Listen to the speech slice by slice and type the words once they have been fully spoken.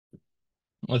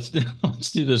let's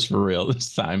do this for real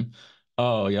this time.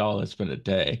 Oh, y'all, it's been a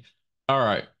day. All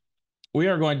right. We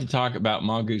are going to talk about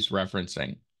mongoose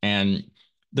referencing. And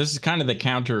this is kind of the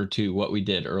counter to what we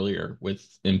did earlier with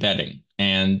embedding.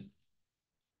 And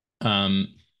um,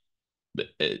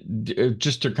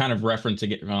 just to kind of reference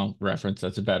again, well, reference,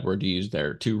 that's a bad word to use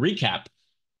there, to recap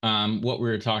what we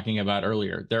were talking about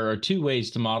earlier. There are two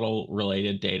ways to model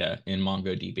related data in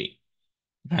MongoDB.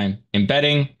 Okay.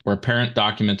 Embedding, where parent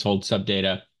documents hold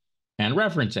subdata, and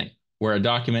referencing, where a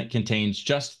document contains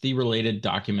just the related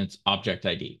document's object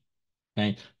ID.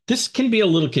 Okay. This can be a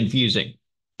little confusing.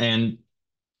 And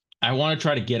I want to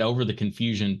try to get over the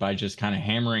confusion by just kind of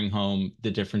hammering home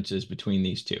the differences between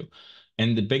these two.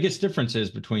 And the biggest differences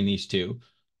between these two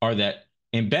are that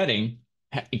embedding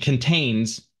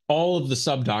contains all of the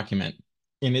subdocument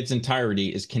in its entirety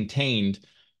is contained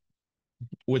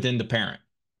within the parent.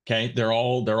 Okay. They're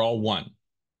all one.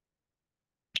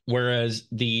 Whereas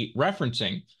the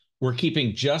referencing, we're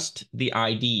keeping just the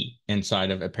ID inside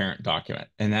of a parent document,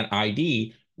 and that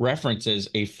ID references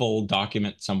a full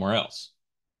document somewhere else.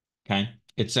 Okay.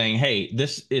 It's saying, hey,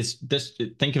 this is this,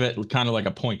 think of it kind of like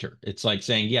a pointer. It's like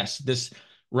saying, yes, this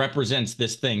represents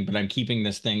this thing, but I'm keeping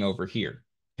this thing over here.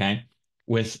 Okay.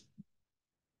 With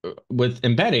with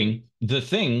embedding, the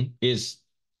thing is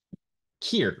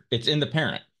here. It's in the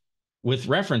parent. With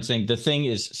referencing, the thing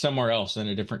is somewhere else in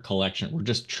a different collection. We're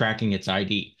just tracking its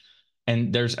ID.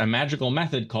 And there's a magical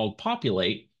method called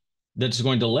populate that's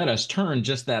going to let us turn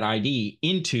just that ID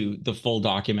into the full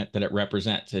document that it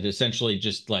represents. It essentially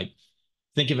just like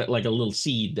think of it like a little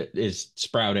seed that is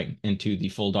sprouting into the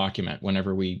full document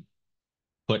whenever we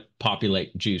put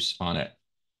populate juice on it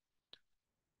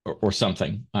or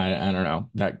something. I don't know.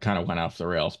 That kind of went off the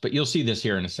rails, but you'll see this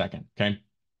here in a second. Okay.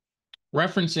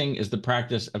 Referencing is the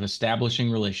practice of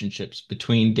establishing relationships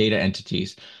between data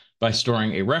entities by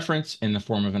storing a reference in the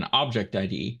form of an object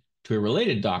ID to a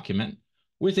related document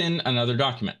within another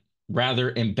document,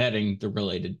 rather embedding the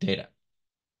related data.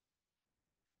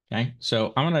 Okay,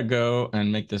 so I'm going to go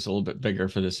and make this a little bit bigger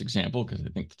for this example because I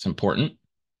think it's important.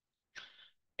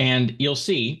 And you'll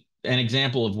see an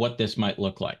example of what this might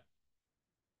look like.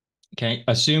 Okay,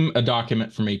 assume a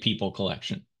document from a people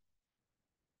collection.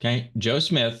 Okay, Joe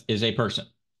Smith is a person.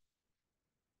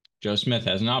 Joe Smith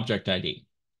has an object ID.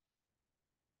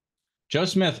 Joe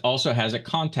Smith also has a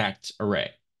contacts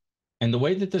array. And the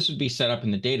way that this would be set up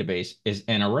in the database is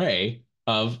an array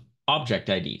of object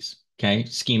IDs. Okay,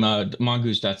 schema,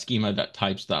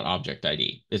 mongoose.schema.types.object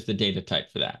ID is the data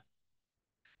type for that.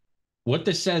 What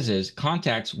this says is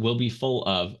contacts will be full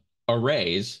of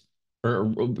arrays,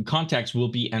 or contacts will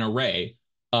be an array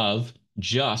of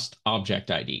just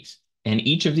object IDs. And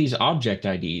each of these object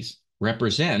IDs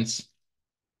represents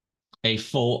a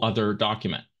full other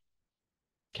document.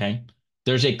 Okay.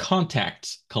 There's a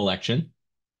contacts collection,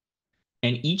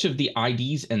 and each of the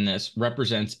IDs in this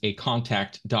represents a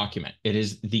contact document. It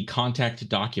is the contact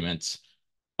document's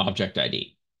object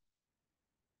ID.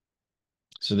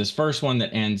 So this first one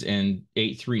that ends in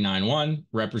 8391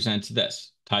 represents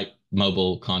this type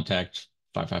mobile contact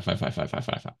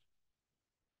 5555555.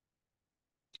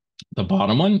 The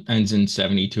bottom one ends in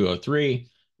 7203,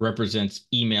 represents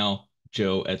email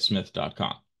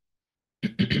joe@smith.com.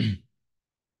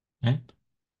 Okay.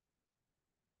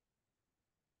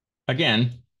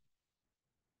 Again,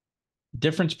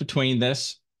 difference between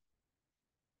this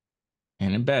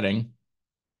and embedding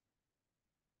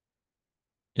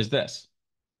is this.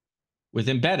 With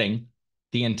embedding,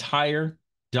 the entire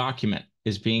document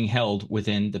is being held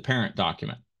within the parent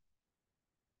document.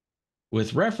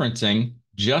 With referencing,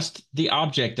 just the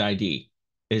object ID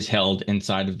is held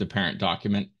inside of the parent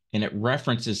document, and it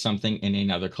references something in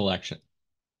another collection.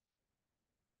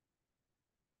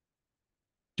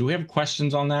 Do we have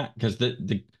questions on that? Because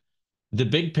the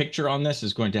big picture on this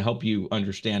is going to help you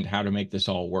understand how to make this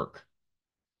all work.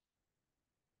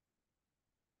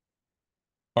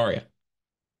 Aria.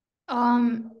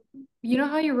 Um, you know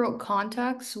how you wrote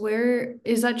contacts? Where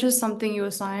is that just something you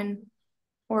assign,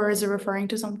 or is it referring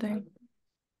to something?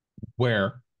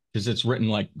 Where? Because it's written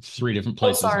like three different Oh,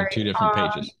 places on sorry. two different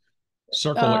pages.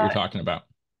 Circle what you're Uh, talking about.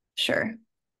 sure.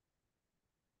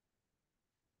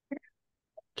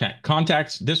 Okay,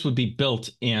 contacts, this would be built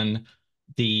in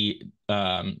the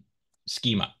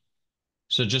schema.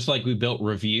 So just like we built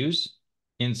reviews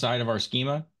inside of our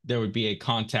schema, there would be a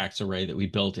contacts array that we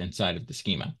built inside of the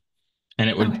schema. And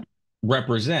it Okay. would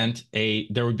represent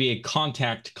there would be a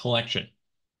contact collection.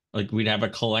 Like we'd have a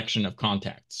collection of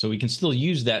contacts. So we can still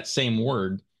use that same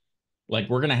word. Like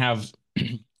we're going to have,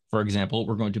 for example,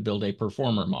 we're going to build a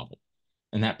performer model.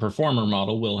 And that performer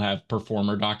model will have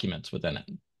performer documents within it.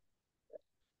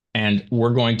 And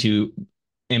we're going to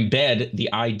embed the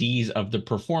IDs of the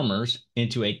performers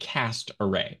into a cast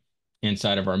array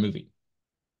inside of our movie.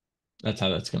 That's how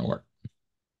that's going to work.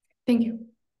 Thank you.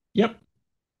 Yep.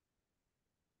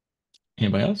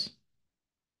 Anybody else?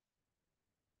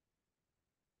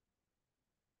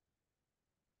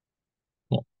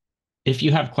 Well, if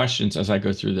you have questions as I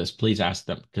go through this, please ask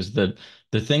them, because the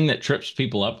thing that trips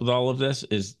people up with all of this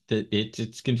is that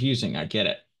it's confusing. I get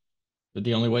it. But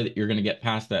the only way that you're going to get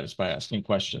past that is by asking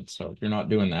questions. So if you're not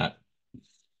doing that,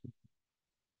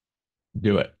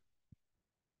 do it.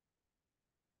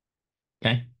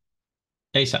 Okay.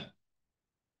 ASAP.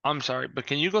 I'm sorry, but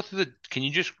can you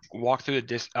just walk through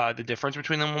the difference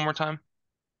between them one more time?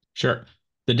 Sure.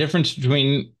 The difference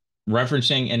between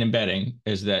referencing and embedding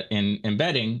is that in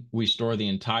embedding, we store the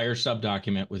entire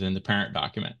subdocument within the parent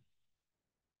document.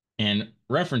 In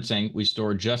referencing, we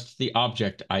store just the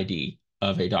object ID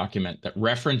of a document that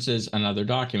references another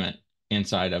document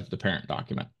inside of the parent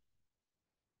document.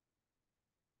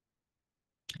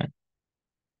 Okay.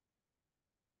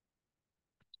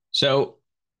 So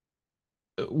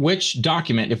which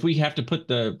document, if we have to put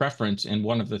the reference in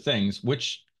one of the things,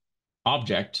 which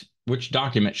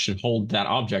document should hold that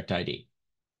object ID?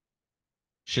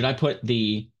 Should I put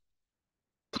the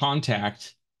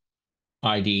contact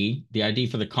ID, the ID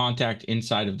for the contact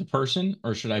inside of the person,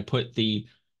 or should I put the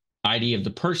ID of the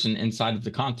person inside of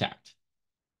the contact?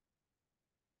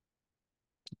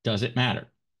 Does it matter?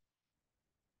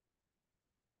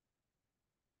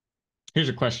 Here's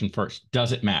a question first.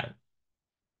 Does it matter?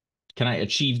 Can I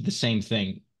achieve the same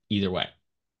thing either way?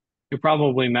 It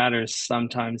probably matters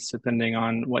sometimes depending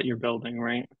on what you're building,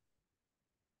 right?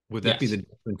 Would that be Yes. the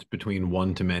difference between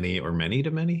one to many or many to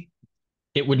many?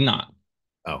 It would not.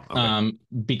 Oh, okay.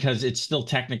 Because it's still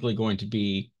technically going to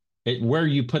be where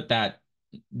you put that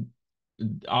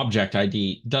object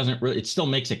ID doesn't really, it still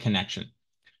makes a connection.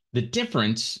 The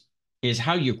difference is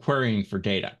how you're querying for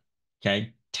data.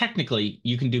 Okay. Technically,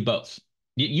 you can do both.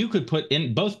 You could put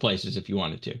in both places if you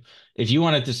wanted to. If you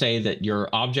wanted to say that your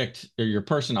object or your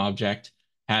person object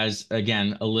has,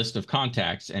 again, a list of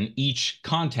contacts, and each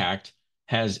contact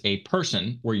has a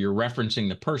person where you're referencing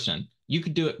the person, you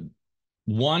could do it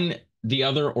one, the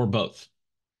other, or both.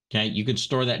 Okay. You could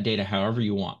store that data however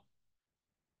you want.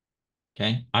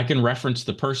 Okay. I can reference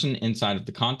the person inside of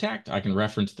the contact. I can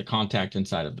reference the contact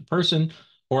inside of the person,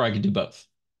 or I can do both.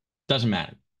 Doesn't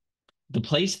matter. The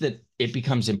place that it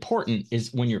becomes important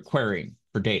is when you're querying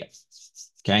for data.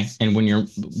 Okay. And when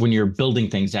you're building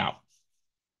things out.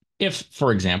 If,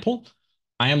 for example,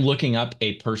 I am looking up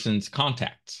a person's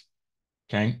contacts.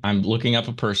 Okay. I'm looking up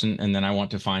a person and then I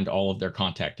want to find all of their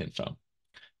contact info.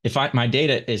 If my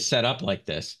data is set up like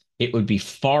this, it would be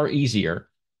far easier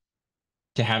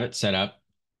to have it set up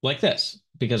like this,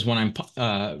 because when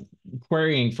I'm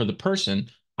querying for the person,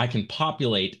 I can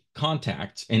populate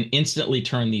contacts and instantly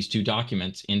turn these two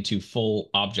documents into full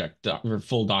object or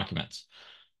full documents,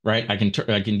 right? I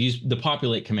can use the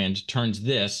populate command, turns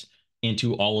this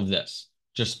into all of this,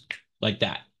 just like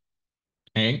that.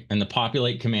 Okay, and the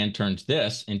populate command turns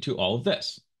this into all of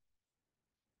this.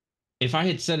 If I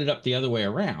had set it up the other way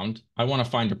around, I want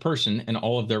to find a person and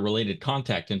all of their related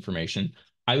contact information.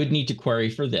 I would need to query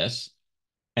for this,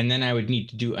 and then I would need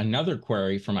to do another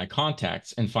query for my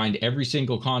contacts and find every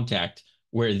single contact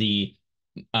where the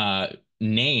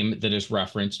name that is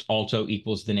referenced also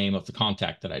equals the name of the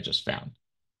contact that I just found.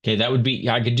 Okay, that would be,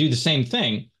 I could do the same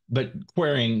thing, but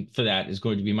querying for that is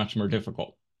going to be much more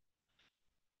difficult.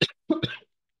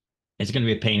 It's going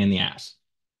to be a pain in the ass.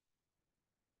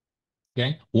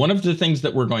 Okay, one of the things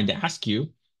that we're going to ask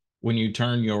you when you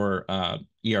turn your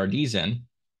ERDs in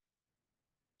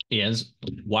is,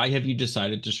 why have you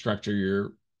decided to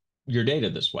structure your data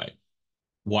this way?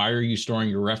 Why are you storing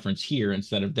your reference here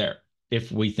instead of there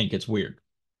if we think it's weird?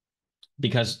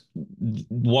 Because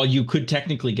while you could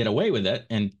technically get away with it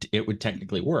and it would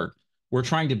technically work, we're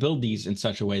trying to build these in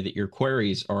such a way that your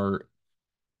queries are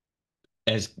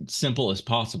as simple as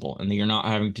possible and that you're not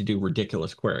having to do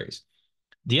ridiculous queries.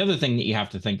 The other thing that you have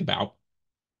to think about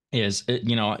is, a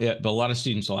lot of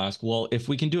students will ask, well, if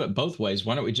we can do it both ways,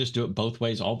 why don't we just do it both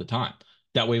ways all the time?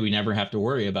 That way we never have to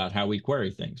worry about how we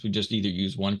query things. We just either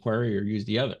use one query or use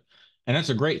the other. And that's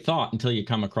a great thought until you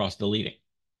come across deleting.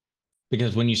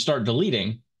 Because when you start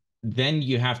deleting, then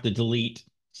you have to delete.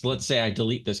 So let's say I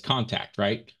delete this contact,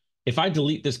 right? If I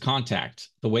delete this contact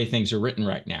the way things are written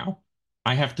right now,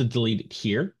 I have to delete it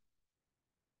here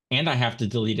and I have to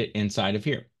delete it inside of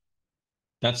here.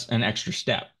 That's an extra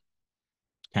step.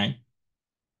 Okay.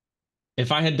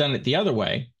 If I had done it the other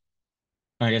way,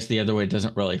 I guess the other way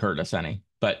doesn't really hurt us any,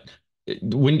 but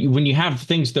when you have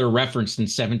things that are referenced in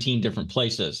 17 different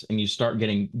places and you start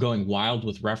going wild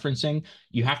with referencing,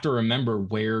 you have to remember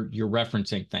where you're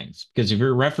referencing things. Because if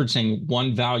you're referencing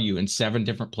one value in 7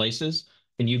 different places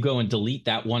and you go and delete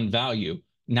that one value,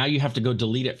 now you have to go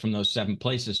delete it from those 7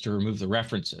 places to remove the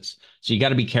references. So you got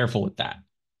to be careful with that.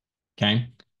 Okay.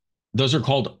 Those are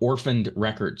called orphaned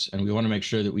records, and we want to make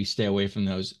sure that we stay away from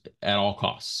those at all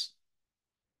costs.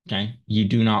 Okay. You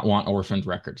do not want orphaned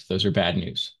records. Those are bad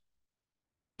news.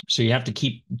 So you have to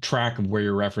keep track of where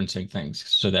you're referencing things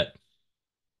so that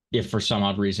if for some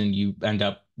odd reason you end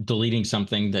up deleting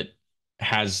something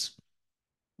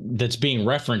that's being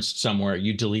referenced somewhere,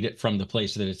 you delete it from the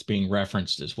place that it's being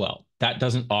referenced as well. That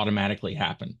doesn't automatically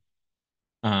happen.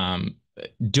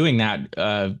 Doing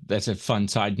that, that's a fun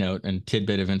side note and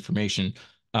tidbit of information,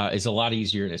 is a lot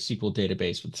easier in a SQL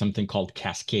database with something called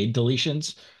cascade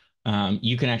deletions.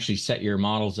 You can actually set your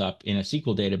models up in a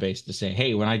SQL database to say,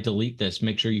 hey, when I delete this,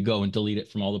 make sure you go and delete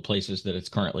it from all the places that it's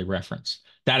currently referenced.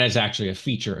 That is actually a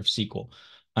feature of SQL.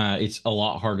 It's a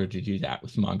lot harder to do that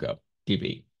with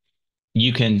MongoDB.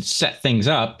 You can set things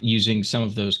up using some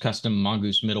of those custom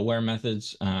Mongoose middleware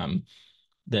methods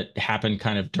that happen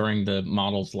kind of during the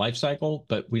model's life cycle,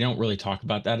 but we don't really talk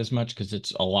about that as much because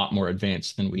it's a lot more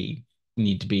advanced than we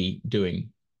need to be doing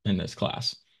in this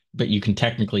class. But you can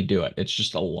technically do it. It's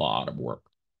just a lot of work.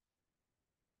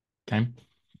 Okay.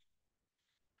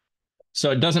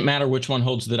 So it doesn't matter which one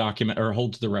holds the document or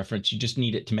holds the reference. You just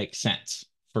need it to make sense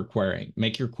for querying.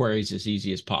 Make your queries as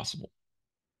easy as possible.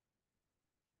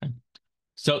 Okay.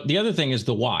 So the other thing is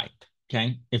the why.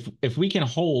 Okay. If we can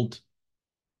hold,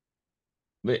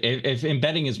 if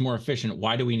embedding is more efficient,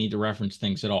 why do we need to reference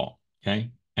things at all?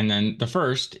 Okay. And then the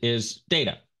first is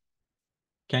data.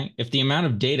 Okay. If the amount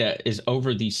of data is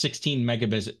over the 16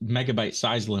 megabyte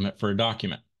size limit for a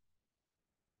document,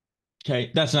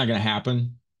 okay, that's not going to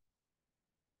happen.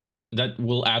 That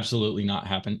will absolutely not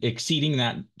happen. Exceeding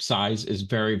that size is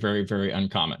very, very, very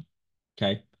uncommon.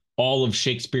 Okay. All of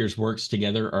Shakespeare's works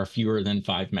together are fewer than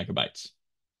 5 megabytes.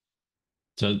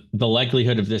 So the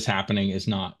likelihood of this happening is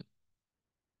not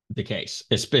the case.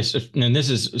 And this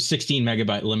is 16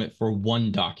 megabyte limit for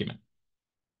one document.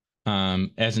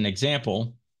 As an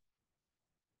example,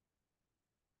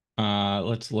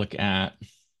 let's look at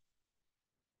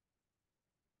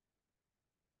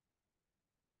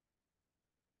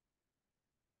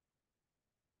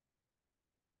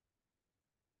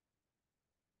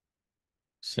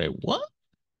say what?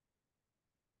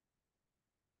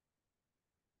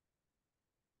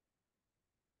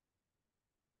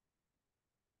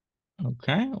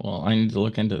 Okay, well, I need to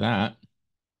look into that.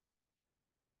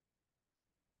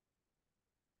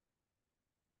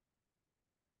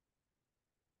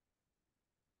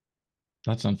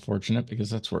 That's unfortunate because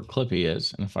that's where Clippy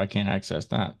is. And if I can't access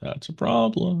that, that's a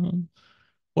problem.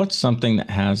 What's something that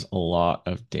has a lot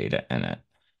of data in it?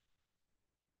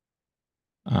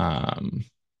 Um,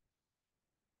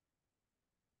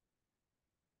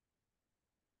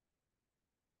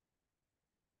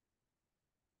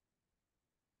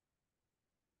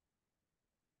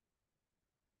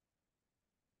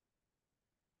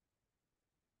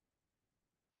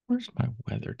 where's my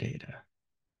weather data?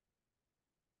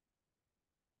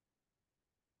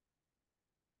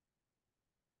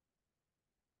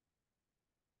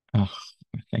 Oh,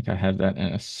 I think I have that in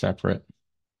a separate.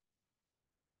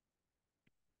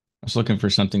 I was looking for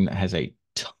something that has a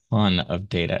ton of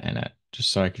data in it,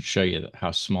 just so I could show you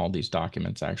how small these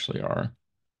documents actually are.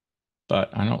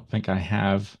 But I don't think I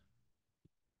have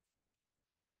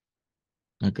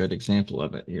a good example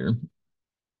of it here.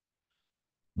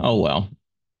 Oh well.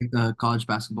 The college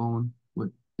basketball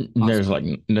one.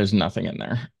 There's nothing in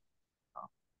there.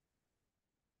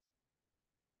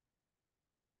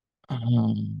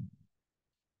 Um,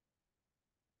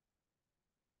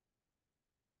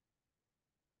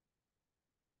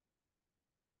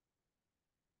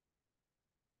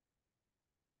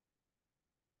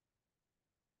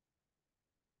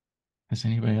 has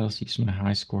anybody else used my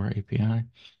high score API?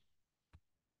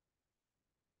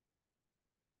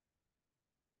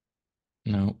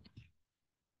 No.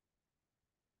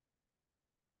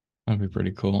 That'd be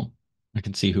pretty cool. I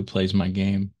can see who plays my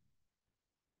game.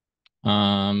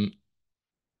 Um,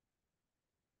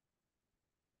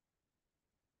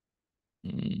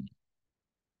 mm,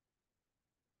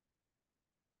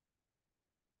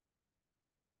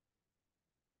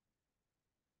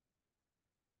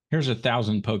 here's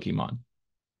 1,000 Pokemon.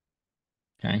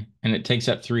 Okay. And it takes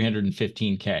up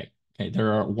 315K. Okay.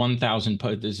 There are 1,000.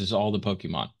 This is all the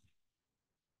Pokemon.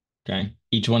 Okay.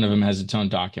 Each one of them has its own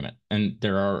document, and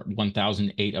there are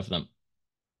 1,008 of them.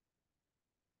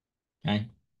 Okay.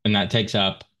 And that takes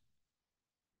up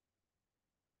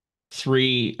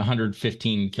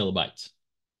 315 kilobytes.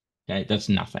 Okay, that's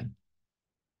nothing.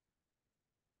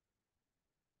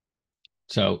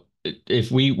 So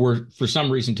if we were for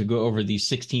some reason to go over the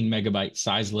 16 megabyte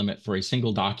size limit for a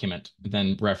single document,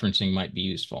 then referencing might be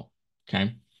useful.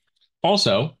 Okay.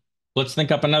 Also, let's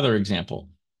think up another example.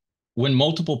 When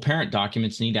multiple parent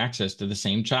documents need access to the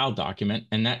same child document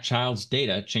and that child's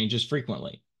data changes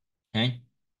frequently. Okay.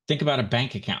 Think about a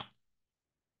bank account.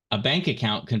 A bank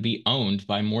account can be owned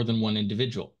by more than one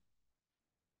individual.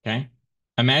 Okay.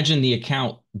 Imagine the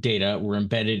account data were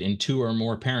embedded in 2 or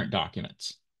more parent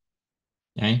documents.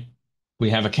 Okay. We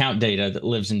have account data that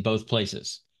lives in both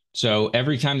places. So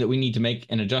every time that we need to make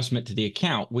an adjustment to the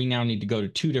account, we now need to go to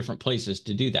 2 different places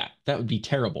to do that. That would be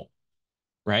terrible,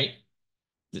 right?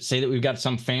 Say that we've got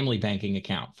some family banking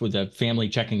account for the family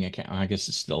checking account. I guess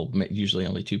it's still usually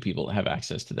only 2 people that have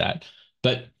access to that.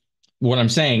 But what I'm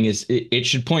saying is it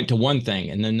should point to one thing,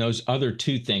 and then those other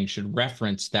 2 things should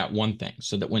reference that one thing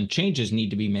so that when changes need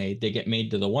to be made, they get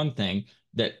made to the one thing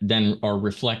that then are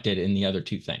reflected in the other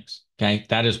 2 things. Okay.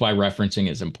 That is why referencing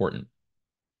is important.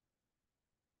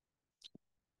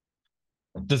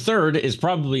 The third is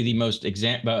probably the most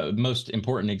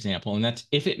important example, and that's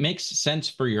if it makes sense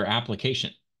for your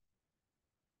application.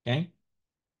 Okay.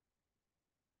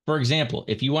 For example,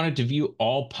 if you wanted to view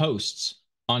all posts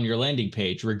on your landing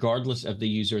page, regardless of the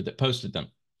user that posted them,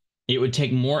 it would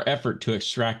take more effort to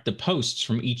extract the posts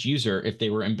from each user if they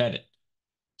were embedded.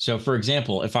 So for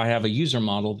example, if I have a user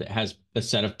model that has a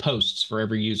set of posts for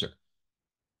every user,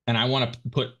 and I want to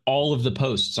put all of the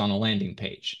posts on a landing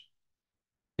page,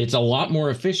 it's a lot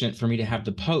more efficient for me to have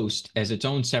the post as its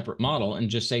own separate model and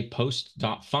just say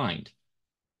post.find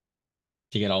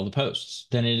to get all the posts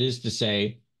than it is to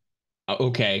say,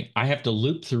 okay, I have to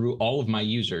loop through all of my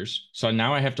users. So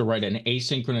now I have to write an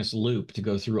asynchronous loop to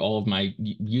go through all of my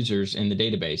users in the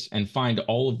database and find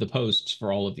all of the posts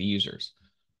for all of the users.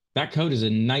 That code is a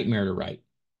nightmare to write.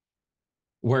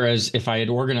 Whereas if I had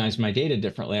organized my data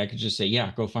differently, I could just say,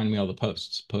 yeah, go find me all the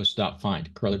posts,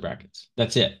 post.find, curly brackets.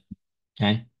 That's it.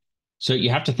 Okay. So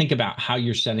you have to think about how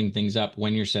you're setting things up,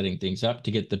 when you're setting things up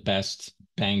to get the best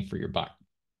bang for your buck.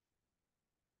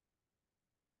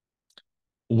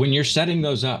 When you're setting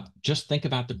those up, just think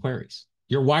about the queries.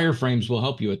 Your wireframes will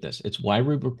help you with this. It's why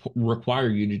we require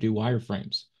you to do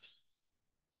wireframes.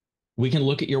 We can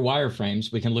look at your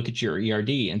wireframes. We can look at your ERD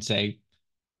and say,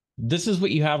 this is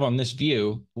what you have on this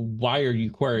view. Why are you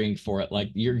querying for it?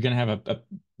 Like you're going to have a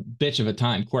bitch of a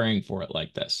time querying for it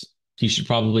like this. You should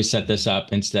probably set this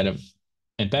up instead of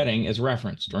embedding as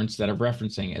referenced or instead of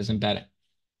referencing as embedding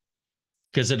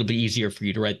because it'll be easier for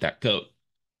you to write that code.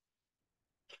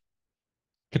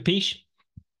 Capiche?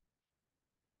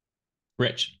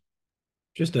 Rich.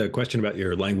 Just a question about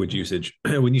your language usage.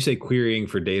 When you say querying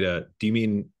for data, do you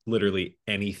mean literally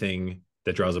anything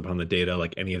that draws upon the data,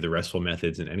 like any of the RESTful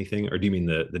methods and anything? Or do you mean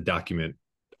the document?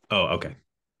 Oh, okay.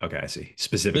 Okay, I see.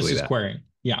 Specifically This is that. querying.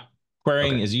 Yeah.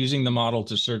 Querying Okay. is using the model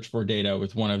to search for data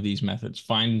with one of these methods.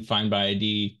 Find by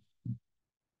ID,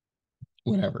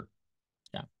 whatever.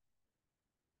 Yeah.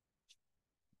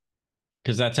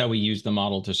 Because that's how we use the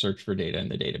model to search for data in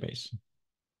the database.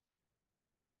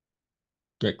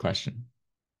 Great question.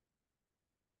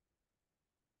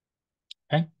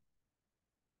 Okay.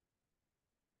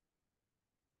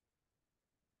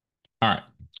 All right.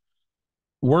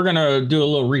 We're going to do a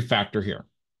little refactor here.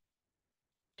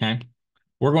 Okay.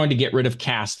 We're going to get rid of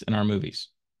cast in our movies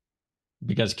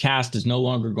because cast is no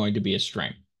longer going to be a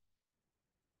string.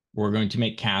 We're going to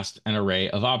make cast an array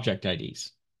of object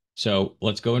IDs. So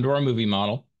let's go into our movie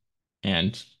model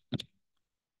and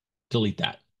delete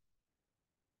that.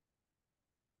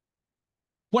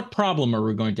 What problem are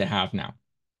we going to have now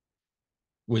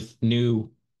with new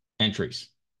entries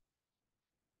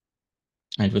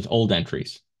and with old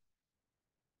entries?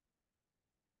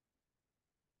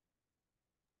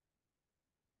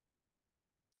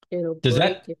 It'll Does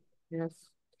break that? if you have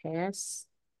tasks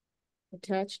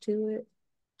attached to it.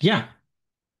 Yeah.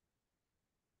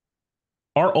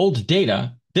 Our old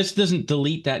data, this doesn't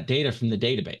delete that data from the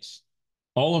database.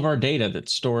 All of our data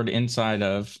that's stored inside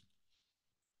of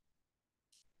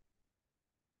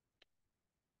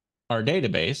our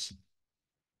database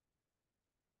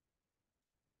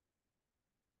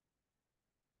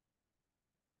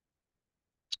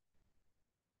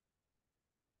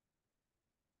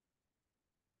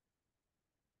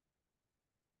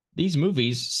these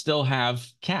movies still have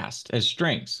cast as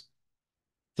strings.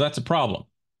 So that's a problem.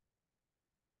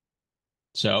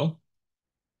 So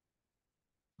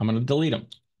I'm going to delete them.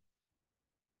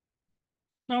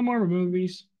 No more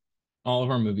movies. All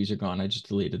of our movies are gone. I just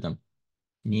deleted them.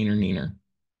 Neener, neener.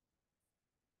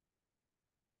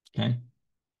 Okay.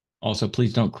 Also,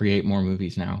 please don't create more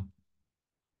movies now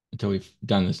until we've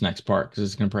done this next part because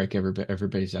it's going to break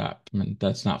everybody's app. I mean,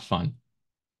 that's not fun.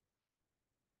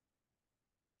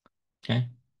 Okay.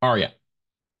 Aria.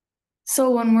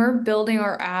 So when we're building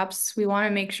our apps, we want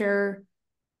to make sure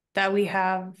that we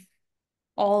have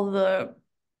all the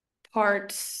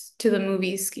parts to the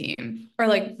movie scheme or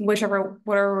like whatever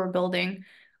we're building.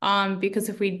 Because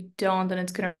if we don't, then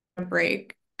it's gonna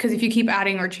break. Because if you keep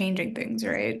adding or changing things,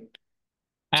 right? To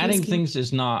the Adding scheme. things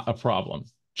is not a problem.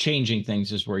 Changing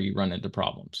things is where you run into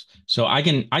problems. So I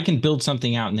can build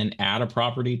something out and then add a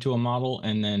property to a model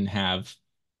and then have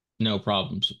no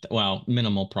problems with that. Well,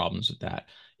 minimal problems with that.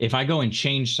 If I go and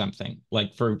change something,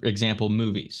 like for example,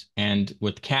 movies, and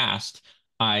with cast,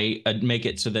 I make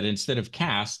it so that instead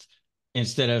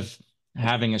of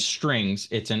having a strings,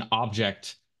 it's an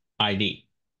object ID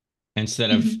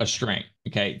instead of Mhm. a string.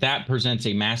 Okay. That presents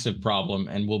a massive problem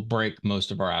and will break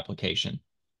most of our application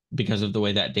because of the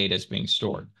way that data is being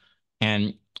stored.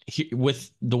 And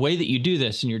with the way that you do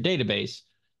this in your database,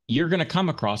 you're going to come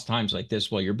across times like this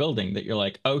while you're building that you're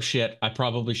like, oh shit, I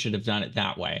probably should have done it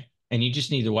that way. And you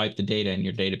just need to wipe the data in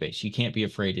your database. You can't be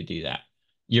afraid to do that.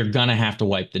 You're going to have to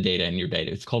wipe the data in your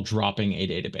data. It's called dropping a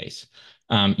database.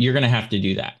 You're going to have to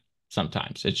do that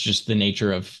sometimes. It's just the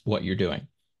nature of what you're doing.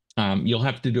 You'll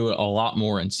have to do it a lot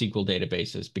more in SQL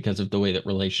databases because of the way that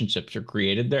relationships are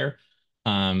created there.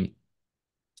 Um,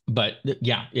 but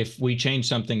yeah, if we change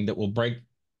something that will break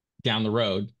down the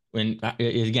road, and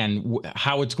again,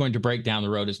 how it's going to break down the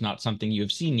road is not something you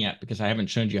have seen yet because I haven't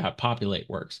shown you how populate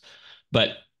works.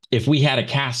 But if we had a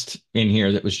cast in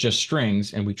here that was just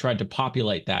strings and we tried to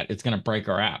populate that, it's going to break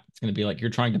our app. It's going to be like you're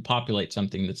trying to populate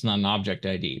something that's not an object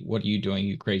ID. What are you doing,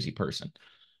 you crazy person?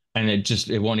 And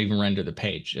it won't even render the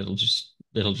page. It'll just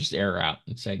error out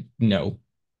and say no.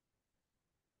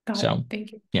 Got it. So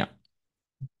Thank you. yeah.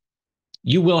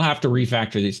 You will have to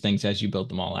refactor these things as you build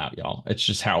them all out, y'all. It's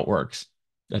just how it works.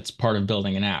 That's part of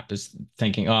building an app is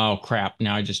thinking, oh crap,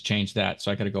 now I just changed that. So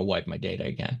I got to go wipe my data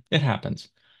again. It happens.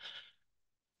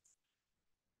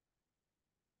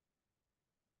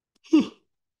 All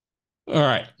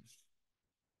right.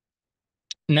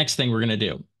 Next thing we're going to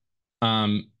do.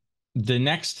 Um, the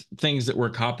next things that we're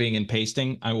copying and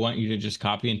pasting, I want you to just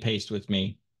copy and paste with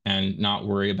me and not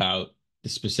worry about the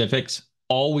specifics.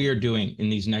 All we are doing in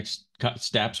these next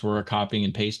steps where we're copying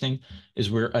and pasting is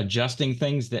we're adjusting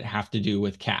things that have to do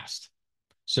with cast.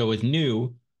 So with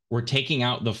new, we're taking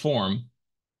out the form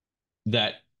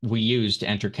that we use to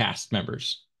enter cast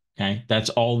members. Okay. That's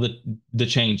all the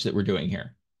change that we're doing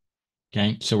here.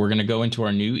 Okay. So we're going to go into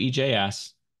our new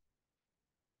EJS.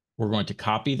 We're going to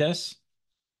copy this.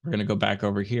 We're going to go back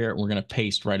over here. We're going to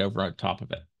paste right over on top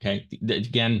of it. Okay.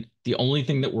 Again, the only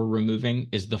thing that we're removing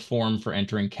is the form for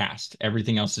entering cast.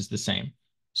 Everything else is the same.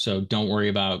 So don't worry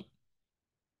about,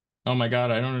 oh my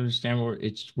God, I don't understand what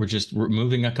we're just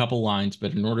removing a couple lines,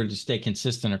 but in order to stay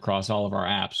consistent across all of our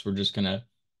apps, we're just going to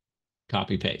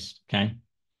copy paste. Okay.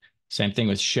 Same thing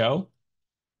with show.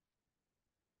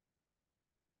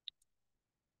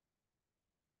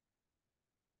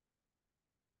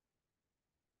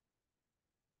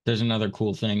 There's another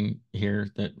cool thing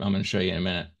here that I'm going to show you in a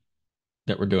minute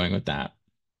that we're doing with that.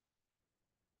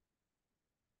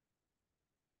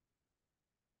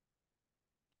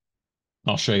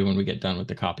 I'll show you when we get done with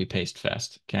the copy paste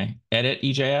fest. Okay. Edit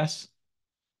EJS.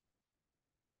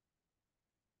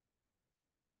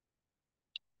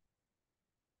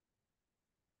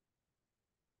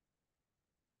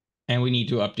 And we need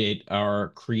to update our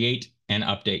create and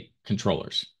update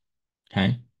controllers.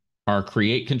 Okay. Our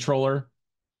create controller,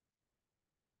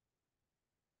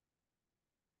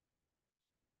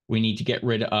 we need to get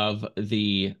rid of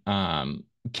the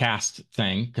cast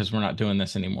thing because we're not doing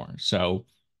this anymore. So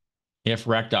if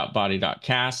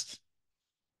rec.body.cast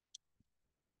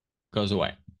goes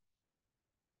away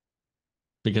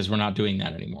because we're not doing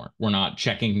that anymore. We're not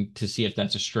checking to see if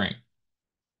that's a string.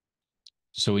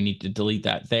 So we need to delete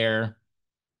that there.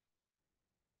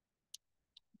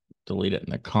 Delete it in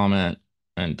the comment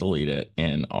and delete it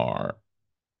in our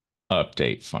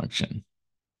update function.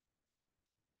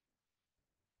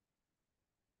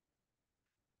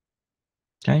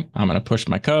 Okay, I'm going to push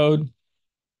my code.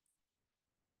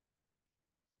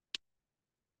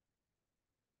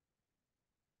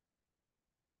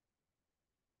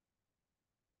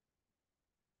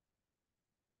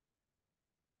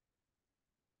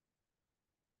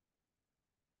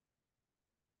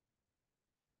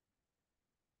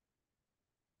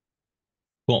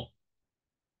 Cool.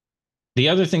 The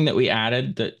other thing that we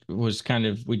added that was kind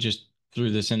of, we just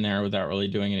threw this in there without really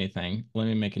doing anything. Let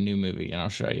me make a new movie and I'll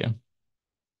show you.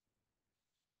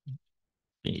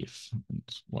 beef.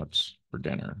 What's for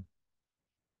dinner?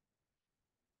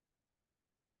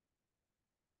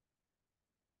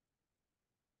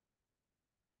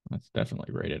 That's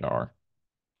definitely rated R.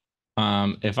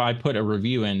 If I put a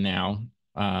review in now,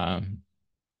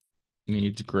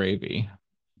 needs gravy.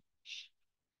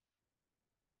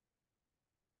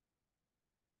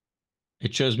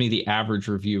 It shows me the average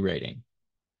review rating.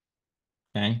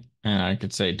 Okay. And I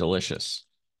could say delicious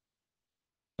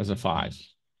as a 5.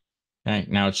 Okay.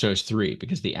 Now it shows 3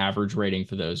 because the average rating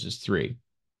for those is 3.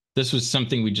 This was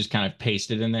something we just kind of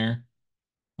pasted in there.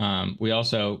 We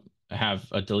also have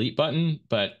a delete button,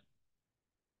 but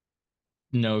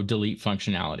no delete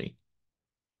functionality.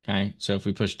 Okay. So if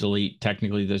we push delete,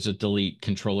 technically there's a delete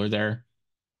controller there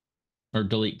or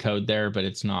delete code there, but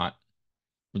it's not,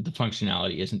 the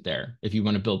functionality isn't there. If you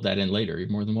want to build that in later, you're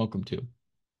more than welcome to.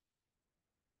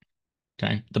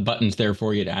 Okay. The button's there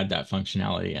for you to add that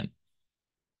functionality in.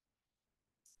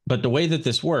 But the way that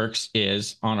this works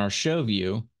is on our show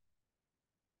view,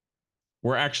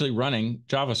 we're actually running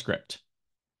JavaScript.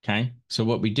 Okay. So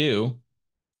what we do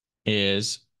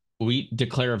is we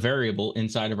declare a variable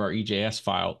inside of our EJS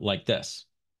file like this.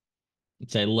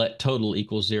 Say let total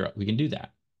equals 0. We can do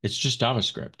that. It's just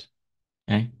JavaScript.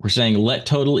 Okay. We're saying let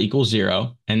total equals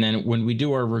 0. And then when we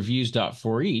do our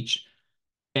reviews.forEach,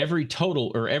 every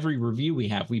total or every review we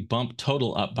have, we bump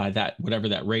total up by that, whatever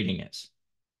that rating is.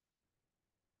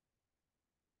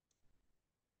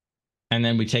 And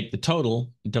then we take the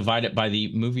total, divide it by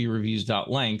the movie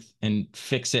reviews.length and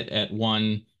fix it at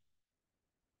 1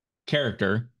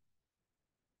 character.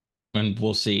 And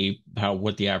we'll see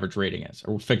what the average rating is,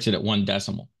 or we'll fix it at 1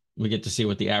 decimal. We get to see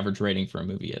what the average rating for a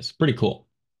movie is. Pretty cool.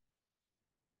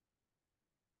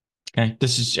 Okay.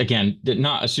 This is, again,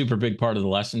 not a super big part of the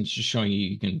lesson. It's just showing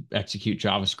you can execute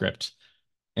JavaScript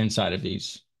inside of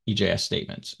these EJS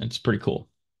statements. It's pretty cool.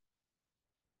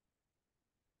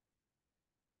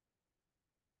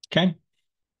 Okay.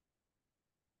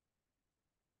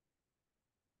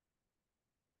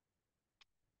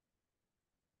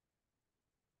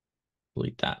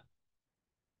 Delete that.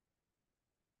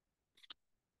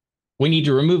 We need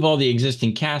to remove all the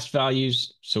existing cast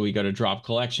values. So we go to drop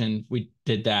collection. We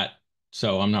did that.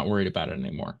 So I'm not worried about it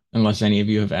anymore. Unless any of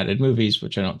you have added movies,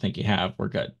 which I don't think you have, we're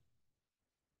good.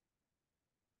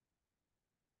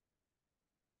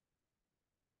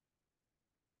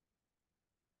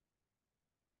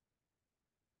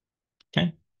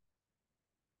 Okay.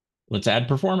 Let's add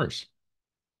performers.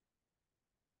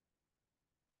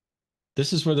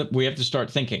 This is where we have to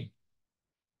start thinking.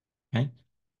 Okay.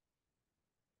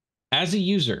 As a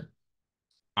user,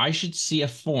 I should see a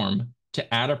form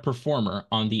to add a performer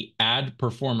on the Add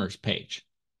Performers page.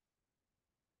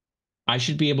 I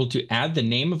should be able to add the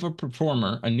name of a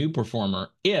performer, a new performer,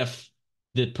 if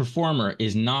the performer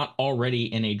is not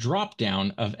already in a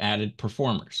drop-down of added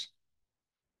performers.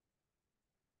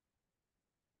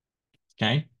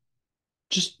 Okay?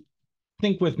 Just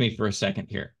think with me for a second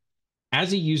here.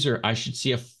 As a user, I should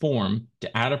see a form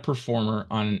to add a performer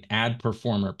on an Add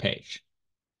Performer page.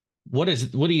 What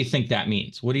do you think that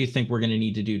means? What do you think we're going to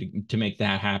need to do to make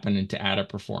that happen and to add a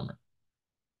performer?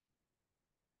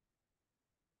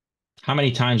 How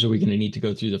many times are we going to need to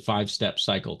go through the 5-step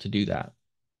cycle to do that?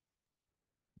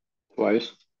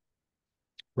 Twice.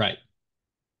 Right.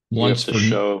 We Once have to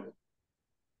show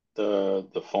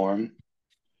the form,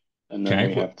 and then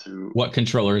we have to. What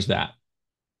controller is that?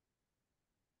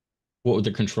 What would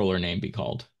the controller name be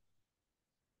called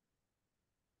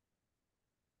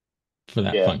for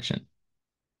that function?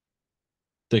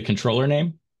 The controller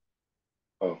name?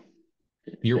 Oh,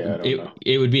 yeah, I don't know.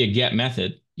 It would be a get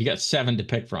method. You got 7 to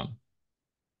pick from.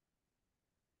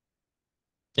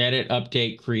 Edit,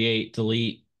 update, create,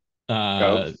 delete,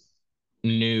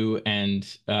 new,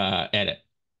 and edit,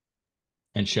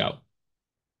 and show.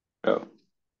 Oh.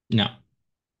 No.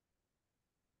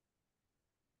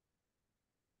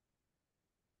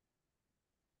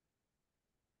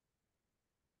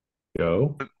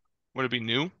 Go. Would it be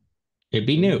new? It'd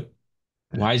be new.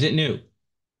 Why is it new?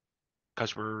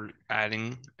 Because we're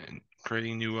adding and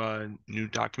creating new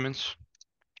documents.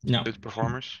 No. With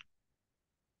performers.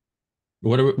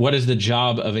 What is the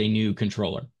job of a new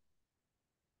controller?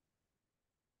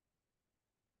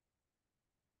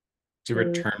 To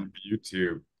return view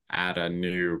to add a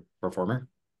new performer?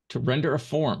 To render a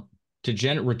form.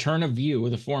 To return a view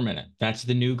with a form in it. That's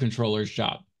the new controller's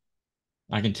job.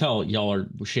 I can tell y'all are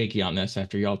shaky on this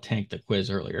after y'all tanked the quiz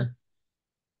earlier.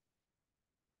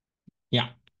 Yeah.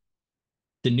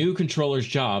 The new controller's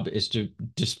job is to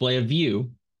display a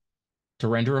view, to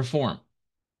render a form,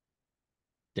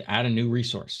 to add a new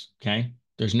resource, okay?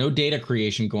 There's no data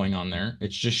creation going on there.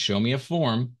 It's just show me a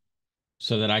form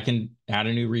so that I can add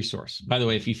a new resource. By the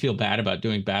way, if you feel bad about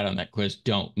doing bad on that quiz,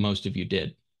 don't. Most of you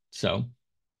did. So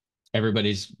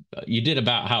you did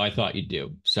about how I thought you'd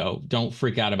do. So don't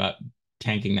freak out about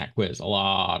tanking that quiz. A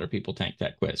lot of people tank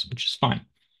that quiz, which is fine.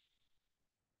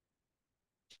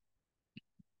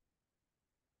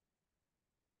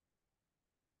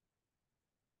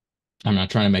 I'm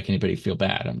not trying to make anybody feel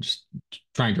bad. I'm just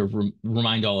trying to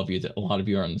remind all of you that a lot of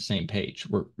you are on the same page.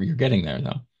 You're getting there,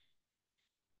 though.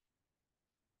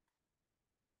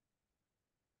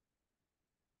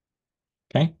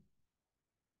 Okay.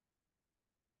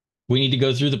 We need to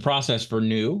go through the process for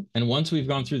new. And once we've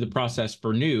gone through the process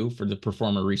for new for the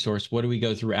performer resource, what do we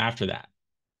go through after that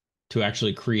to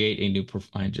actually create a new?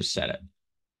 I just said it.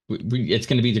 It's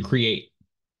going to be the create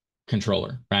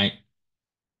controller, right?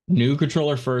 New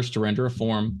controller first to render a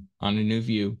form on a new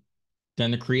view,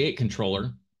 then the create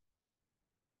controller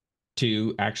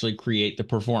to actually create the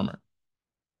performer.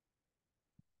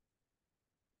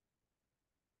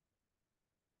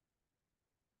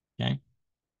 Okay.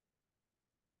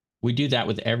 We do that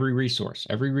with every resource.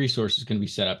 Every resource is going to be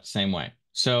set up the same way.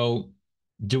 So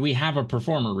do we have a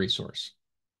performer resource?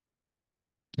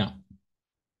 No.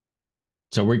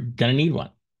 So we're going to need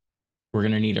one. We're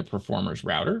going to need a performers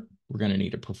router. We're going to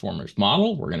need a performers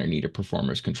model. We're going to need a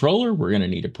performers controller. We're going to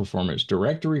need a performers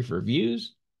directory for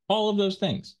views, all of those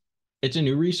things. It's a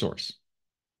new resource.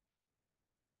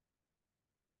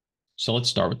 So let's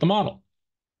start with the model.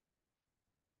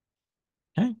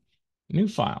 Okay, new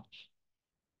file,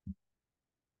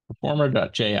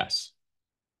 performer.js.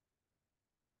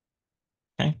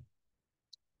 Okay.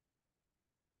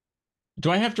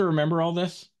 Do I have to remember all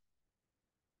this?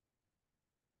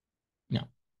 No.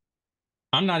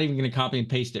 I'm not even going to copy and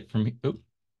paste it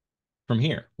from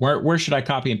here. Where should I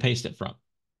copy and paste it from?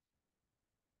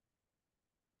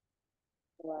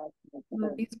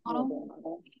 Movies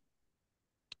model.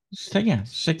 Just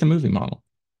take the movie model.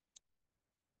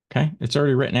 Okay, it's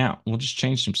already written out. We'll just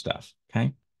change some stuff.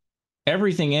 Okay,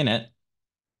 everything in it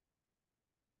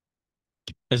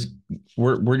is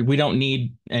we don't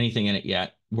need anything in it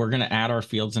yet. We're going to add our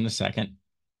fields in a second.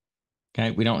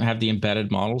 Okay, we don't have the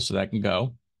embedded model, so that can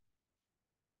go.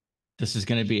 This is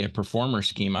going to be a performer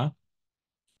schema.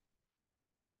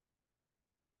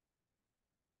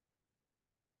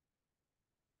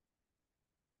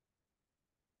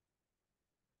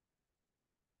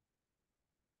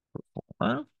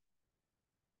 Performer.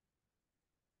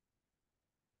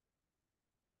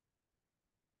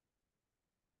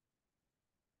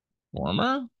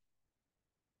 Performer.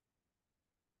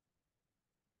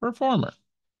 Performer.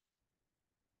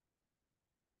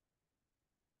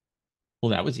 Well,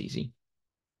 that was easy.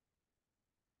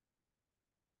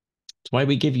 That's why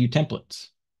we give you templates.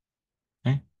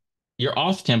 Okay? Your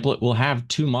auth template will have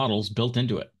two models built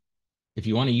into it. If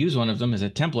you want to use one of them as a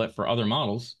template for other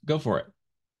models, go for it.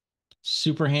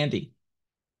 Super handy.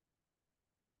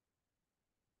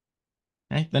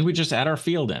 Okay? Then we just add our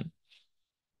field in.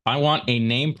 I want a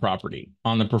name property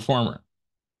on the performer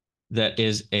that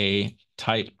is a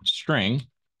type string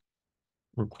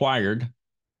required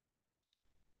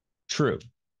true.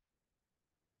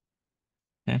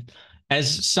 Okay.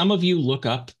 As some of you look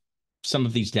up some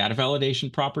of these data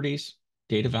validation properties,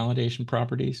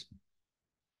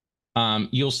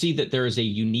 you'll see that there is a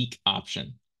unique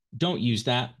option. Don't use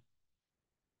that.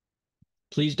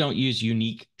 Please don't use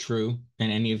unique true in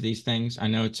any of these things. I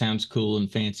know it sounds cool and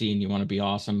fancy and you want to be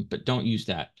awesome, but don't use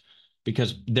that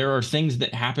because there are things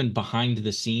that happen behind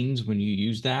the scenes when you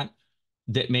use that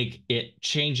make it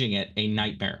changing it a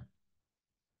nightmare.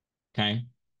 Okay.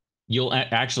 You'll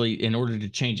actually, in order to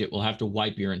change it, we'll have to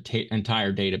wipe your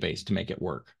entire database to make it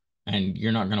work. And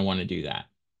you're not going to want to do that.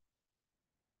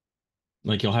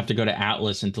 Like you'll have to go to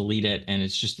Atlas and delete it. And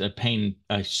it's just a pain,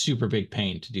 a super big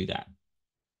pain to do that.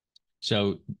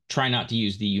 So try not to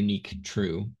use the unique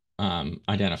true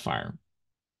identifier.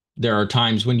 There are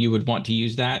times when you would want to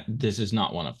use that. This is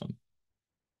not one of them.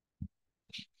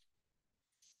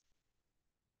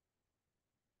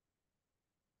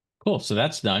 Cool. So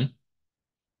that's done.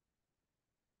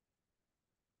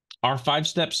 Our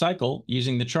 5-step cycle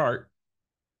using the chart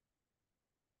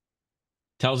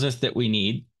tells us that we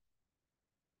need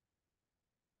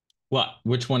what?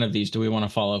 Which one of these do we want to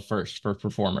follow first for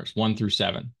performers? 1 through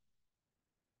 7.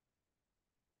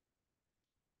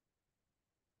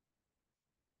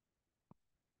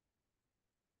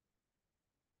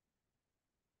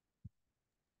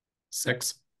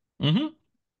 Six. Mm-hmm.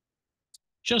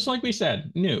 Just like we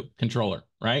said, new controller,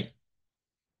 right?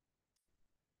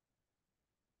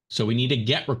 So we need a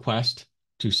get request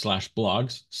to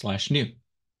 /blogs/new.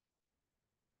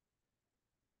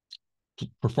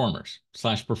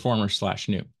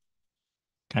 performers/new.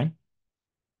 Okay.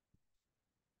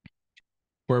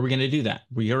 Where are we going to do that?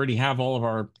 We already have all of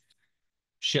our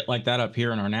shit like that up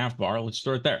here in our nav bar. Let's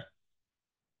store it there.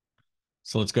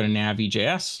 So let's go to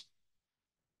nav.ejs.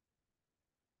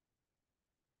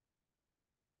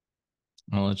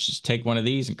 Well, let's just take one of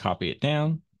these and copy it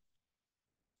down.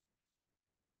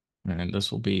 And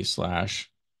this will be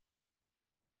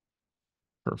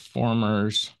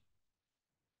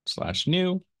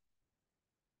 /performers/new.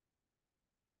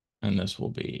 And this will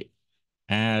be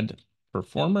add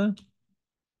performer.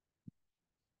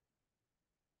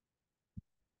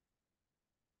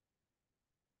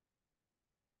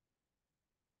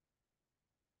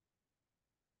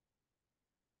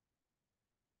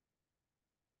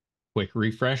 Quick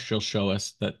refresh, will show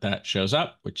us that that shows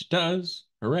up, which it does.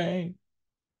 Hooray.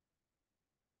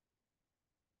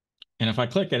 And if I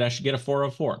click it, I should get a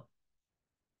 404.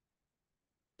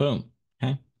 Boom.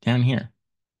 Okay, down here.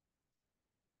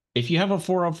 If you have a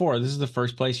 404, this is the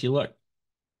first place you look.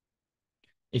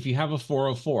 If you have a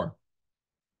 404,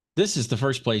 this is the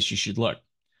first place you should look.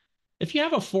 If you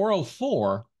have a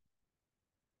 404,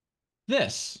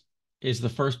 this is the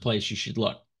first place you should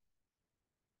look.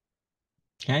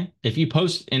 Okay. If you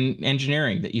post in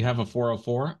engineering that you have a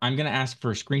 404, I'm going to ask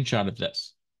for a screenshot of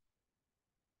this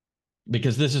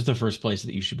because this is the first place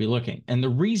that you should be looking. And the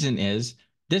reason is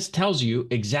this tells you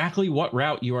exactly what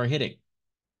route you are hitting.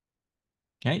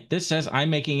 Okay. This says I'm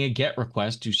making a GET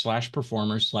request to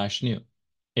 /performers/new.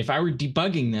 If I were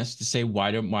debugging this to say,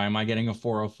 why am I getting a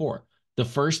 404? The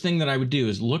first thing that I would do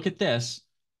is look at this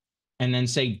and then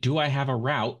say, do I have a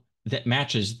route that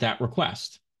matches that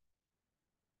request?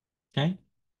 Okay.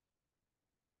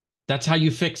 That's how you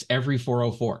fix every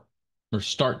 404 or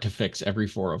start to fix every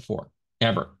 404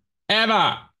 ever.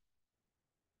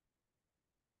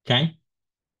 Okay.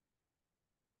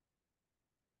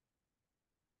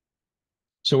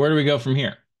 So where do we go from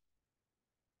here?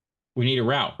 We need a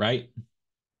route, right?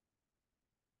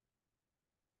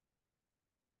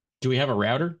 Do we have a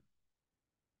router?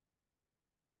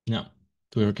 No.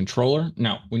 Do we have a controller?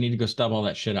 No. We need to go stub all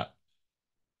that shit up.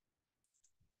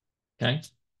 Okay.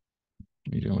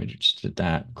 We just did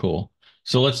that. Cool.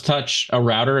 So let's touch a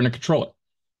router and a controller.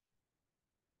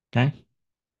 Okay.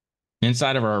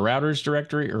 Inside of our routers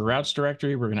directory or routes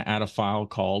directory, we're going to add a file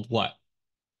called what?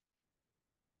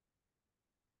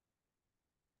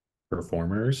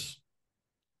 Performers.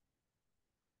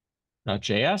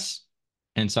 .js.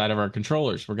 Inside of our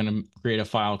controllers, we're going to create a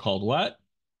file called what?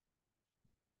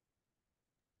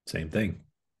 Same thing.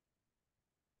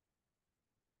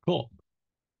 Cool.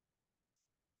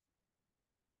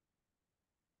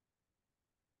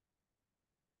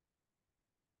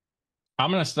 I'm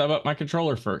going to stub up my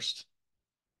controller first.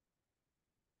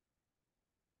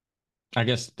 I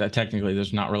guess that technically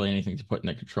there's not really anything to put in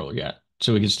the controller yet.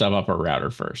 So we can stub up our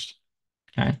router first.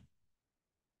 Okay.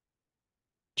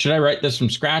 Should I write this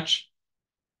from scratch?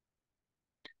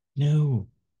 No.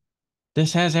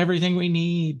 This has everything we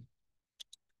need.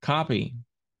 Copy.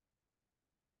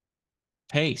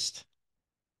 Paste.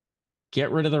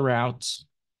 Get rid of the routes.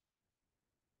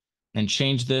 And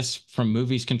change this from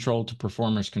movies control to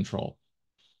performers control.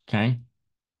 Okay.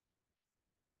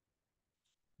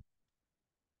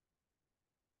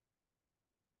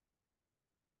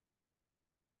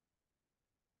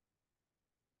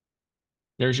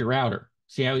 There's your router.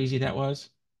 See how easy that was?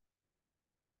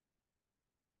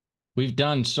 We've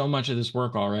done so much of this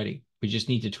work already. We just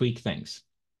need to tweak things.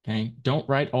 Okay. Don't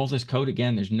write all this code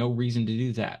again. There's no reason to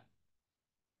do that.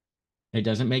 It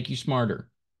doesn't make you smarter.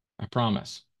 I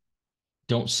promise.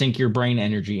 Don't sink your brain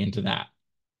energy into that.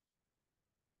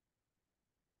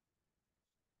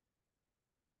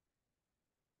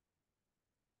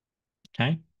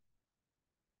 Okay.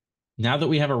 Now that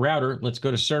we have a router, let's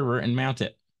go to server and mount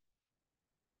it.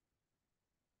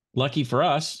 Lucky for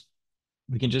us,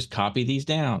 we can just copy these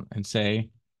down and say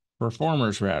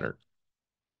performers router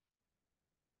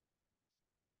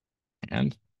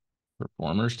and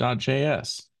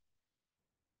performers.js.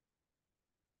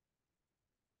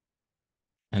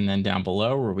 And then down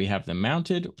below where we have them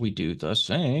mounted, we do the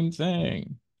same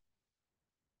thing.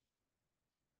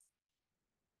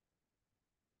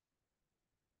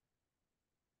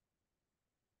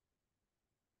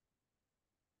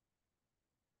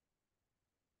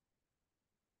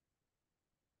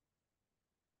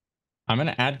 I'm going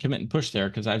to add commit and push there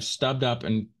because I've stubbed up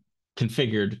and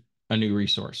configured a new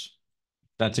resource.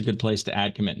 That's a good place to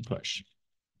add commit and push.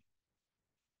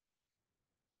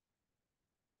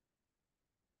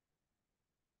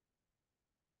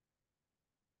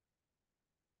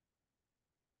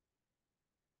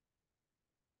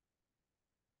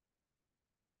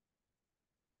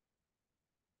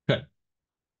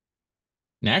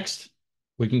 Next,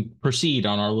 we can proceed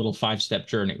on our little 5-step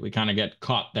journey. We kind of get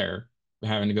caught there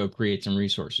having to go create some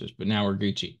resources, but now we're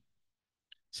Gucci.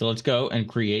 So let's go and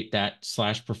create that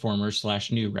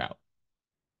 /performers/new route.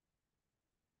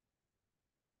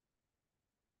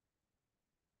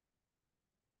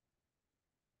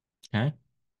 Okay.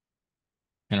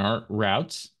 And our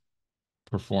routes,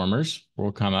 performers,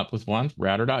 will come up with one,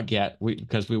 router.get,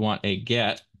 because we want a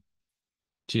get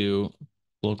to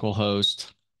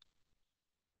localhost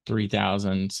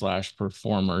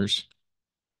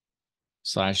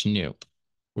 3000/performers/new,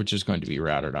 which is going to be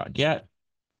router.get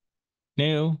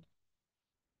new.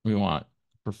 We want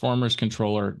performers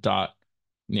controller dot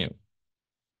new.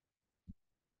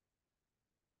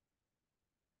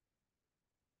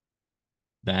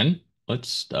 Then let's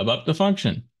stub up the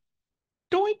function.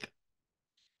 Doink.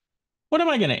 What am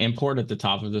I going to import at the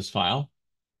top of this file?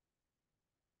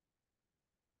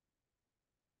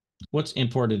 What's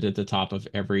imported at the top of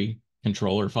every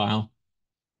controller file?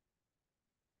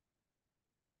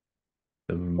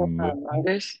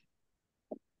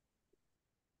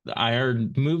 I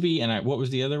heard movie, and what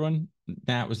was the other one?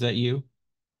 Nat, was that you?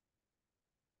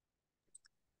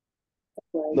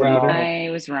 I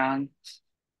was wrong.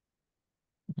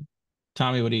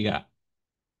 Tommy, what do you got?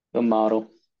 The model.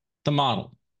 The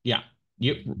model. Yeah.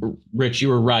 Rich, you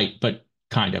were right, but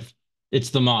kind of.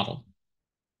 It's the model.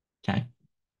 Okay.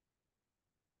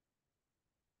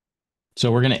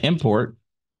 So we're going to import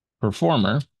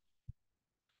performer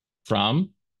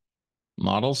from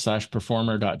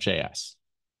model/performer.js.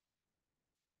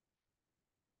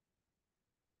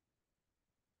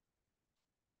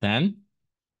 Then,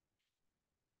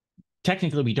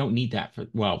 technically, we don't need that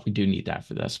well, we do need that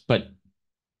for this, but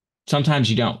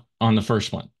sometimes you don't on the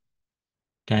first one.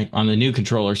 Okay. On the new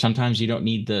controller, sometimes you don't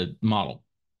need the model.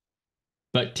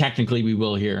 But technically we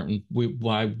will here. And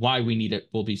why we need it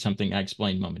will be something I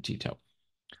explained momentito.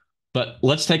 But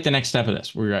let's take the next step of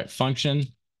this. We're at function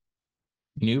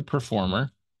new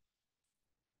performer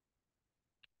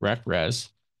ref res,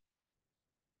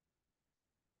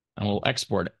 and we'll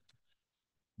export it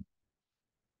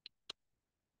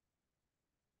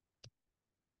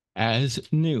as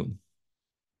new.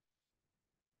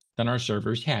 Then our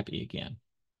server's happy again.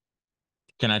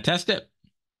 Can I test it?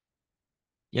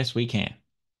 Yes, we can.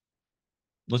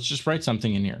 Let's just write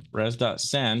something in here.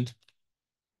 Res.send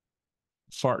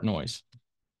fart noise.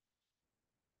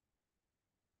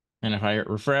 And if I hit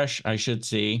refresh, I should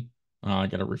see, oh, I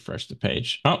got to refresh the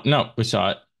page. Oh, no, we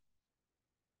saw it.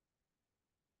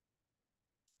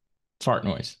 Fart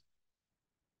noise.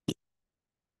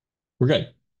 We're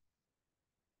good.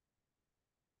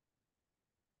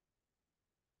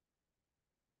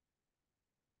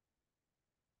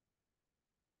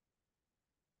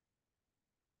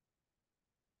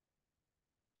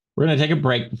 We're going to take a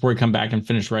break before we come back and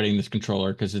finish writing this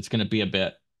controller because it's going to be a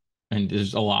bit, and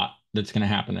there's a lot that's going to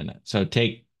happen in it. So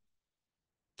take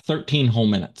 13 whole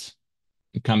minutes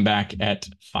and come back at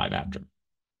 5 after.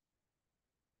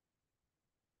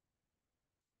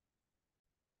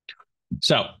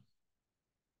 So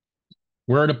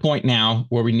we're at a point now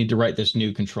where we need to write this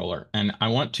new controller. And I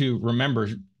want to remember,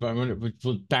 I want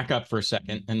to back up for a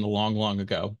second in the long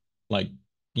ago, like,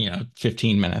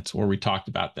 15 minutes where we talked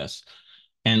about this.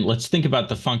 And let's think about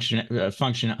the function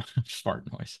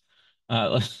fart noise.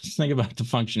 Let's think about the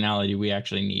functionality we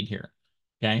actually need here.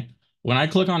 Okay. When I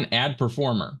click on add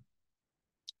performer,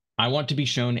 I want to be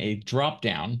shown a drop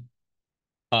down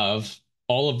of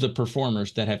all of the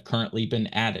performers that have currently been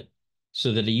added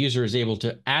so that a user is able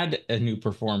to add a new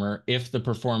performer if the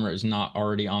performer is not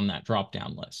already on that drop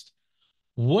down list.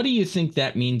 What do you think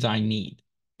that means I need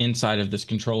inside of this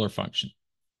controller function?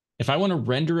 If I want to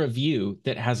render a view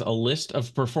that has a list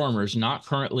of performers not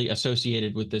currently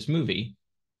associated with this movie,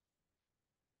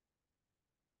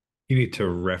 you need to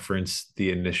reference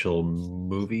the initial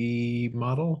movie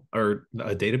model or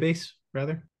a database,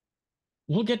 rather.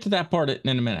 We'll get to that part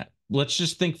in a minute. Let's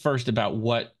just think first about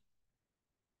what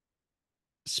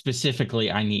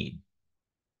specifically I need.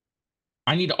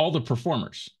 I need all the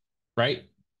performers, right?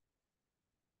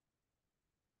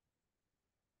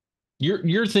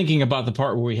 You're thinking about the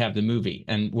part where we have the movie.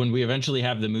 And when we eventually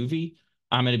have the movie,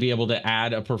 I'm going to be able to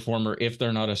add a performer if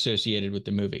they're not associated with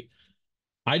the movie.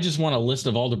 I just want a list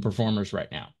of all the performers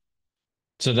right now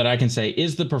so that I can say,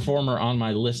 is the performer on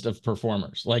my list of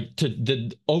performers? Like to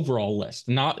the overall list.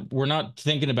 We're not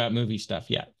thinking about movie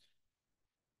stuff yet.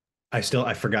 I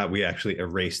forgot we actually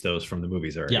erased those from the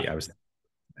movies already. Yeah.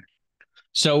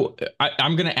 So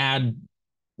I'm going to add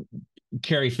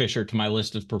Carrie Fisher to my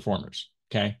list of performers.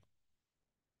 Okay.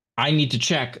 I need to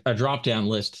check a drop-down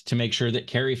list to make sure that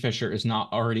Carrie Fisher is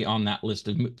not already on that list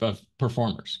of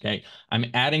performers. Okay. I'm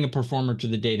adding a performer to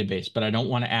the database, but I don't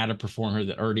want to add a performer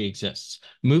that already exists.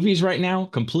 Movies right now,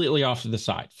 completely off to the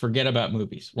side. Forget about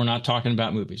movies. We're not talking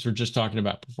about movies. We're just talking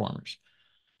about performers.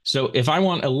 So if I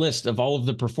want a list of all of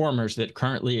the performers that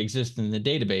currently exist in the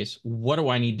database, what do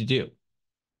I need to do?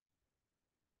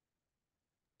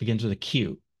 Begins with a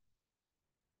Q.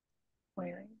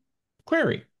 Query.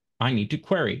 Query. I need to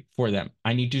query for them.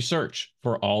 I need to search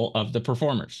for all of the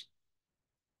performers.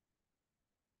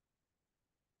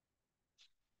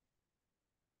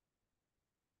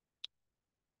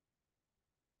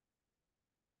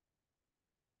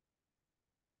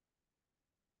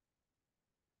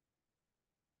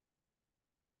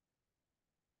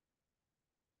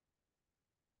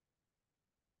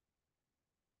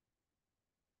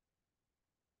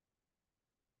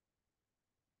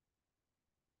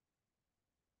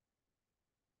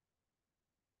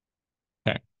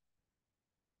 Okay.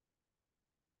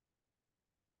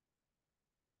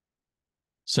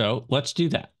 So let's do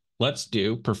that. Let's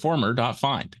do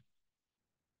performer.find.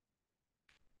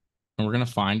 And we're going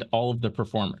to find all of the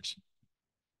performers.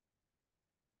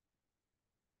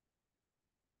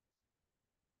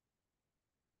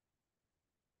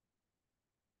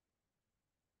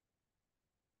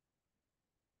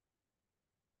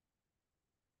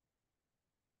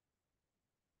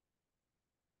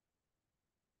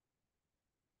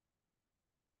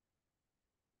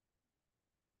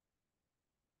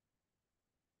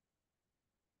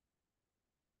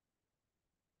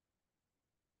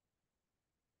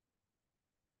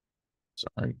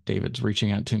 Sorry, David's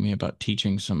reaching out to me about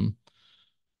teaching some,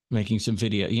 making some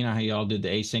video. You know how y'all did the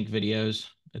async videos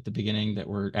at the beginning that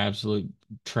were absolute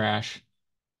trash?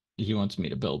 He wants me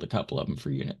to build a couple of them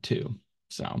for Unit 2.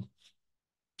 So,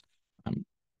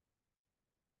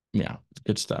 yeah,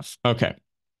 good stuff. Okay.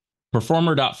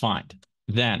 Performer.find.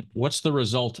 Then what's the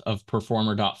result of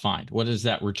performer.find? What does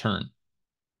that return?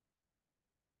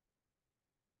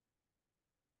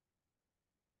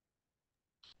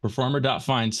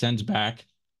 Performer.find sends back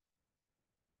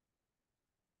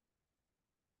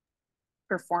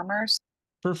Performers.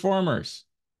 performers.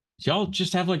 Y'all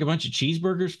just have like a bunch of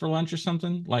cheeseburgers for lunch or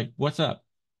something? Like, what's up?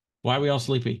 Why are we all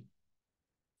sleepy?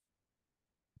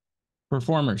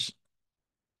 Performers.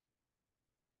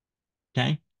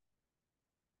 Okay.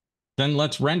 Then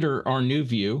let's render our new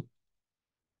view.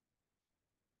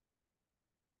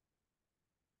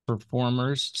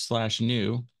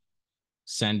 Performers/new,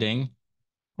 sending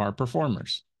our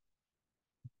performers.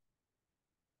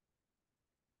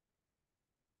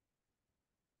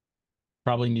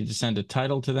 Probably need to send a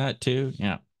title to that too.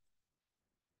 Yeah.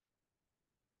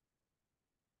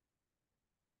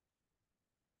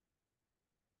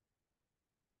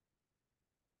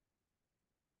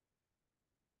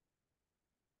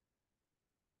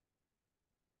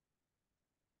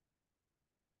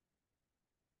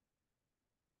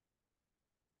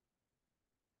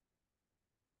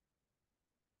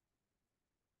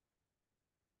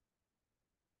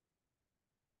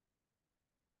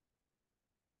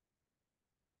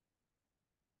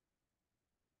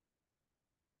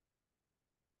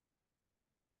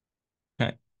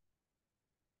 Okay.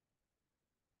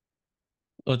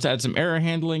 Let's add some error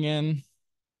handling in.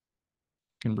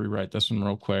 Can rewrite this one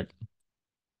real quick.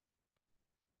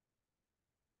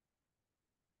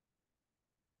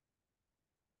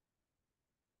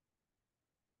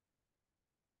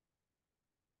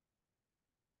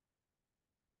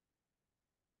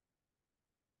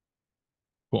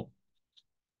 Cool.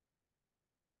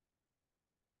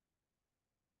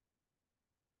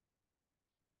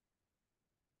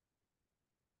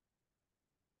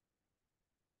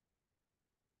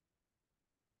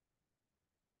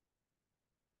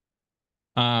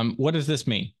 What does this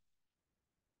mean?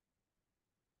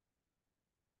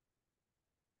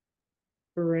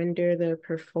 Render the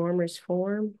performer's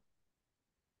form.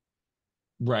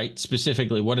 Right.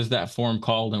 Specifically, what is that form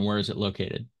called and where is it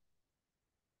located?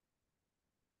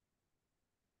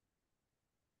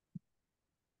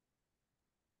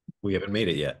 We haven't made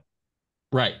it yet.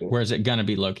 Right. Where is it going to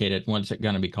be located? What's it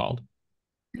going to be called?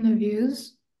 In the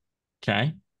views,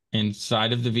 Okay.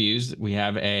 Inside of the views, we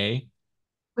have a,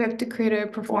 we have to create a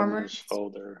performer Performers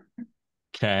folder.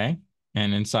 okay.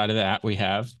 And inside of that, we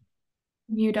have,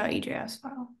 view.ejs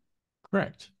file.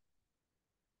 correct.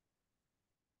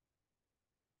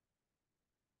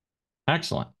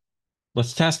 Excellent.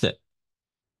 Let's test it.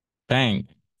 Bang.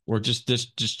 We're just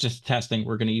testing.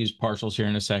 We're going to use partials here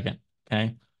in a second.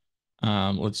 Okay.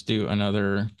 Let's do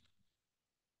another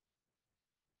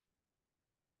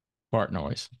fart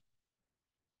noise.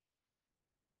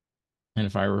 And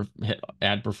if I hit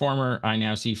add performer, I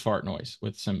now see fart noise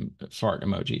with some fart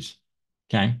emojis.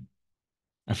 Okay.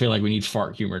 I feel like we need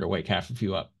fart humor to wake half of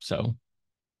you up. So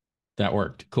that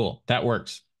worked. Cool. That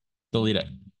works. Delete it.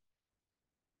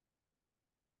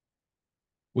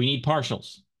 We need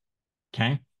partials.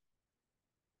 Okay.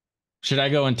 Should I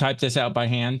go and type this out by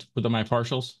hand with my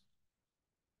partials?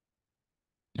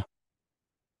 No.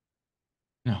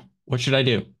 No. What should I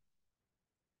do?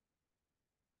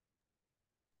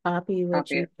 Copy what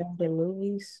Copy you it. found in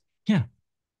movies. Yeah.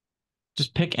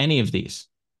 Just pick any of these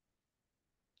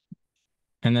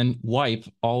and then wipe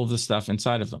all of the stuff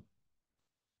inside of them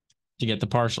to get the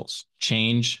partials.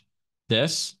 Change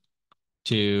this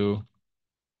to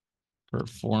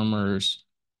performers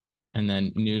and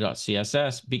then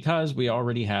new.css because we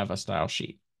already have a style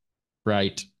sheet,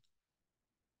 right?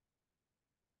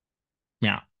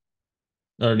 Yeah,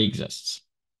 it already exists.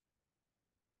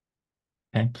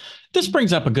 Okay. This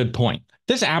brings up a good point.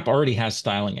 This app already has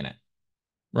styling in it,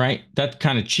 right? That's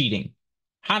kind of cheating.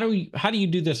 How do you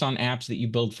do this on apps that you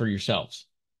build for yourselves?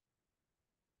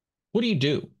 What do you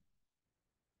do?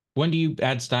 When do you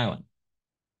add styling?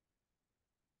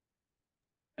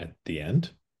 At the end?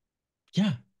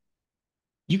 Yeah.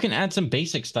 You can add some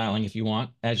basic styling if you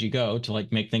want as you go to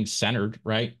like make things centered,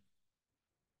 right?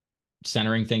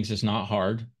 Centering things is not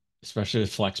hard, especially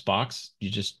with Flexbox. You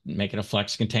just make it a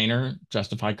flex container,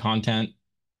 justify content,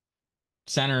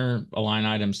 center, align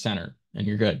items, center, and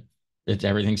you're good. It's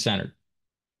everything centered.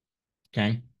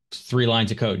 Okay. It's 3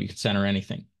 lines of code. You can center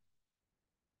anything.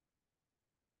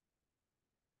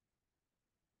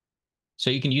 So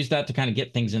you can use that to kind of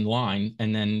get things in line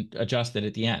and then adjust it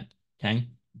at the end. Okay.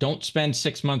 Don't spend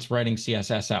 6 months writing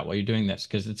CSS out while you're doing this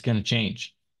because it's going to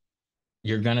change.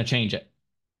 You're going to change it.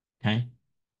 Okay.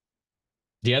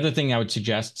 The other thing I would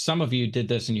suggest, some of you did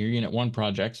this in your Unit 1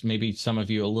 projects, maybe some of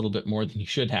you a little bit more than you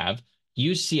should have.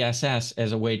 Use CSS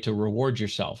as a way to reward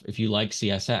yourself if you like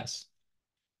CSS.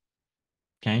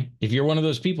 Okay. If you're one of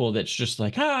those people that's just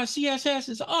like, CSS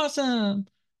is awesome,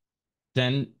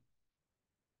 then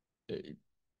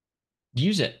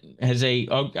use it as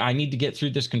I need to get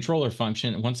through this controller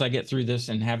function. And once I get through this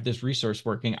and have this resource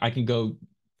working, I can go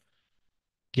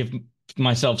give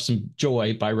myself some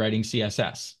joy by writing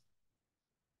CSS.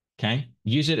 Okay.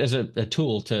 Use it as a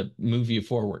tool to move you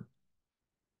forward.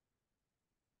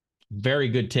 Very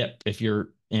good tip if you're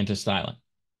into styling.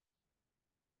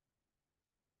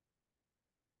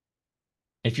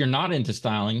 If you're not into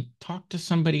styling, talk to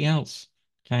somebody else.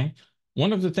 Okay.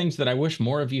 One of the things that I wish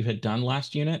more of you had done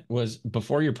last unit was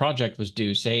before your project was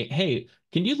due, say, hey,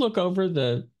 can you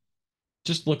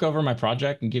just look over my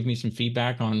project and give me some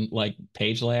feedback on like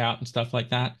page layout and stuff like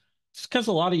that? It's because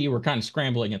a lot of you were kind of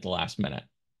scrambling at the last minute.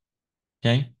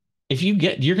 Okay.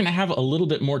 You're going to have a little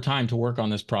bit more time to work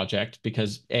on this project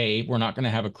because A, we're not going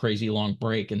to have a crazy long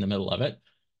break in the middle of it.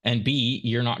 And B,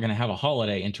 you're not going to have a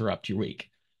holiday interrupt your week.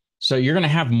 So you're going to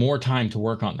have more time to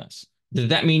work on this. Does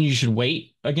that mean you should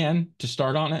wait again to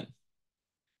start on it?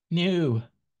 No.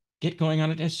 Get going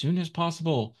on it as soon as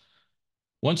possible.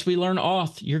 Once we learn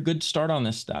auth, you're good to start on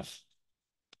this stuff.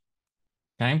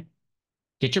 Okay.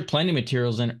 Get your planning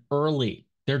materials in early.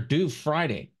 They're due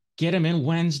Friday. Get them in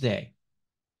Wednesday.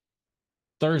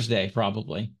 Thursday,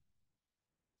 probably.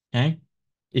 Okay.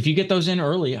 If you get those in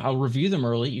early, I'll review them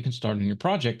early. You can start on your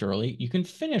project early. You can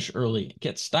finish early,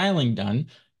 get styling done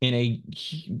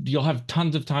you'll have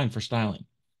tons of time for styling.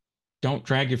 Don't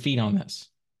drag your feet on this.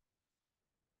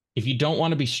 If you don't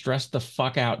want to be stressed the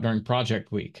fuck out during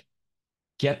project week,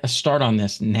 get a start on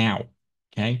this now.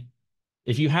 Okay.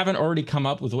 If you haven't already come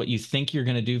up with what you think you're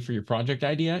going to do for your project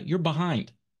idea, you're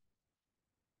behind.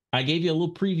 I gave you a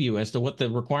little preview as to what the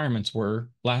requirements were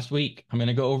last week. I'm going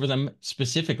to go over them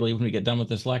specifically when we get done with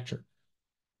this lecture.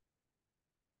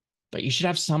 But you should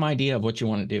have some idea of what you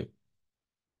want to do.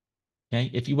 Okay.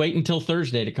 If you wait until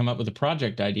Thursday to come up with a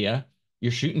project idea,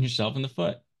 you're shooting yourself in the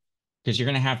foot because you're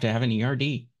going to have an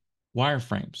ERD,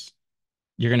 wireframes.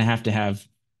 You're going to have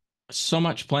so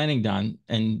much planning done,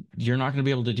 and you're not going to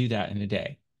be able to do that in a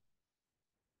day.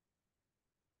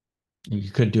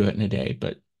 You could do it in a day,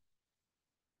 but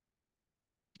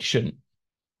you shouldn't.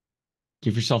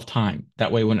 Give yourself time.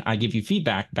 That way, when I give you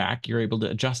feedback back, you're able to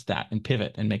adjust that and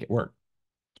pivot and make it work.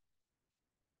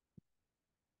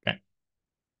 Okay.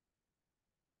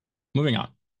 Moving on.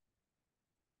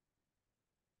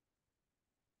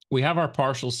 We have our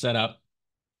partials set up.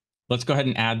 Let's go ahead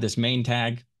and add this main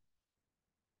tag.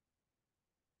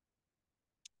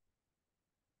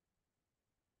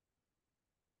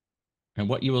 And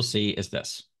what you will see is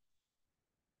this.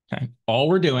 Okay. All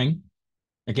we're doing,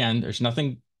 again, there's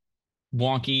nothing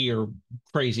wonky or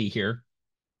crazy here.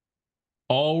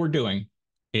 all we're doing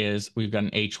is we've got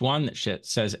an H1 that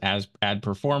says as add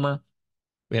performer.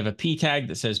 We have a P tag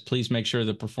that says, please make sure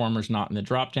the performer's not in the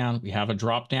dropdown. We have a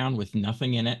dropdown with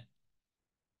nothing in it.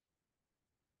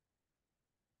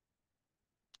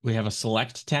 We have a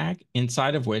select tag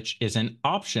inside of which is an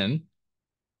option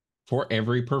for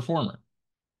every performer.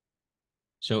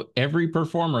 So every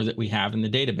performer that we have in the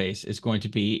database is going to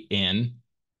be in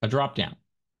a dropdown.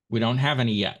 We don't have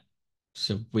any yet.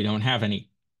 So we don't have any.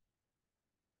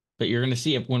 But you're going to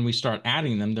see it when we start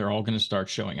adding them, they're all going to start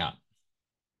showing up.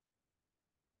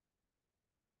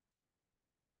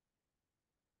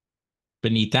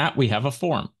 Beneath that, we have a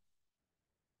form.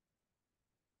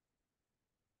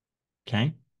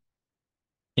 Okay.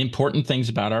 Important things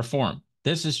about our form.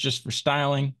 This is just for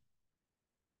styling.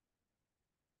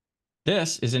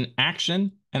 This is an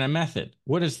action and a method.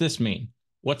 What does this mean?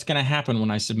 What's going to happen when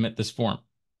I submit this form?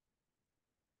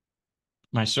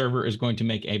 My server is going to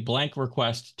make a blank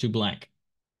request to blank.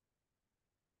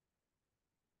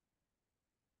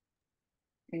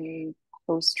 A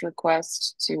post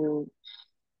request to,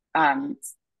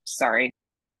 sorry,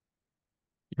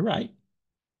 You're right.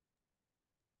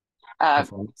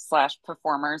 slash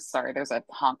performers. Sorry, there's a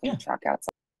honking truck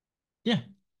outside. Yeah.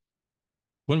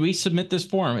 When we submit this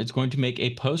form, it's going to make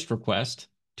a post request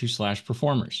to slash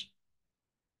performers.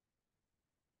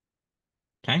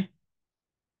 Okay.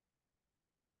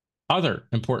 Other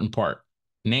important part,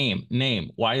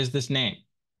 name. Why is this name?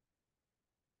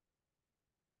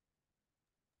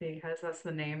 Because that's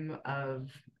the name of,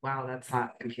 wow, that's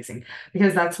not confusing.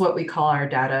 Because that's what we call our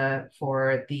data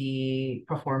for the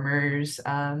performers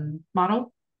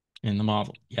model. In the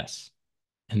model, yes.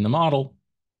 In the model,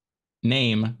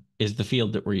 name is the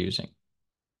field that we're using.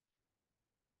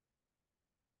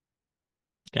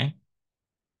 Okay.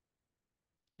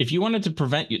 If you wanted to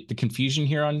prevent the confusion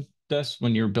here on this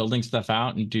when you're building stuff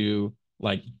out and do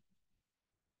like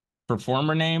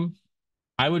performer name,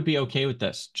 I would be okay with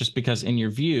this just because in your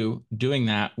view, doing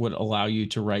that would allow you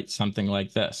to write something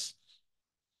like this.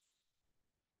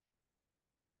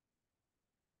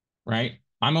 Right?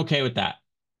 I'm okay with that.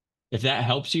 If that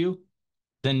helps you,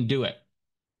 then do it.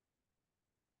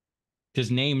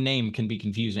 Because name can be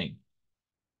confusing.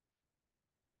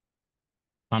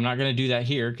 I'm not going to do that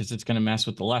here because it's going to mess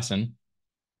with the lesson,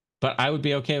 but I would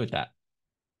be okay with that.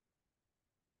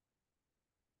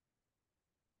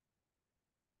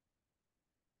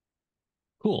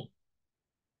 Cool.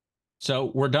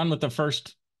 So we're done with the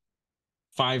first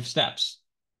 5 steps.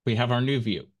 We have our new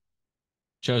view.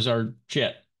 Shows our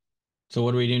shit. So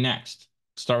what do we do next?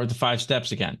 Start with the 5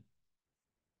 steps again.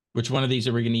 Which one of these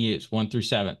are we going to use? 1 through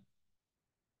 7.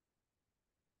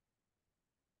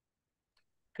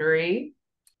 3.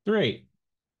 3.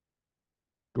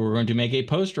 We're going to make a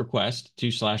post request to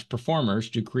slash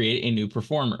performers to create a new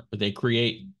performer with a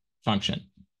create function.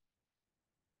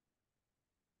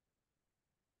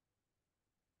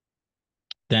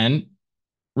 Then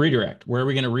redirect. Where are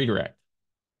we going to redirect?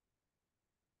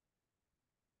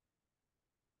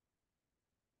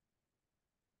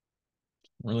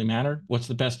 Really matter? What's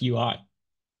the best UI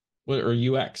or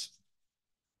UX?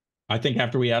 I think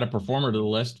after we add a performer to the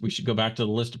list, we should go back to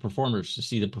the list of performers to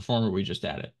see the performer we just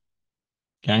added.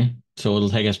 Okay, so it'll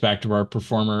take us back to our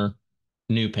performer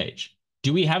new page.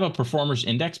 Do we have a performers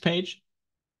index page?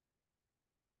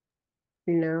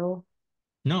 No.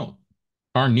 No.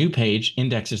 Our new page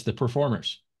indexes the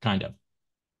performers, kind of.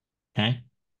 Okay.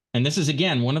 And this is,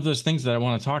 again, one of those things that I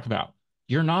want to talk about.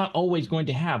 You're not always going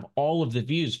to have all of the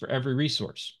views for every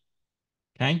resource.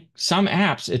 Okay. Some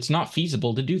apps, it's not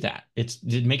feasible to do that.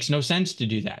 It makes no sense to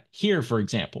do that. Here, for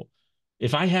example,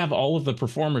 if I have all of the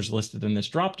performers listed in this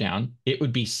dropdown, it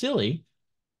would be silly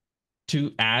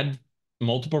to add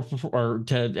multiple or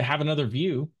to have another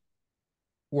view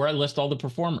where I list all the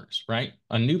performers, right?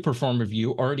 A new performer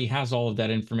view already has all of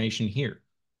that information here.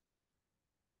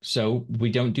 So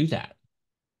we don't do that.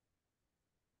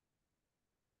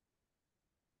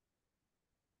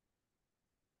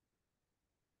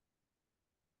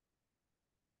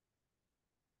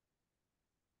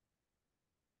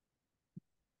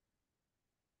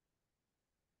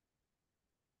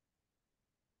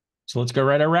 So let's go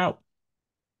write our route.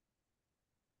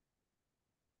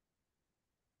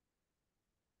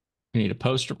 We need a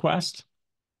post request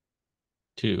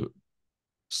to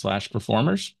slash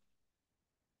performers.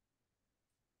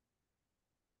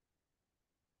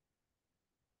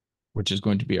 Which is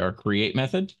going to be our create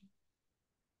method.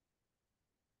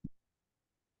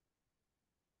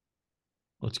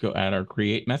 Let's go add our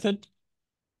create method.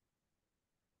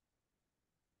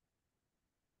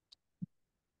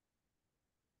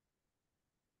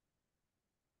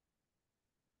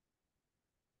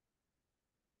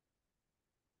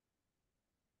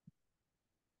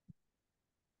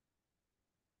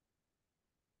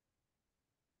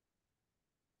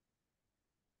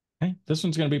 This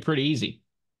one's going to be pretty easy.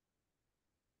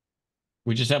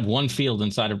 We just have one field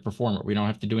inside of performer. We don't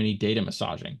have to do any data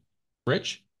massaging.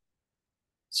 Rich?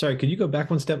 Sorry, could you go back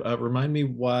one step? Remind me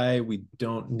why we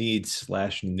don't need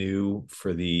 /new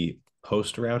for the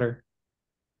host router.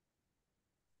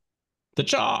 The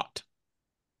chart.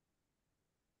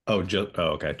 Oh,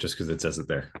 okay. Just because it says it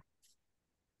there.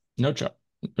 No chart.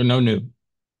 No new.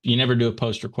 You never do a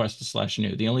post request to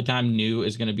 /new. The only time new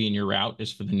is going to be in your route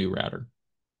is for the new router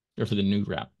or for the new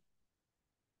route.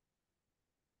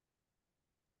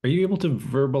 Are you able to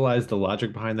verbalize the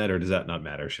logic behind that, or does that not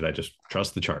matter? Should I just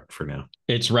trust the chart for now?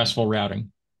 It's RESTful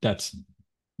routing. That's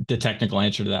the technical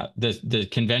answer to that. The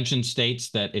convention states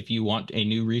that if you want a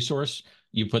new resource,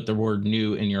 you put the word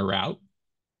new in your route.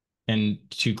 And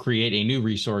to create a new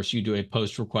resource, you do a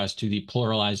post request to the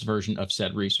pluralized version of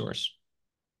said resource.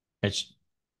 It's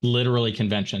literally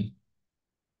convention.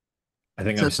 I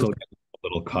think I'm still getting a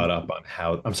little caught up on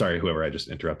how. I'm sorry, whoever I just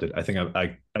interrupted. I think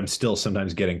I'm still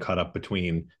sometimes getting caught up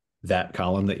between that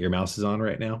column that your mouse is on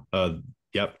right now.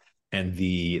 Yep, and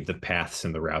the paths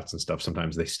and the routes and stuff.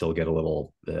 Sometimes they still get a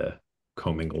little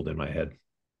commingled in my head.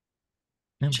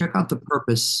 Check out the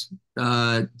purpose.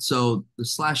 So the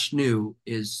 /new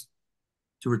is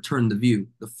to return the view,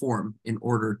 the form, in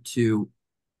order to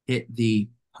hit the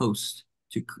host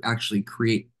to actually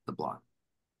create the block.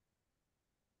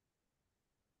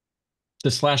 The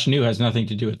 /new has nothing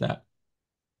to do with that.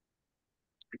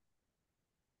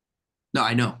 No,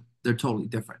 I know. They're totally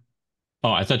different.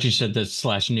 Oh, I thought you said the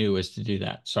 /new is to do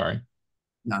that. Sorry.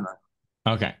 No.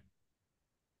 Okay.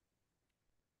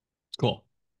 Cool.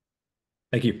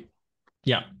 Thank you.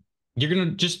 Yeah. You're going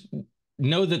to just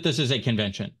know that this is a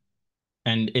convention.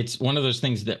 And it's one of those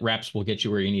things that reps will get you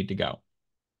where you need to go.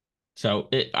 So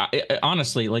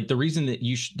honestly, like the reason that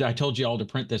I told you all to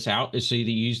print this out is so that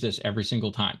you use this every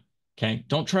single time. Okay.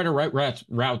 Don't try to write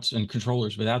routes and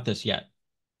controllers without this yet.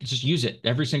 Just use it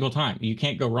every single time. You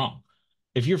can't go wrong.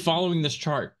 If you're following this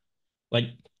chart, like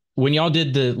when y'all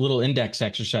did the little index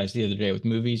exercise the other day with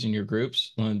movies in your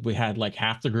groups, when we had like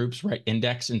half the groups write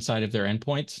index inside of their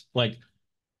endpoints, like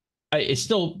it's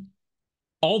still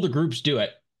all the groups do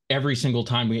it every single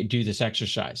time we do this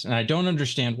exercise. And I don't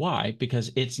understand why,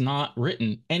 because it's not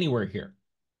written anywhere here,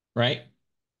 right?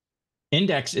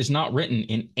 Index is not written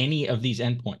in any of these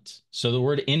endpoints. So the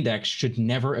word index should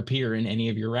never appear in any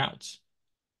of your routes.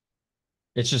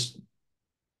 It's just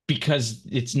because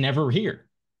it's never here.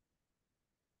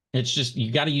 It's just,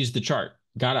 you got to use the chart.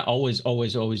 Got to always,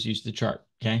 always, always use the chart.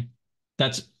 Okay.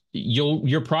 That's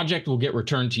your project will get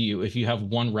returned to you if you have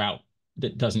one route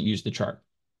that doesn't use the chart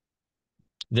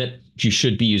that you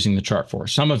should be using the chart for.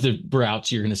 Some of the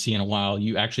routes you're going to see in a while,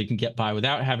 you actually can get by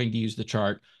without having to use the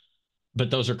chart,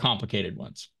 but those are complicated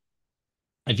ones.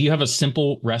 If you have a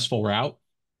simple RESTful route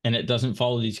and it doesn't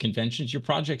follow these conventions, your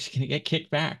project's going to get kicked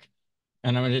back.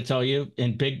 And I'm going to tell you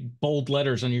in big, bold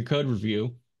letters on your code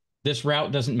review, this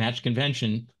route doesn't match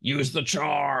convention. Use the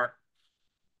chart.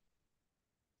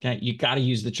 Okay, you got to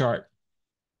use the chart.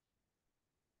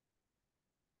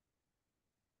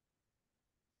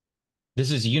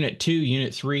 This is unit 2,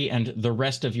 unit 3, and the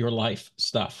rest of your life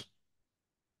stuff.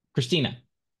 Christina.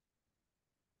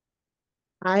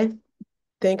 I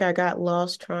think I got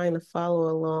lost trying to follow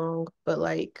along, but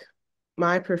like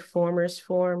my performers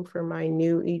form for my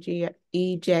new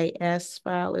EJS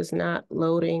file is not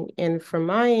loading. And from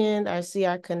my end, I see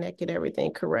I connected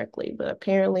everything correctly, but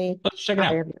apparently let's check it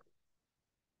out.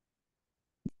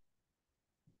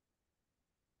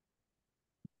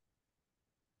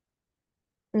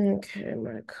 Okay,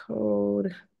 my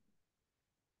code.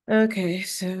 Okay,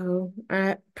 so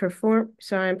I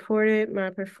imported my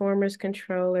performance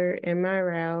controller in my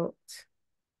route,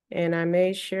 and I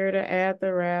made sure to add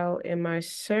the route in my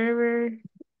server.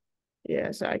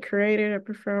 Yes, I created a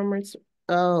performance.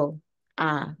 Oh,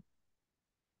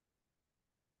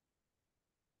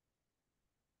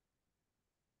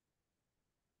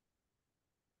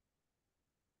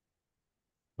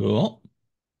 Cool.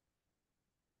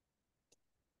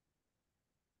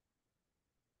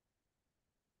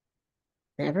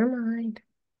 Never mind.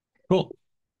 Cool.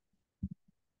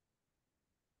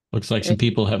 Looks like some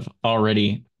people have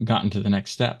already gotten to the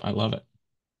next step. I love it.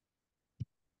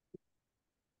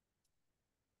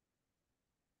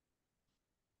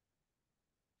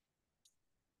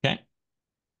 Okay.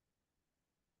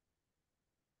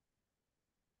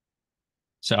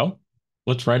 So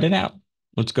let's write it out.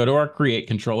 Let's go to our create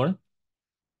controller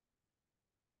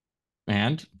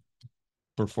and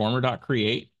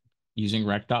performer.create using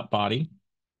rec.body.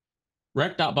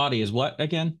 Rec.body is what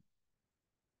again?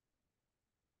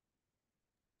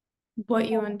 What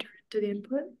you enter into the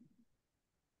input.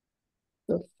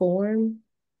 The form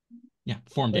Yeah,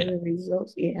 form or data. the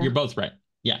results. Yeah. You're both right.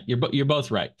 Yeah, you're both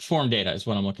right. Form data is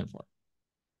what I'm looking for.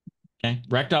 Okay,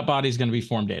 rec.body is going to be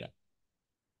form data.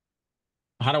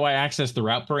 How do I access the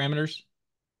route parameters?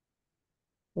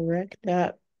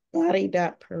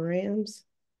 Rec.body.params.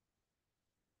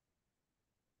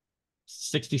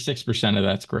 66% of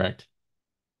that's correct.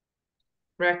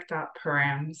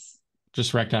 Rec.params.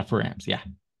 Just rec.params. Yeah.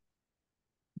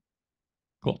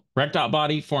 Cool.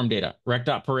 Rec.body, form data.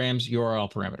 Rec.params,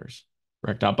 URL parameters.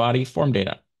 Rec.body, form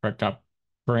data.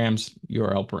 Rec.params,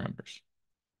 URL parameters.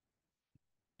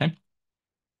 Okay.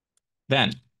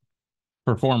 Then,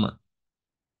 performer.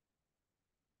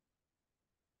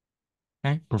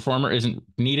 Okay. Performer isn't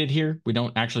needed here. We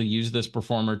don't actually use this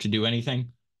performer to do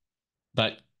anything,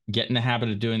 but get in the habit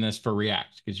of doing this for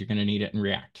React because you're going to need it in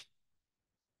React.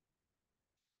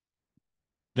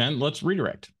 Then let's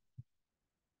redirect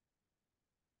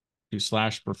to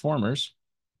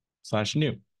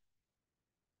 /performers/new.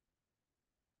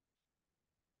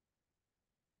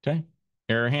 Okay.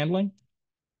 Error handling.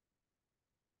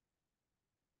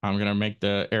 I'm going to make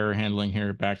the error handling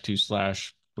here back to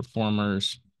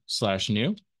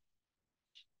 /performers/new.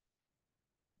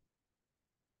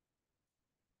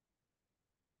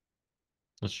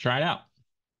 Let's try it out.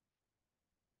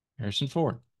 Harrison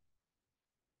Ford.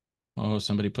 Oh,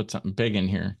 somebody put something big in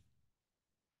here.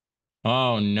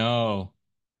 Oh, no.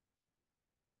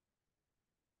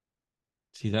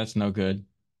 See, that's no good.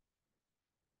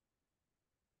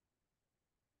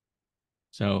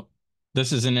 So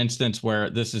this is an instance where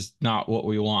this is not what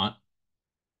we want.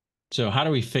 So how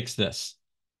do we fix this?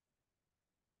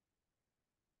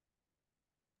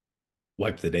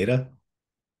 Wipe the data?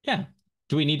 Yeah.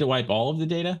 Do we need to wipe all of the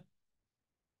data?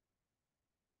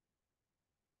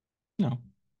 No.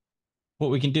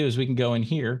 What we can do is we can go in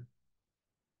here,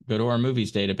 go to our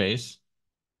movies database,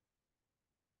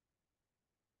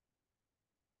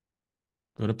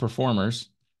 go to performers,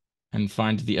 and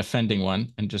find the offending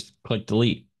one and just click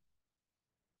delete.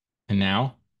 And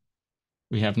now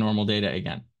we have normal data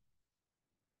again.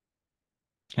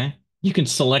 Okay. You can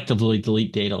selectively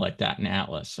delete data like that in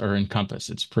Atlas or in Compass.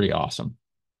 It's pretty awesome.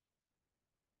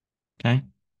 Okay.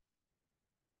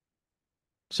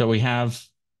 So we have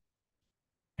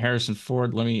Harrison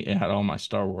Ford. Let me add all my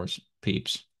Star Wars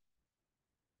peeps.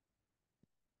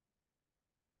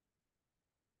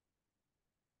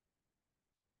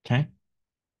 Okay.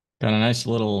 Got a nice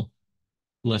little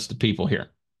list of people here.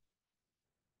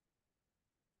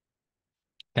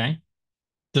 Okay.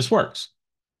 This works.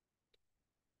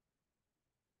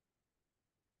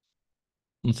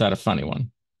 Let's add a funny one.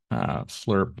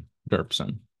 Flurp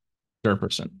Derpson.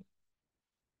 Derperson.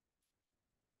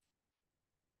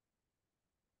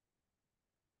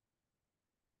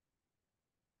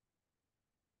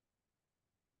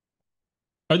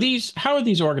 How are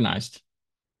these organized?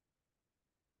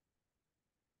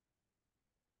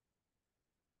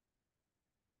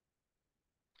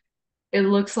 It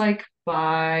looks like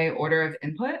by order of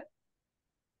input.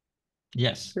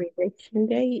 Yes. Creation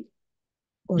date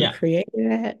or Yeah.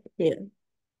 created at. Yeah.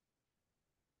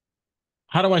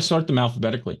 How do I sort them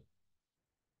alphabetically?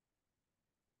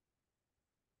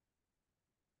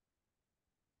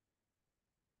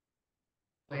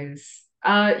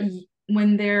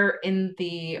 When they're in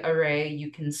the array,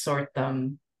 you can sort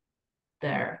them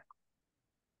there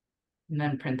and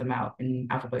then print them out in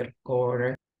alphabetical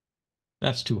order.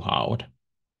 That's too hard.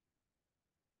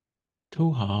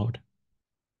 Too hard.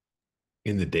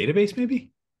 In the database,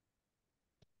 maybe?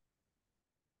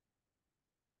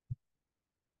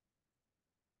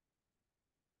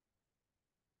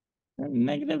 A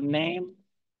negative name?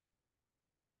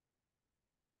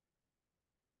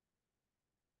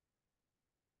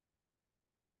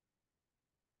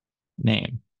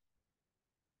 Name.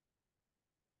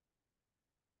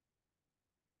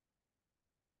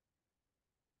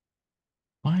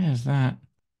 Why is that?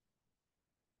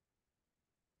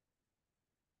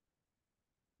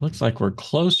 Looks like we're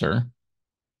closer.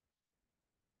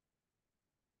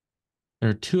 There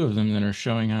are two of them that are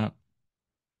showing up.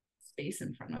 Space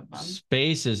in front of them.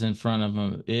 Spaces in front of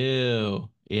them. Ew.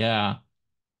 Yeah.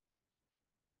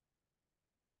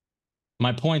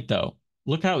 My point, though,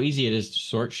 look how easy it is to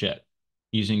sort shit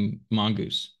using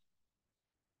Mongoose.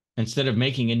 Instead of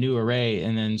making a new array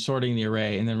and then sorting the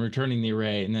array and then returning the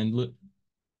array and then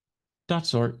dot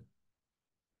sort.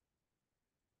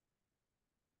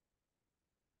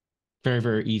 Very,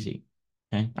 very easy.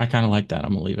 Okay. I kind of like that.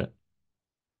 I'm going to leave it.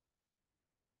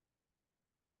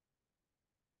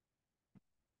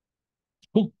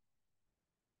 Cool.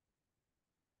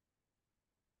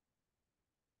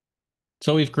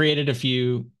 So we've created a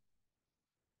few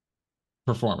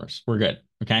performers. We're good.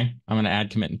 Okay. I'm going to add,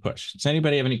 commit, and push. Does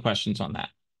anybody have any questions on that?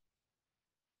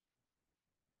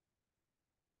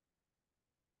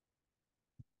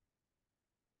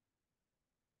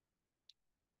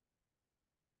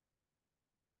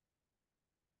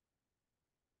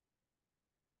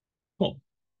 Cool.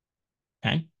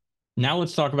 Okay. Now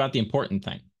let's talk about the important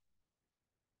thing,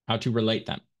 how to relate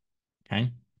them.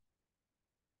 Okay.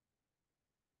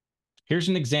 Here's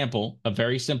an example, a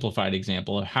very simplified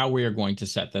example of how we are going to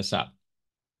set this up.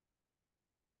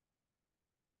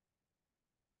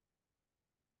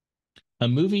 A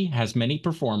movie has many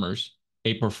performers.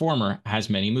 A performer has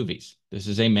many movies. This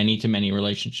is a many-to-many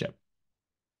relationship.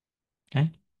 Okay.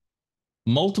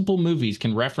 Multiple movies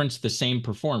can reference the same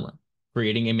performer,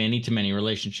 creating a many-to-many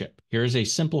relationship. Here's a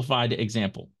simplified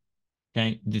example.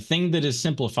 Okay. The thing that is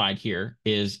simplified here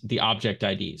is the object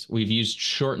IDs. We've used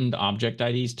shortened object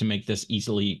IDs to make this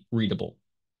easily readable.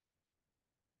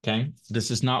 Okay.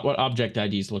 This is not what object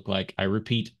IDs look like. I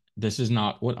repeat, this is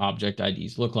not what object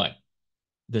IDs look like.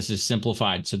 This is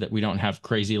simplified so that we don't have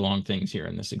crazy long things here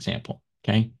in this example.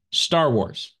 Okay. Star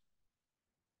Wars.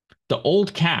 The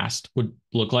old cast would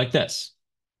look like this.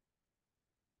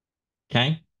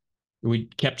 Okay. We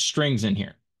kept strings in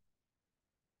here.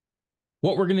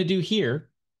 What we're going to do here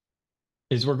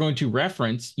is we're going to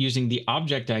reference using the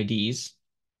object IDs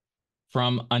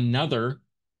from another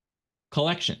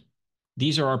collection.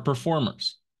 These are our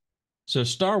performers. So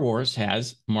Star Wars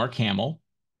has Mark Hamill,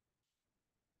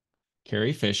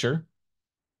 Carrie Fisher,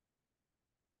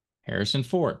 Harrison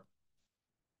Ford.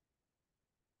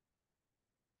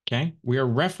 Okay, we are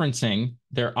referencing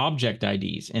their object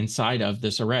IDs inside of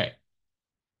this array.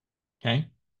 Okay,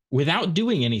 without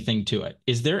doing anything to it.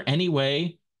 Is there any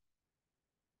way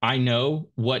I know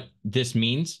what this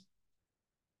means?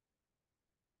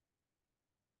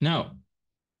 No.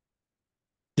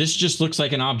 This just looks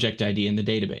like an object ID in the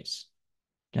database.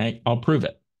 Okay, I'll prove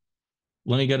it.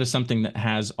 Let me go to something that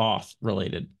has auth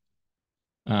related.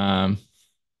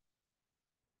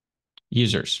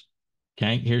 Users.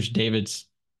 Okay, here's David's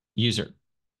user.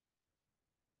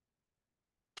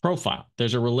 Profile.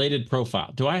 There's a related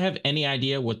profile. Do I have any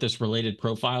idea what this related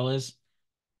profile is?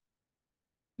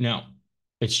 No,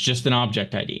 it's just an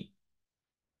object ID.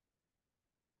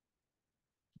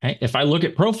 Okay, if I look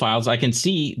at profiles, I can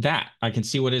see that. I can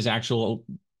see what his actual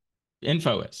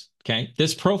info is. Okay,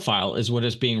 this profile is what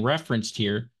is being referenced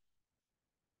here,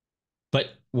 but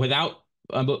without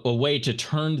a way to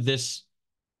turn this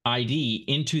ID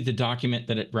into the document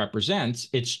that it represents,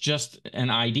 it's just an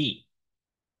ID.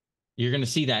 You're going to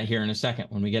see that here in a second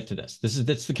when we get to this.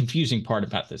 That's the confusing part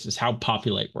about this, is how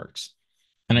populate works.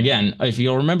 And again, if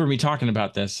you'll remember me talking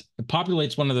about this,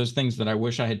 populate's one of those things that I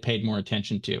wish I had paid more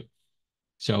attention to.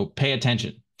 So pay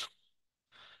attention.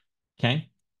 Okay.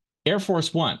 Air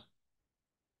Force One,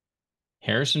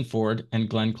 Harrison Ford and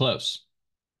Glenn Close.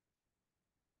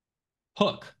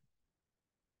 Hook,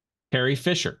 Carrie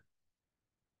Fisher,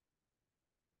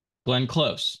 Glenn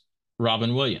Close,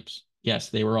 Robin Williams. Yes,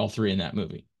 they were all three in that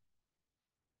movie.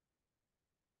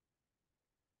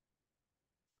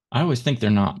 I always think they're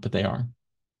not, but they are.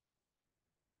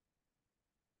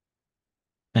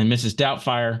 And Mrs.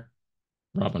 Doubtfire,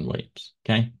 Robin Williams.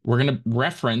 Okay. We're going to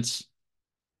reference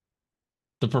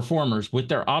the performers with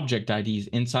their object IDs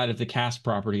inside of the cast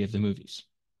property of the movies.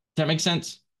 Does that make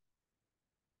sense?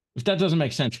 If that doesn't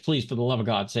make sense, please, for the love of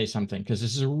God, say something, because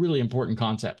this is a really important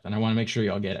concept and I want to make sure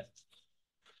y'all get it.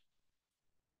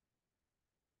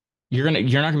 You're not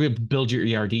gonna be able to build your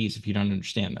ERDs if you don't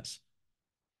understand this.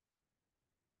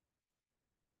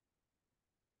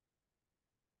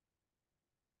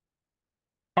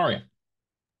 Aria.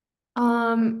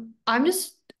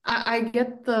 I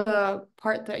get the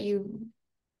part that you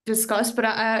discussed,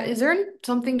 but is there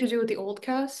something to do with the old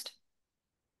cast?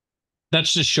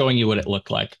 That's just showing you what it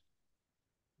looked like.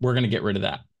 We're going to get rid of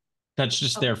that. That's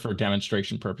just there for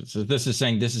demonstration purposes. This is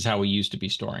saying this is how we used to be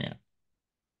storing it.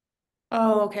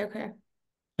 Oh, okay, okay.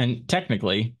 And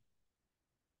technically,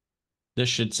 this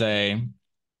should say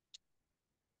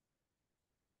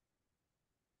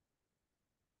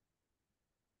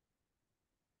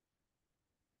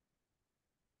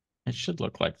it should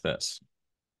look like this.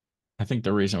 I think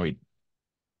the reason we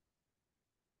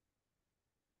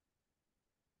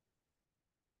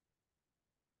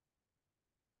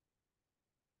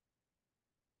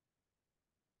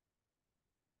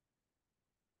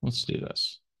let's do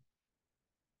this.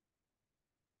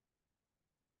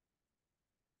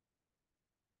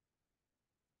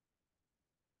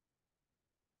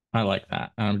 I like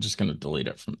that. And I'm just going to delete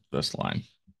it from this line.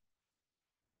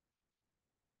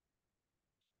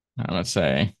 I'm going to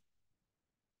say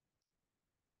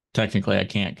Technically, I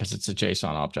can't because it's a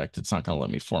JSON object. It's not going to let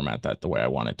me format that the way I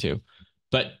want it to.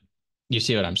 But you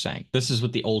see what I'm saying? This is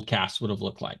what the old cast would have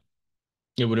looked like.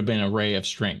 It would have been an array of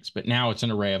strings, but now it's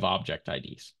an array of object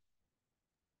IDs.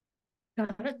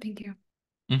 Got it. Thank you.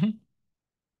 Mm-hmm.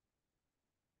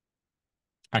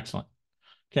 Excellent.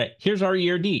 Okay, here's our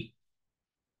ERD.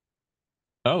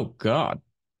 Oh, God.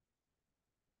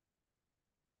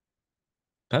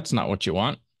 That's not what you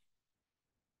want.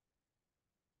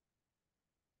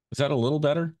 Is that a little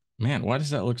better? Man, why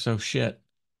does that look so shit?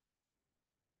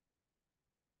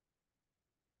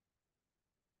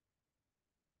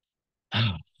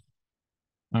 All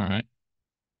right.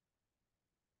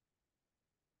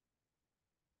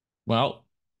 Well,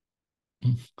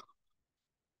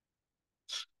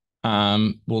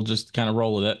 we'll just kind of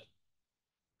roll with it.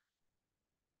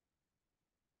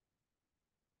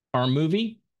 Our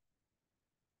movie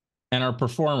and our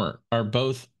performer are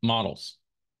both models.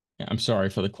 Yeah, I'm sorry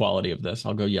for the quality of this.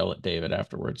 I'll go yell at David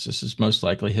afterwards. This is most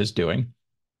likely his doing.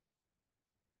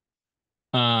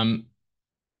 I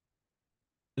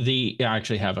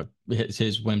actually have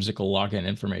his whimsical login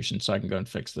information, so I can go and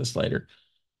fix this later.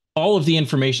 All of the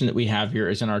information that we have here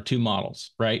is in our two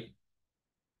models, right?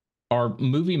 Our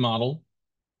movie model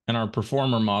and our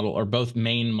performer model are both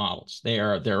main models. They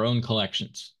are their own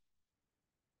collections.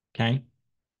 Okay.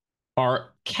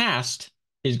 Our cast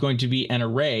is going to be an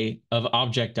array of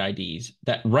object IDs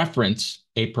that reference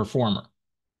a performer.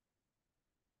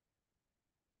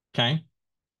 Okay.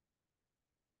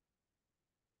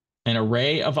 An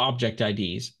array of object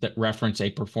IDs that reference a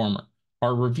performer.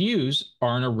 Our reviews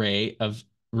are an array of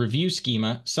review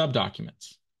schema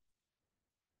subdocuments.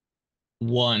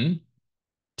 One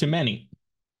to many.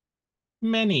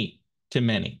 Many to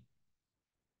many.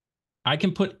 I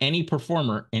can put any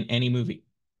performer in any movie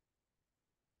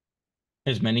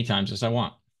as many times as I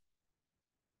want.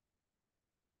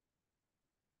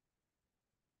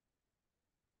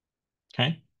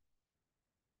 Okay.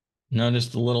 Notice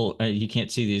the little, you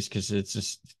can't see these because it's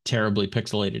this terribly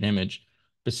pixelated image,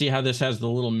 but see how this has the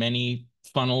little many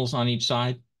funnels on each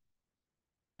side?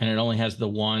 And it only has the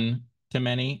one to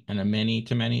many and a many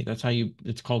to many. That's how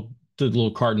it's called the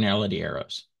little cardinality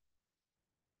arrows.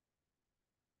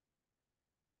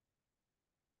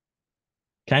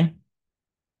 Okay.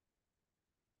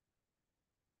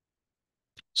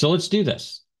 So let's do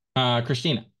this.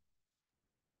 Christina.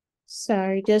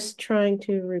 Sorry, just trying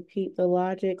to repeat the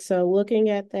logic. So looking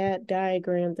at that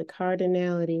diagram, the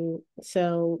cardinality,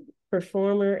 so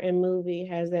performer and movie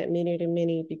has that many to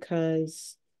many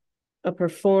because a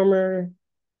performer,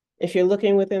 if you're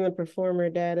looking within the performer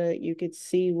data, you could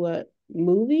see what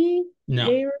movie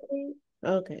they were in?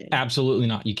 Okay. Absolutely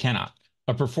not. You cannot.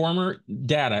 A performer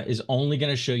data is only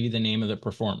going to show you the name of the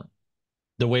performer,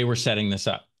 the way we're setting this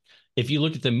up. If you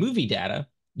look at the movie data,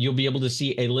 you'll be able to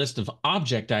see a list of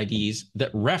object IDs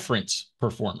that reference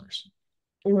performers.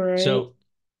 Right. So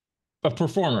a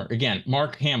performer, again,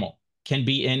 Mark Hamill, can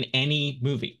be in any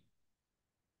movie.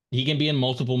 He can be in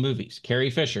multiple movies. Carrie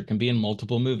Fisher can be in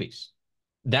multiple movies.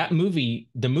 That movie,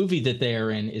 the movie that they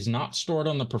are in, is not stored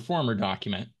on the performer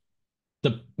document.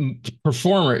 The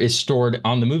performer is stored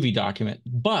on the movie document,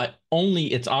 but only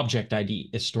its object ID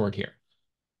is stored here.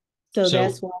 So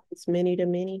that's why it's many to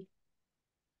many?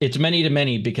 It's many to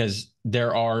many because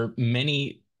there are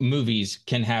many movies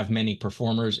can have many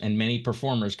performers and many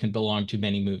performers can belong to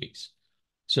many movies.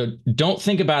 So don't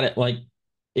think about it like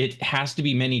it has to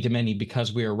be many to many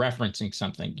because we are referencing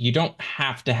something. You don't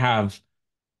have to have,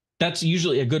 that's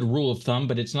usually a good rule of thumb,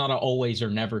 but it's not an always or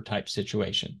never type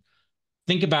situation.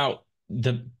 Think about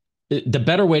the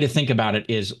better way to think about it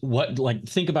is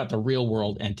think about the real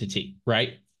world entity,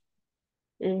 right?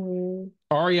 Mm-hmm.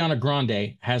 Ariana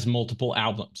Grande has multiple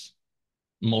albums.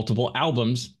 Multiple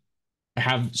albums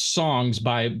have songs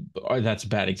by, that's a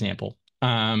bad example.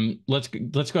 Let's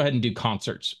go ahead and do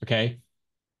concerts, okay?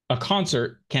 A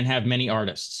concert can have many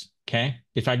artists, okay?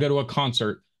 If I go to a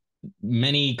concert,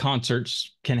 many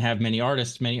concerts can have many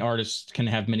artists can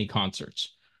have many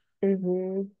concerts.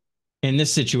 Mm-hmm. In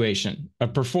this situation, a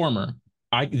performer,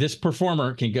 this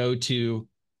performer can go to,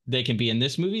 they can be in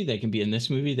this movie, they can be in this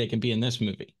movie, they can be in this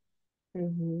movie.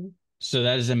 Mm-hmm. So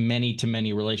that is a many to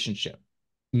many relationship.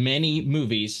 Many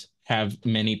movies have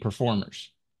many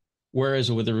performers.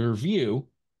 Whereas with a review,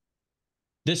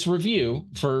 this review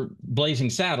for Blazing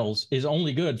Saddles is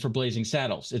only good for Blazing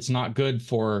Saddles. It's not good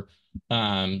for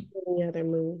any other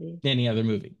movie. Any other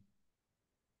movie.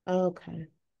 Okay.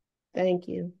 Thank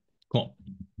you. Cool.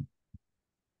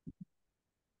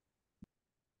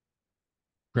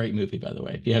 Great movie, by the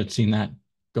way. If you haven't seen that,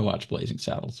 go watch Blazing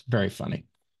Saddles. Very funny.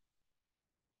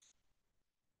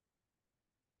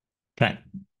 Okay.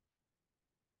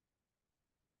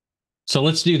 So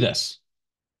let's do this.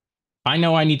 I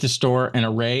know I need to store an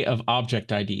array of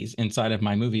object IDs inside of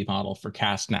my movie model for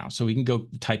cast now. So we can go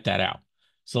type that out.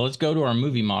 So let's go to our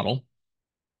movie model.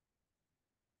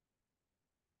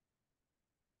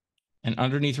 And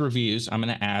underneath reviews, I'm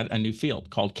going to add a new field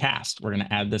called cast. We're going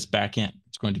to add this back in.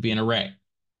 It's going to be an array.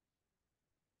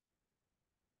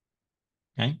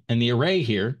 Okay. And the array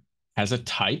here has a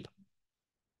type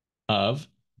of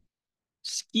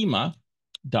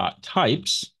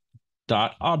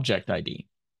schema.types.object_ID.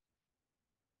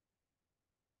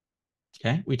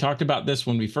 Okay. We talked about this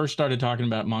when we first started talking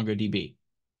about MongoDB.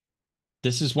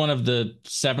 This is one of the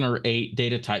 7 or 8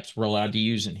 data types we're allowed to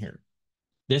use in here.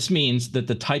 This means that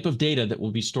the type of data that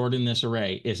will be stored in this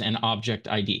array is an object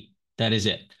ID. That is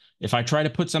it. If I try to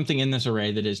put something in this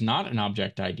array that is not an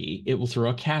object ID, it will throw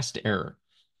a cast error.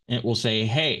 And it will say,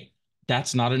 hey,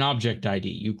 that's not an object ID,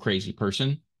 you crazy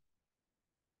person.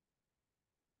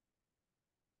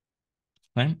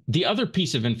 Okay? The other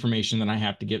piece of information that I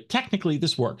have to give, technically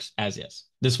this works as is.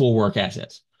 This will work as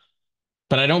is.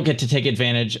 But I don't get to take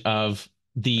advantage of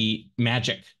the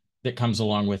magic that comes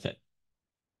along with it.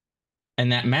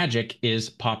 And that magic is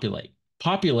populate.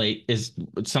 Populate is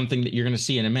something that you're going to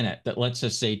see in a minute that lets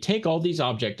us say, take all these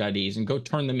object IDs and go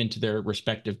turn them into their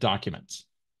respective documents.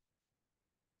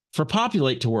 For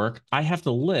populate to work, I have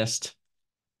to list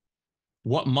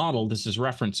what model this is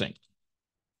referencing.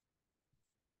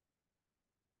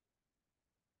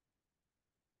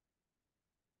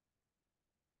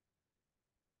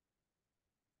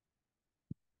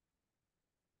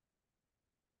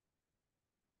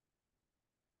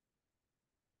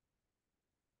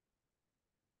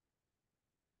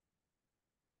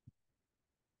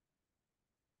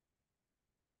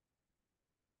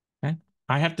 Okay.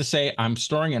 I have to say I'm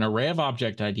storing an array of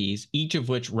object IDs, each of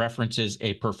which references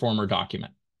a performer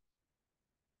document.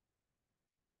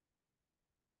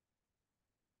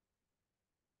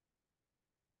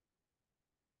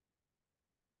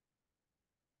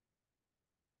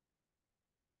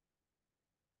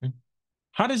 Okay.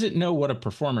 How does it know what a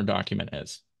performer document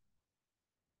is?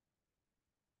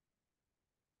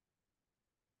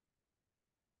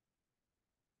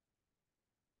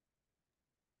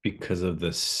 Because of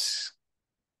this.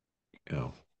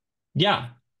 Oh. Yeah.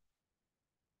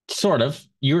 Sort of.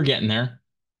 You were getting there.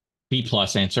 B+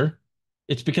 answer.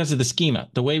 It's because of the schema.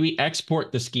 The way we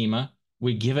export the schema,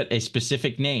 we give it a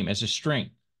specific name as a string.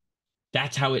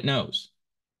 That's how it knows.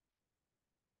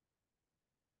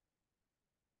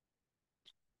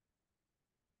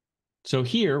 So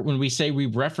here, when we say we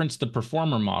reference the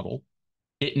performer model,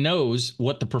 it knows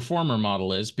what the performer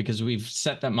model is because we've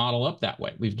set that model up that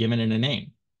way. We've given it a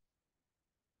name.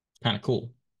 Kind of cool.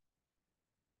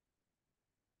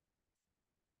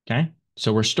 Okay.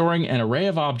 So we're storing an array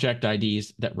of object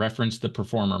IDs that reference the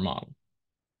performer model.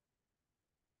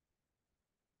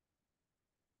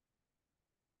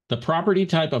 The property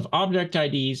type of object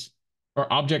IDs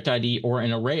or object ID or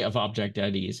an array of object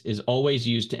IDs is always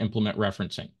used to implement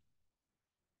referencing.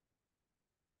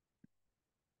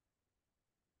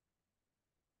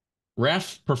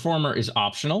 Ref performer is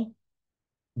optional,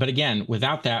 but again,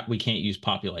 without that, we can't use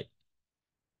populate,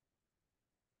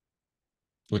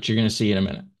 which you're going to see in a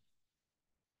minute.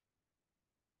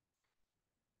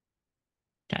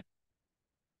 Okay.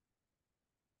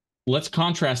 Let's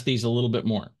contrast these a little bit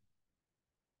more.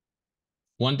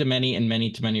 One-to-many and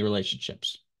many-to-many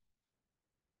relationships.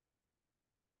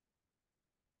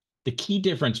 The key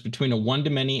difference between a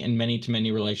one-to-many and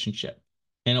many-to-many relationship.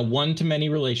 In a one-to-many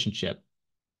relationship,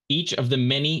 each of the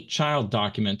many child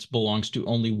documents belongs to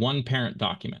only one parent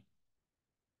document.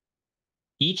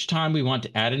 Each time we want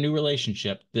to add a new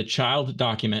relationship, the child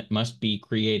document must be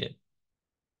created.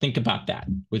 Think about that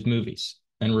with movies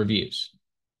and reviews.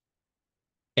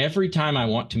 Every time I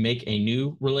want to make a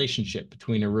new relationship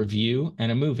between a review and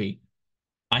a movie,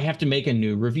 I have to make a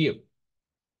new review.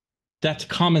 That's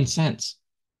common sense.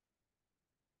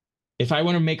 If I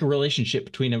want to make a relationship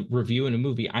between a review and a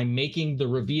movie, I'm making the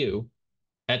review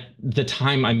at the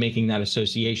time I'm making that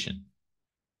association.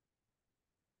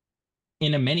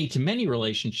 In a many-to-many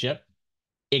relationship,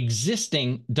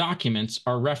 existing documents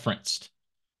are referenced,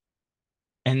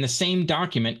 and the same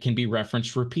document can be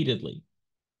referenced repeatedly.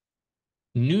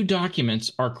 New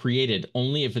documents are created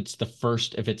only if it's the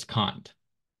first of its kind.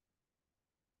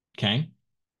 Okay?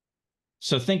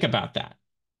 So think about that.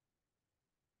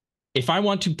 If I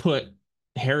want to put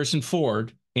Harrison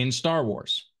Ford in Star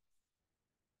Wars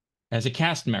as a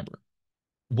cast member,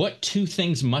 what 2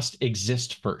 things must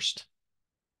exist first?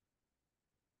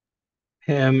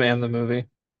 Him and the movie.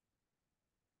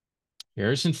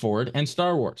 Harrison Ford and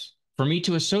Star Wars. For me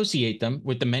to associate them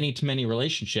with the many-to-many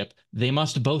relationship, they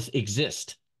must both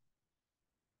exist.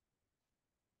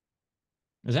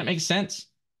 Does that make sense?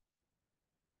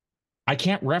 I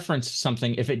can't reference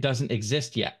something if it doesn't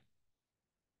exist yet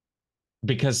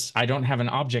because I don't have an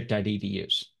object ID to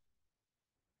use.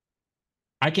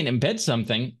 I can embed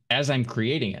something as I'm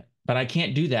creating it, but I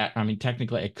can't do that. I mean,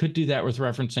 technically, I could do that with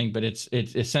referencing, but it's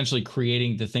essentially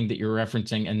creating the thing that you're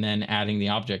referencing and then adding the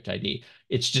object ID.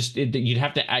 It's just you'd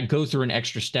have to go through an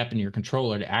extra step in your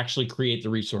controller to actually create the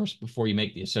resource before you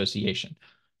make the association.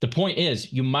 The point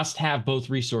is, you must have both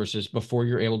resources before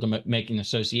you're able to make an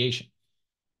association.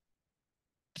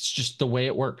 It's just the way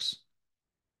it works.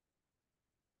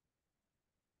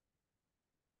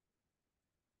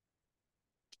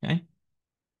 Okay.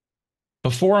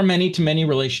 Before a many-to-many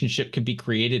relationship can be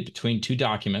created between two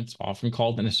documents, often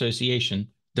called an association,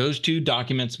 those two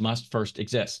documents must first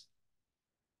exist.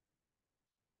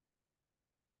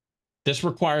 This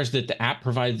requires that the app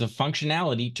provide the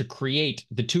functionality to create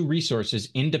the two resources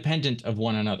independent of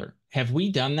one another. Have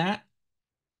we done that?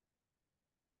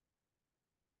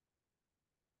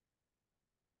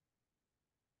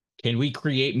 Can we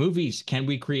create movies? Can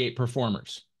we create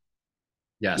performers?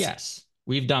 Yes. Yes,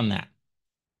 we've done that.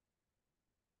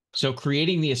 So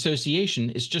creating the association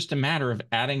is just a matter of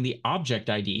adding the object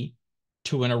ID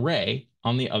to an array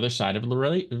on the other side of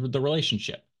the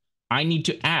relationship. I need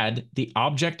to add the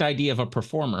object ID of a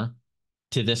performer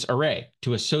to this array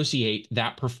to associate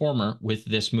that performer with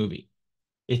this movie.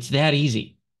 It's that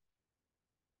easy.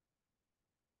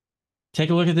 Take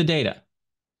a look at the data.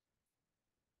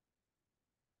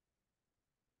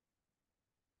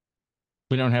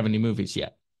 We don't have any movies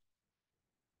yet.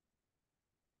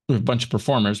 We have a bunch of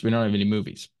performers. We don't have any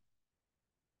movies.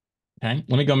 Okay,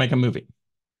 let me go make a movie.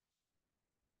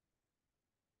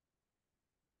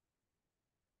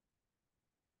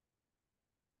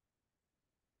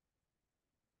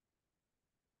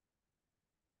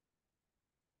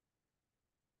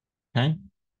 Okay,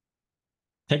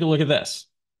 take a look at this.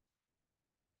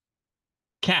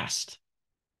 Cast.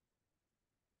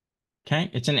 Okay,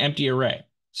 it's an empty array.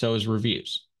 So is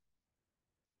reviews.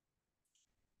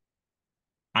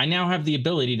 I now have the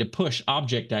ability to push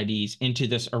object IDs into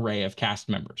this array of cast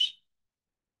members.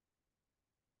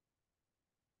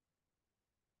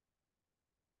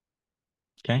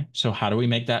 Okay, so how do we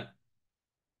make that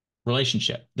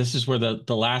relationship? This is where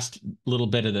the last little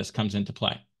bit of this comes into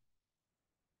play.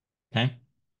 Okay.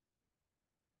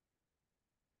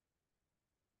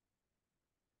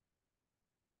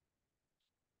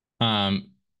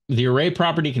 The array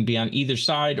property can be on either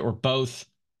side or both.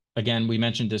 Again, we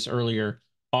mentioned this earlier.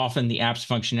 Often the app's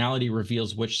functionality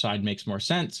reveals which side makes more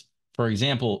sense. For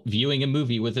example, viewing a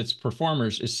movie with its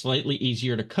performers is slightly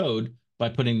easier to code by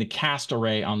putting the cast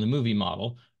array on the movie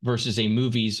model versus a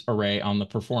movies array on the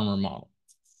performer model.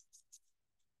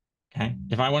 Okay.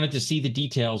 If I wanted to see the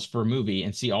details for a movie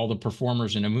and see all the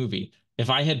performers in a movie, if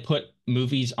I had put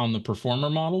movies on the performer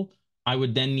model, I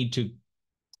would then need to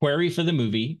query for the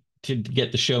movie to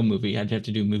get the show movie. I'd have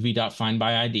to do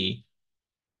movie.findById.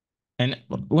 And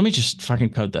let me just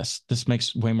fucking code this. This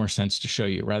makes way more sense to show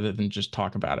you rather than just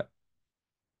talk about it.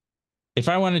 If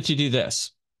I wanted to do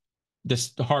this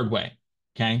the hard way,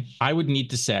 okay, I would need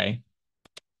to say,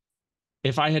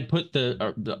 if I had put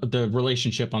the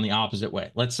relationship on the opposite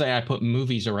way, let's say I put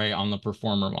movies array on the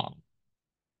performer model.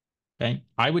 Okay,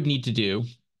 I would need to do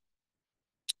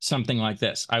something like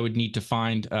this. I would need to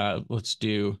find, let's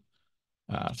do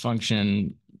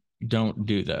function, don't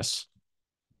do this.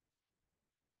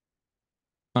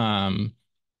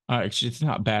 Actually, it's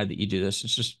not bad that you do this.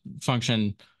 It's just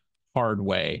function hard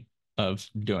way of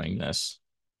doing this.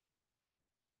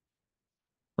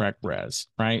 Rec res,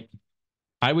 right?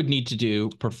 I would need to do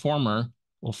performer.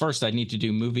 Well, first I'd need to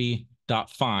do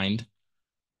movie.find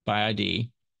by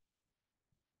ID,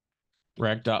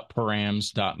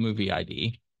 rec.params.movie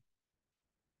ID.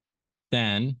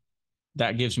 Then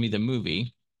that gives me the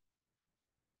movie.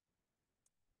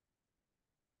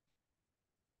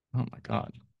 Oh my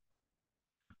God.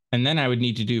 And then I would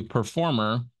need to do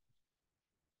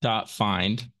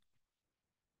performer.find.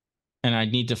 And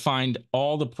I'd need to find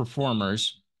all the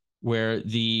performers where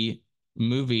the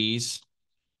movies,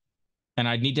 and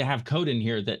I'd need to have code in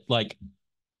here that like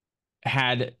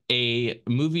had a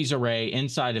movies array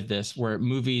inside of this where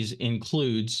movies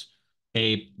includes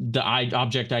the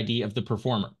object ID of the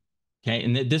performer. Okay.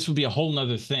 And this would be a whole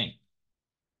nother thing.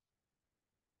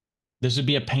 This would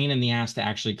be a pain in the ass to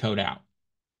actually code out.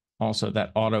 Also,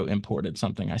 that auto imported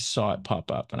something. I saw it pop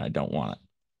up and I don't want it.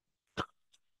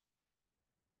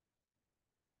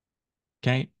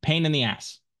 Okay. Pain in the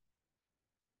ass.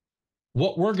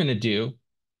 What we're going to do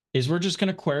is we're just going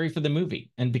to query for the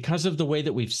movie. And because of the way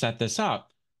that we've set this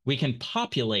up, we can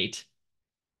populate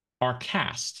our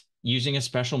cast using a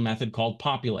special method called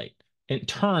populate. It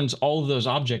turns all of those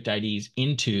object IDs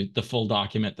into the full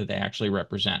document that they actually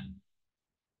represent.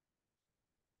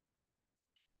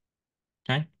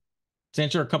 Okay. Let's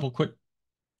answer a couple quick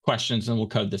questions and we'll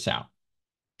code this out.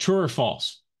 True or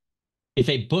false? If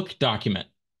a book document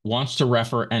wants to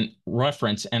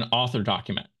reference an author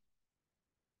document,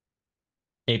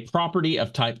 a property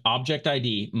of type object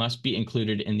ID must be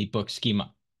included in the book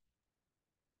schema.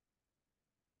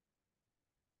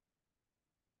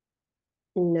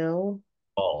 No.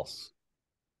 False.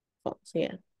 False,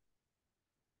 yeah.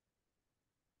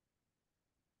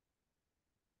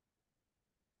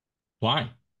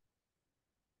 Why?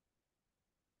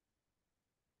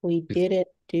 We didn't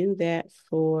do that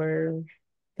for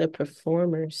the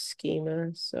performer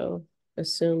schema, so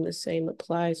assume the same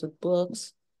applies with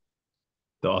books.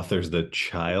 The author's the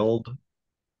child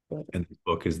and the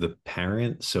book is the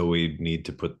parent. So we need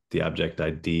to put the object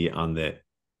ID on the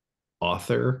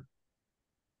author.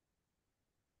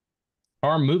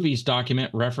 Our movies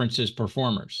document references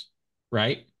performers,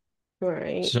 right?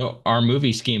 Right. So our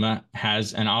movie schema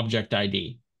has an object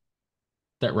ID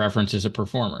that references a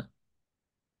performer.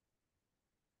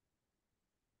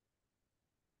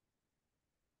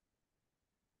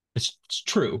 It's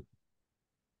true.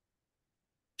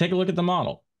 Take a look at the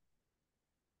model.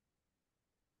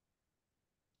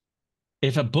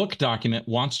 If a book document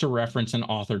wants to reference an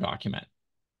author document,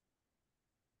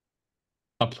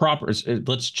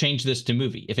 let's change this to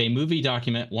movie. If a movie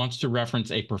document wants to reference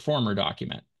a performer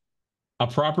document, a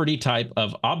property type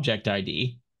of object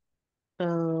ID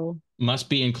must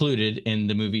be included in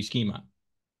the movie schema.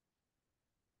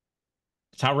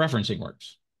 That's how referencing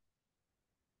works.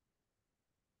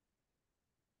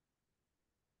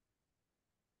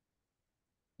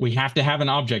 We have to have an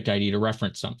object ID to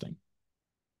reference something.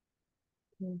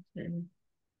 Okay.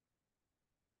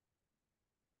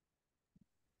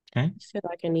 Okay. I feel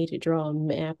like I need to draw a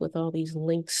map with all these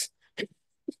links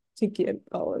to get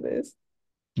all of this.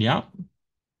 Yeah.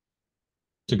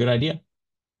 It's a good idea.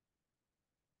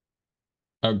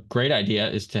 A great idea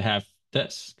is to have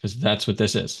this, because that's what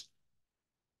this is.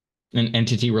 An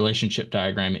entity relationship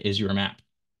diagram is your map.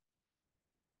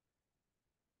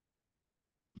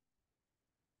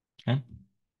 Okay.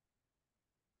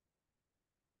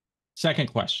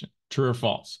 Second question, true or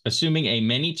false? Assuming a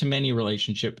many-to-many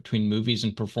relationship between movies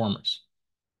and performers.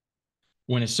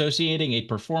 When associating a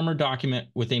performer document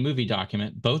with a movie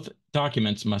document, both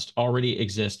documents must already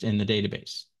exist in the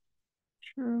database.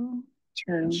 True.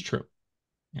 True. It's true.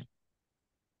 Yeah.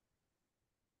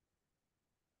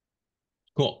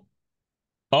 Cool.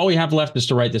 All we have left is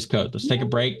to write this code. Let's take a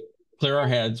break, clear our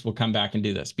heads. We'll come back and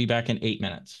do this. Be back in 8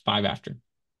 minutes, 5 after.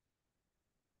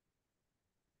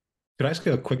 Could I ask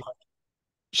a quick question?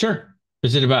 Sure.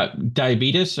 Is it about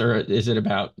diabetes or is it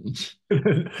about? No,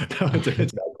 it's about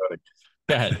coding.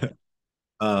 Go ahead.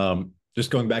 Just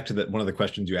going back to one of the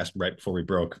questions you asked right before we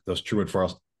broke, those true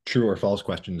or false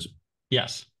questions.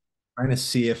 Yes. Trying to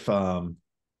see if I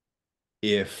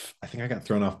think I got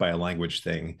thrown off by a language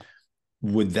thing.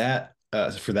 Would that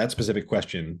for that specific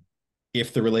question,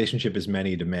 if the relationship is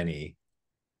many to many,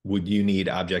 would you need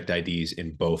object IDs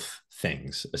in both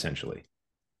things essentially?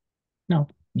 No,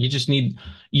 you just need,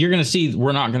 you're going to see,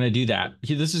 we're not going to do that.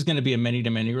 This is going to be a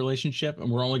many-to-many relationship,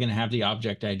 and we're only going to have the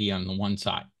object ID on the one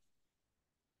side.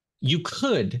 You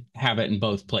could have it in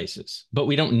both places, but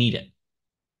we don't need it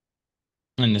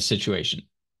in this situation.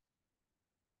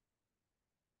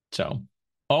 So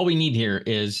all we need here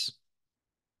is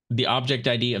the object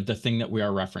ID of the thing that we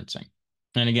are referencing.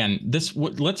 And again,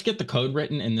 let's get the code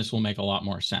written, and this will make a lot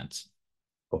more sense.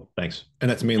 Cool, thanks.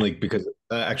 And that's mainly because,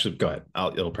 actually, go ahead.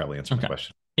 It'll probably answer my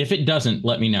question. If it doesn't,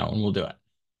 let me know and we'll do it.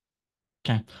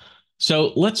 Okay.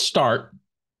 So let's start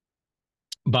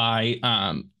by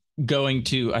going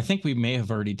to, I think we may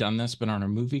have already done this, but on our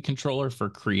movie controller for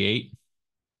create,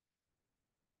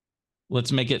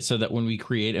 let's make it so that when we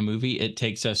create a movie, it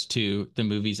takes us to the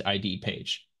movie's ID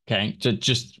page. Okay. So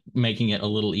just making it a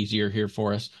little easier here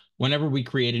for us. Whenever we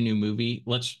create a new movie,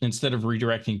 instead of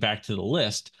redirecting back to the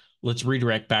list, let's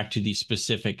redirect back to the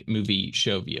specific movie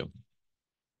show view.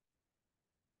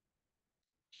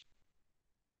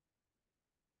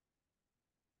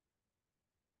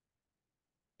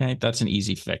 Okay, that's an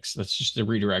easy fix. That's just a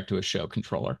redirect to a show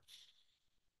controller.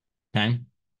 Okay.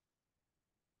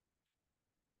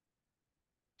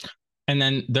 And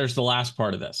then there's the last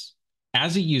part of this.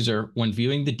 As a user, when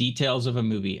viewing the details of a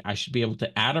movie, I should be able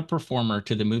to add a performer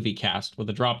to the movie cast with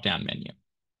a drop-down menu.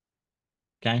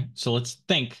 Okay, so let's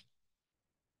think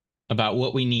about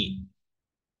what we need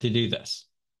to do this.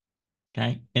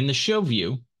 Okay. In the show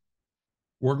view,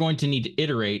 we're going to need to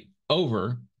iterate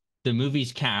over the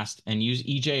movie's cast and use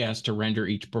EJS to render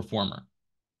each performer.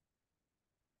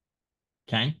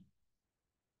 Okay.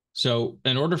 So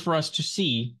in order for us to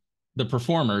see the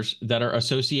performers that are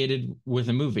associated with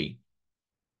a movie,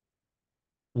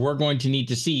 we're going to need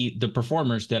to see the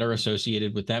performers that are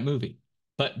associated with that movie.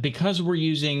 But because we're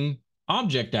using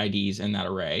object IDs in that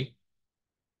array,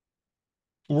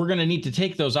 we're going to need to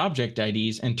take those object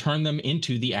IDs and turn them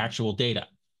into the actual data.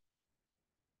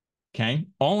 Okay.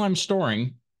 All I'm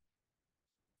storing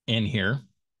in here,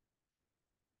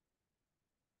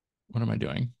 what am I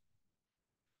doing?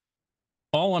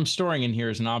 All I'm storing in here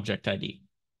is an object ID,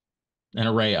 an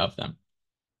array of them.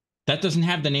 That doesn't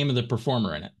have the name of the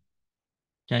performer in it.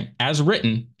 Okay. As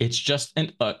written, it's just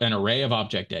an array of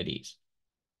object IDs.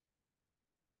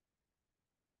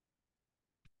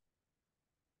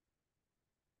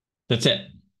 That's it.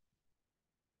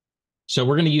 So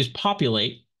we're going to use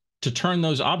populate to turn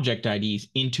those object IDs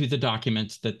into the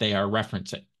documents that they are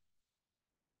referencing.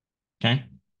 Okay.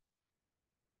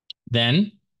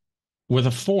 Then with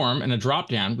a form and a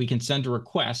dropdown, we can send a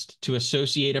request to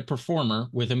associate a performer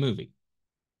with a movie.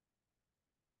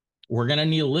 We're going to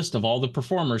need a list of all the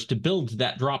performers to build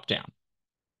that dropdown.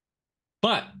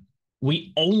 But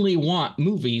we only want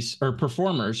movies or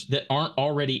performers that aren't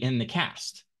already in the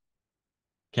cast.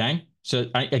 Okay. So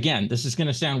again, this is going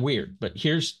to sound weird, but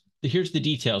here's the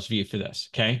details view for this.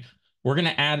 Okay. We're going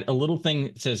to add a little thing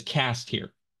that says cast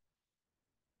here.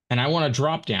 And I want to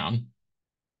drop down,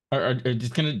 or it's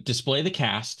going to display the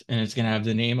cast, and it's going to have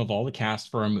the name of all the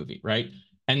cast for our movie, right?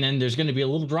 And then there's going to be a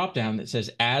little drop down that says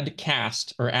add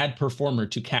cast or add performer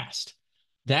to cast.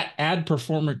 That add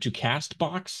performer to cast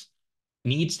box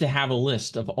needs to have a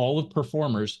list of all of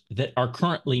performers that are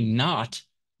currently not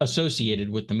associated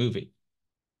with the movie.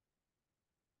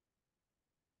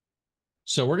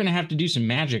 So we're going to have to do some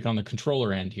magic on the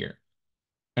controller end here.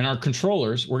 And our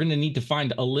controllers, we're going to need to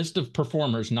find a list of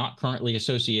performers not currently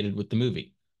associated with the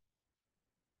movie.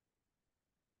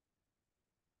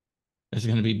 This is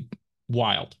going to be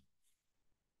wild.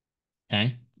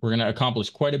 Okay. We're going to accomplish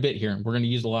quite a bit here. We're going to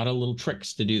use a lot of little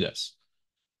tricks to do this.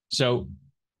 So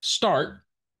start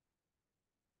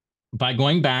by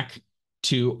going back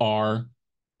to our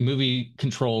movie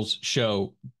controls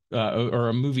show or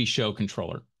a movie show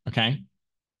controller. Okay.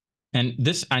 And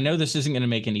this, I know this isn't going to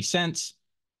make any sense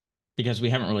because we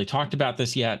haven't really talked about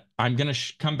this yet. I'm going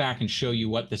to come back and show you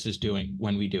what this is doing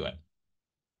when we do it.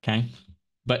 Okay.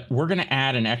 But we're going to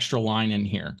add an extra line in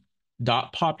here.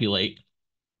 Dot populate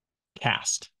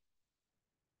cast.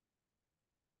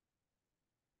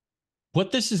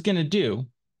 What this is going to do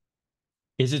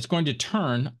is it's going to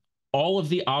turn all of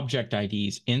the object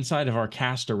IDs inside of our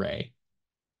cast array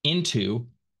into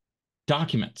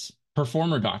documents,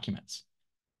 performer documents.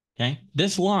 Okay.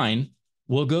 This line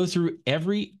will go through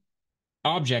every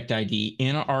object ID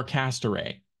in our cast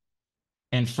array.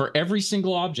 And for every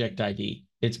single object ID,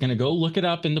 it's going to go look it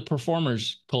up in the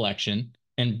performers collection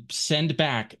and send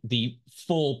back the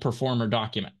full performer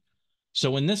document.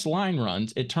 So when this line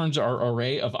runs, it turns our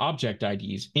array of object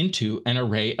IDs into an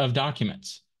array of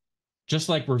documents, just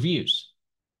like reviews.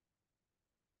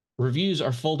 Reviews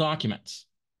are full documents,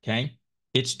 okay?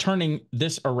 It's turning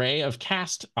this array of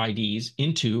cast IDs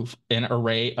into an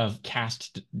array of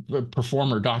cast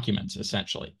performer documents,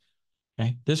 essentially.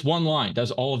 Okay? This one line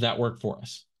does all of that work for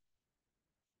us.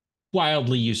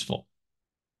 Wildly useful,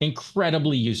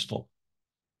 incredibly useful,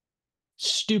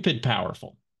 stupid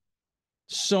powerful.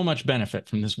 So much benefit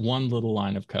from this one little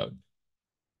line of code.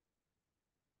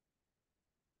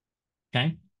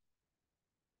 Okay.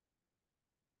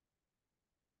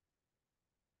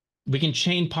 We can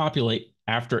chain populate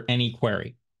after any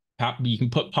query. You can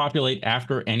put populate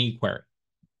after any query.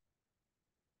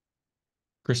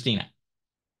 Christina.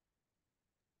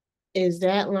 Is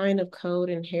that line of code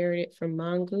inherited from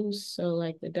Mongoose? So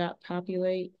like the dot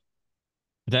populate?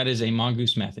 That is a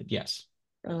Mongoose method, yes.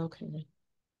 Okay.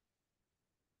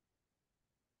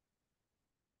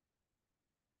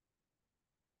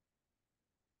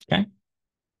 Okay.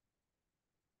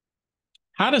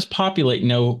 How does populate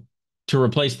know to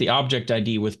replace the object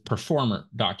ID with performer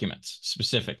documents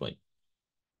specifically?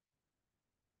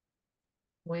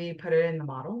 We put it in the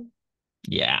model.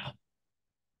 Yeah.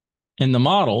 In the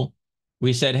model,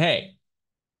 we said, hey,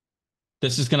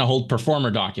 this is going to hold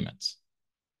performer documents.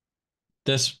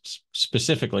 This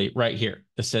specifically right here,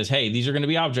 this says, hey, these are going to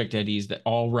be object IDs that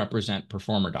all represent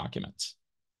performer documents.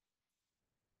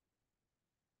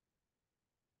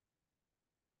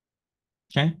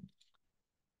 Okay.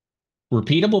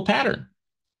 Repeatable pattern.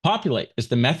 Populate is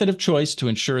the method of choice to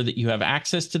ensure that you have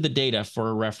access to the data for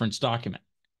a reference document.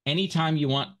 Anytime you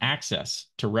want access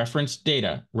to reference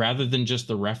data rather than just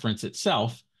the reference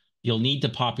itself, you'll need to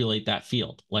populate that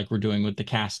field like we're doing with the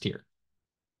cast here.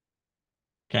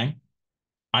 Okay?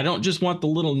 I don't just want the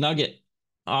little nugget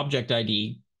object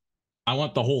ID. I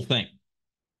want the whole thing.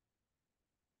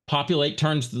 Populate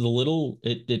turns the little,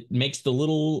 it makes the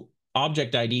little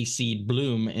object ID seed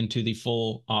bloom into the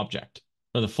full object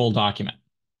or the full document.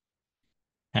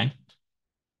 Okay.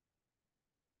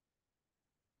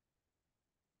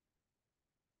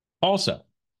 Also,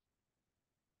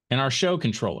 in our show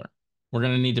controller, we're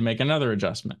going to need to make another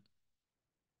adjustment.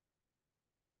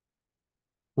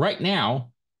 Right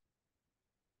now,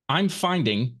 I'm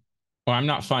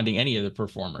not finding any of the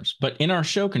performers, but in our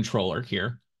show controller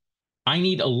here, I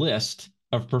need a list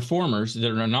of performers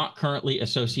that are not currently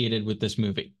associated with this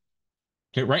movie.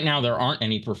 Okay, right now there aren't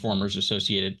any performers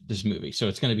associated with this movie, so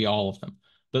it's going to be all of them.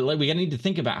 But we need to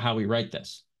think about how we write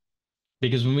this,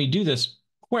 because when we do this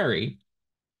query,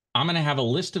 I'm going to have a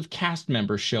list of cast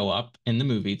members show up in the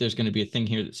movie. There's going to be a thing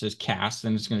here that says cast,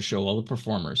 and it's going to show all the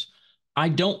performers. I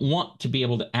don't want to be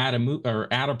able to add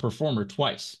a performer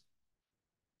twice.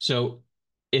 So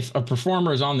if a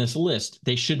performer is on this list,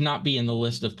 they should not be in the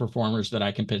list of performers that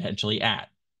I can potentially add.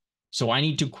 So I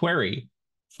need to query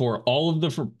for all of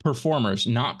the performers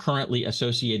not currently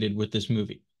associated with this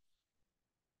movie.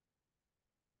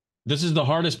 This is the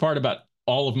hardest part about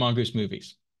all of Mongoose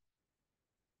movies.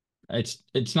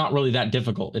 It's not really that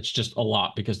difficult. It's just a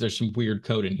lot because there's some weird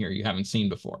code in here you haven't seen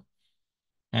before.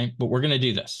 Okay, but we're going to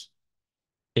do this.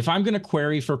 If I'm going to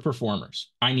query for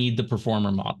performers, I need the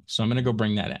performer model. So I'm going to go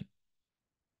bring that in.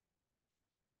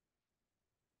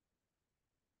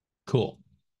 Cool.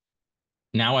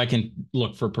 Now I can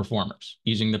look for performers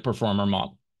using the performer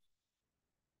model.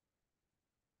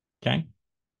 Okay.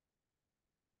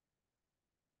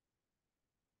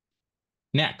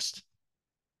 Next.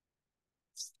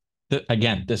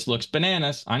 Again, this looks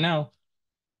bananas, I know,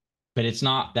 but it's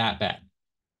not that bad.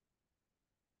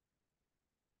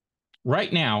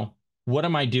 Right now, what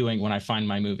am I doing when I find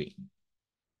my movie?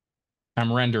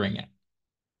 I'm rendering it.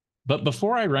 But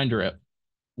before I render it,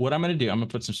 what I'm going to do, I'm going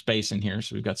to put some space in here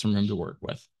so we've got some room to work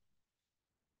with.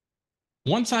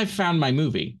 Once I've found my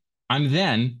movie, I'm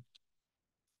then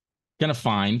going to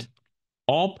find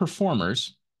all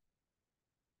performers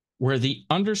where the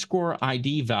underscore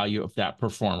ID value of that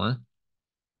performer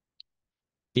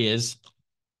is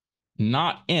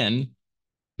not in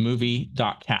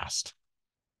movie.cast.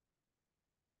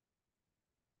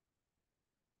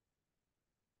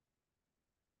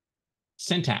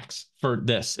 Syntax for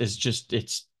this is just,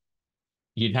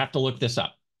 you'd have to look this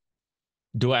up.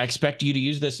 Do I expect you to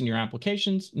use this in your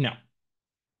applications? No.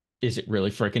 Is it really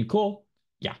freaking cool?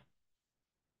 Yeah.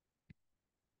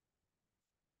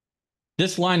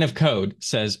 This line of code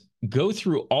says, go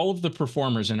through all of the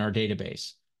performers in our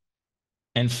database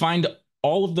and find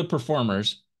all of the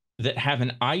performers that have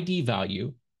an ID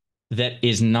value that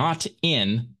is not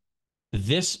in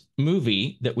this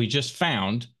movie that we just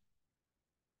found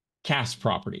cast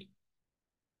property.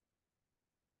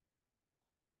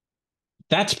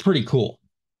 That's pretty cool.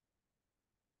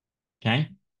 Okay.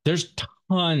 There's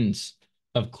tons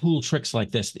of cool tricks like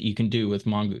this that you can do with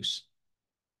Mongoose.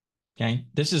 Okay.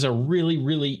 This is a really,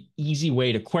 really easy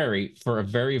way to query for a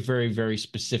very, very, very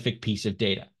specific piece of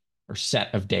data or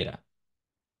set of data.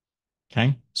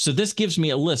 Okay. So this gives me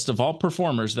a list of all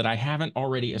performers that I haven't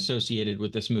already associated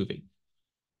with this movie,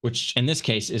 which in this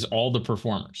case is all the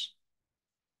performers.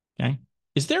 Okay.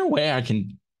 Is there a way I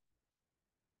can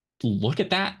look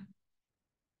at that?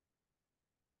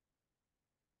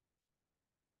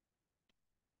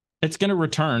 It's going to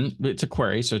return, it's a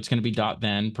query, so it's going to be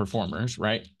 .then performers,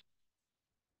 right?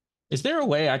 Is there a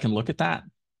way I can look at that?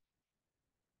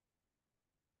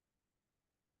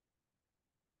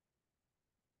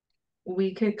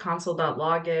 We could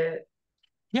console.log it.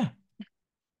 Yeah.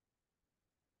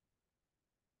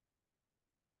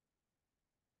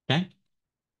 Okay.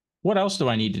 What else do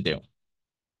I need to do?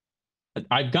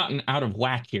 I've gotten out of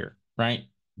whack here, right?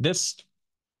 This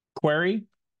query,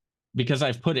 because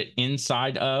I've put it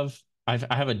inside of, I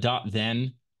have a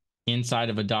 .then inside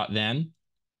of a .then.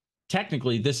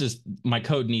 Technically, this is, my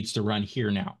code needs to run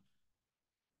here now.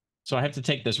 So I have to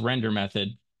take this render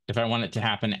method if I want it to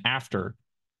happen after,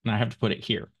 and I have to put it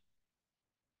here.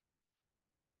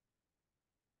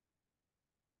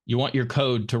 You want your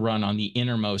code to run on the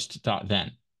innermost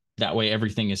 .then. That way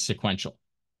everything is sequential.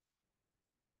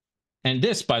 And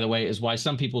this, by the way, is why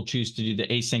some people choose to do the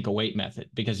async await method,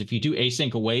 because if you do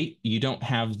async await, you don't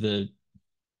have the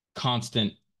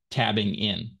constant tabbing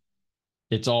in.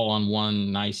 It's all on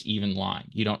one nice even line.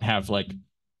 You don't have like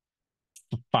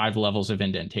 5 levels of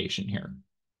indentation here.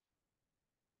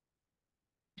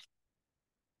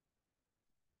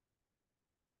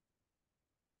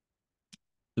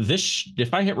 This,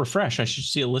 if I hit refresh, I should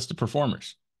see a list of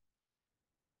performers.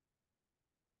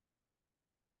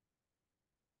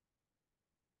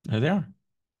 There they are.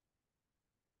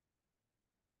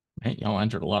 Right, y'all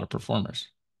entered a lot of performers.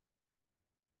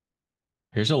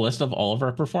 Here's a list of all of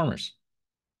our performers.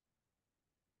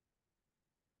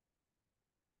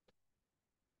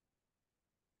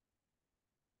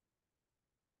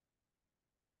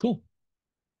 Cool.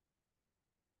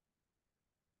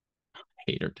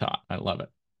 Hater tot. I love it.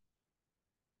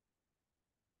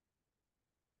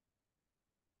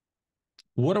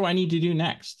 What do I need to do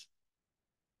next?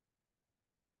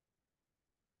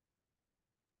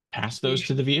 Pass those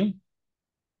to the view.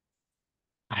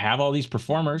 I have all these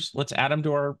performers. Let's add them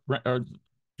to our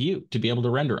view to be able to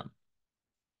render them.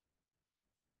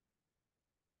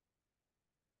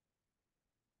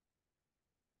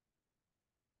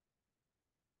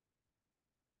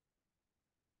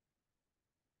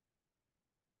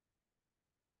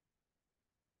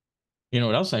 You know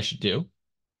what else I should do?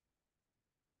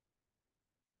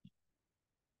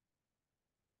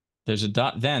 There's a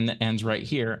dot then that ends right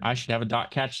here. I should have a dot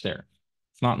catch there.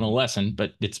 It's not in the lesson,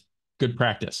 but it's good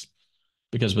practice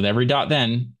because with every dot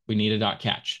then, we need a dot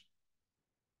catch.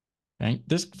 Okay?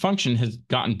 This function has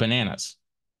gotten bananas,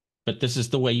 but this is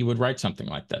the way you would write something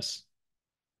like this.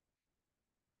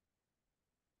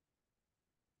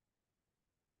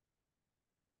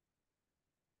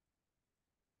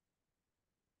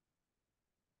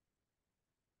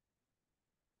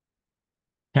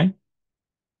 Okay?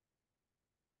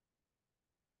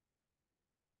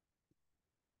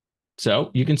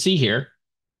 So you can see here,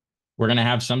 we're going to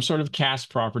have some sort of cast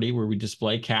property where we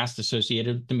display cast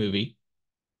associated with the movie.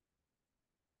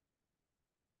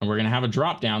 And we're going to have a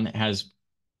drop down that has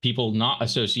people not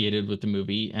associated with the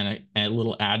movie and a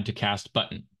little add to cast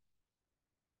button.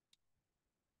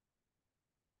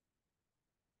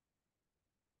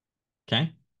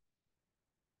 Okay.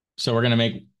 So we're going to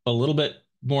make a little bit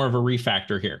more of a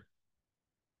refactor here.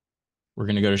 We're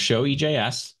going to go to show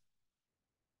EJS.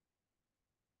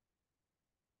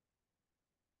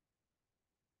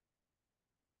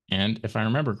 And if I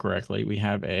remember correctly, we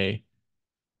have a,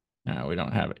 no, we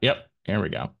don't have it. Yep. Here we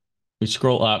go. We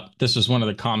scroll up. This was one of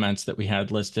the comments that we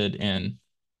had listed in.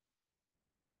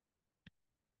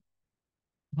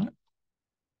 What?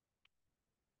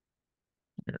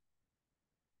 Here.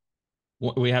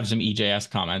 We have some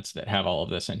EJS comments that have all of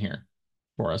this in here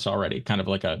for us already. Kind of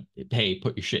like a, hey,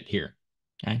 put your shit here.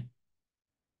 Okay.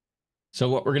 So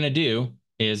what we're going to do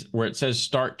is where it says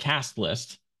start cast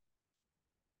list,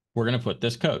 we're going to put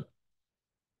this code.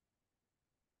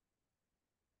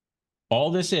 All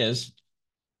this is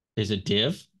a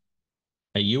div,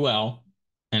 a UL,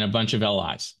 and a bunch of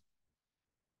LIs.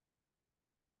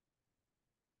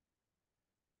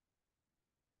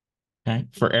 Okay.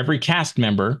 For every cast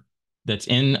member that's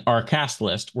in our cast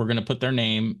list, we're going to put their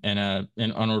name in an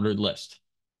unordered list.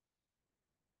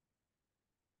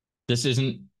 This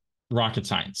isn't rocket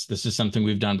science. This is something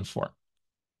we've done before.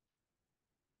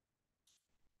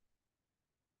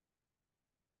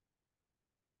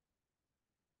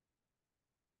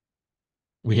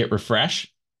 We hit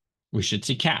refresh. We should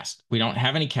see cast. We don't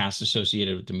have any cast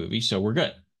associated with the movie, so we're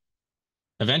good.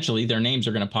 Eventually, their names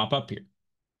are going to pop up here.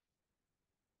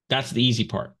 That's the easy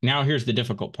part. Now here's the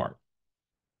difficult part.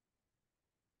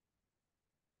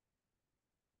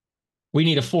 We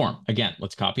need a form. Again,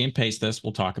 let's copy and paste this.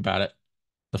 We'll talk about it.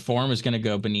 The form is going to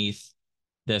go beneath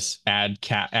this add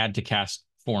to cast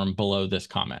form below this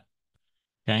comment.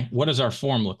 Okay. What does our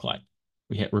form look like?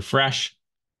 We hit refresh.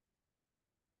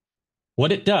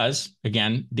 What it does,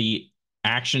 again, the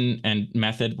action and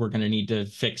method we're going to need to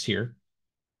fix here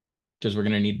because we're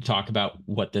going to need to talk about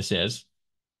what this is.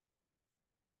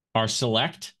 Our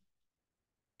select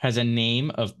has a name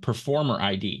of performer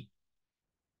ID.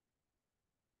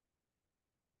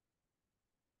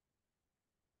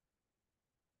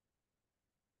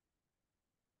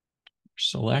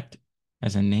 Select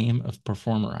as a name of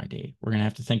performer ID. We're going to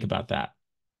have to think about that.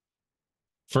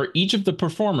 For each of the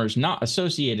performers not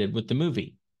associated with the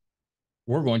movie,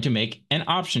 we're going to make an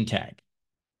option tag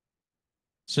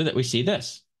so that we see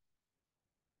this.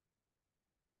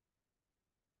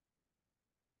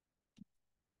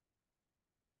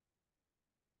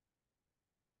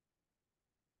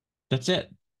 That's it.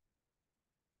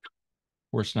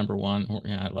 Horse number one.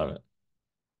 Yeah, I love it.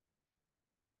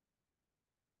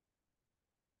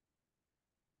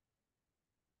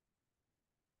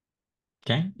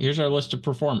 Okay, here's our list of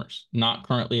performers not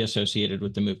currently associated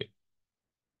with the movie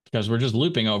because we're just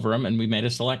looping over them and we made a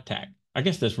select tag. I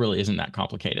guess this really isn't that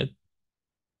complicated.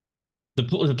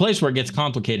 The place where it gets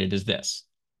complicated is this.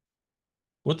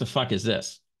 What the fuck is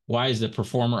this? Why is the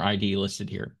performer ID listed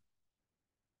here?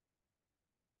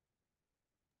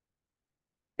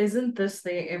 Isn't this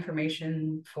the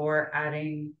information for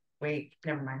adding? Wait,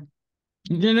 never mind.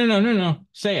 No.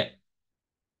 Say it.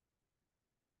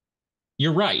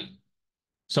 You're right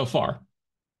so far.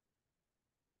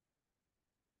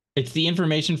 It's the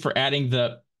information for adding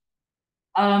the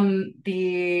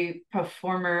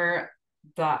performer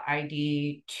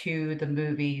ID to the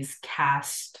movie's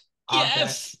cast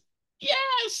object.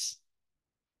 Yes.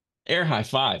 Air high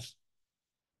five.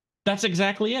 That's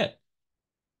exactly it.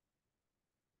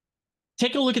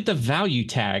 Take a look at the value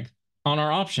tag on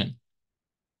our option.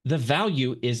 The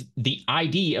value is the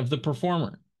ID of the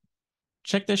performer.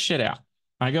 Check this shit out.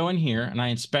 I go in here and I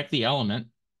inspect the element.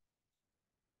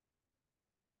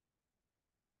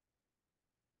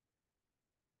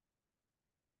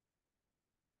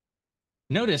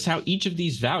 Notice how each of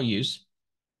these values,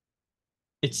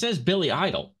 it says Billy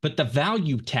Idol, but the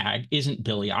value tag isn't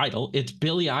Billy Idol. It's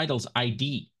Billy Idol's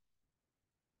ID.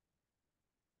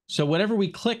 So whatever we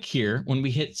click here when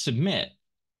we hit submit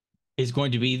is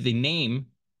going to be the name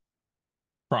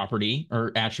property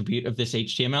or attribute of this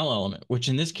HTML element, which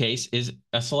in this case is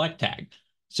a select tag.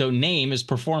 So name is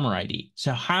performer ID.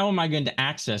 So how am I going to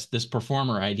access this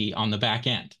performer ID on the back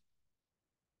end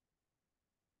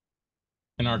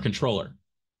in our controller?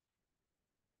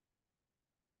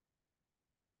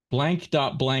 Blank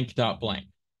dot blank dot blank.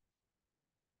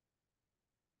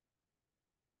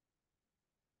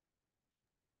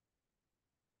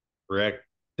 Rec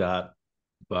dot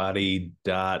body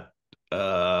dot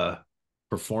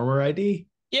performer ID.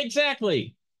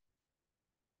 Exactly.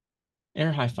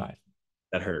 Air high five.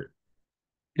 That hurt.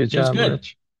 Good It was job, good.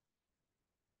 Rich.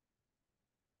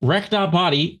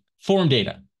 Rec.body, form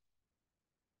data.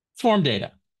 Form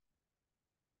data.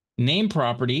 Name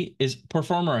property is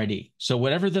performer ID. So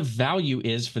whatever the value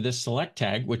is for this select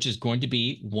tag, which is going to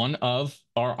be one of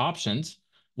our options,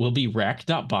 will be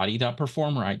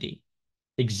rec.body.performer ID.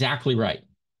 Exactly right.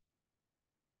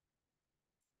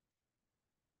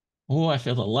 Oh, I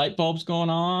feel the light bulbs going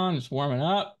on. It's warming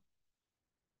up.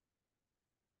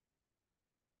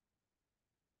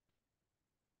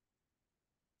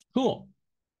 Cool.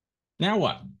 Now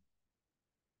what?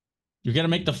 You're going to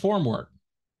make the form work.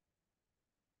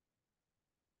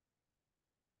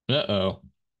 Uh-oh.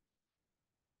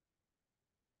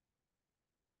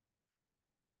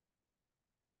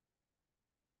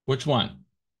 Which one?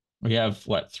 We have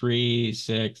what? 3,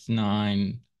 6,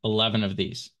 9, 11 of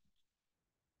these.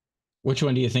 Which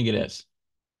one do you think it is?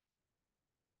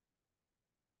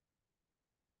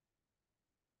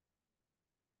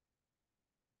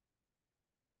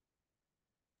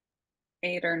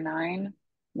 Eight or nine,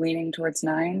 leaning towards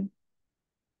nine.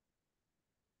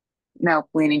 No,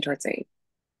 leaning towards eight.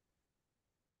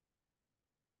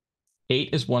 8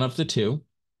 is one of the two.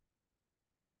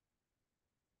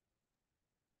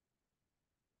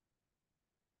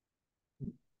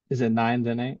 Is it 9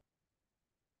 then 8?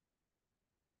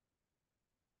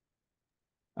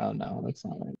 Oh no, that's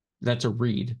not right. That's a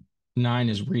read. 9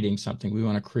 is reading something. We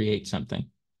want to create something.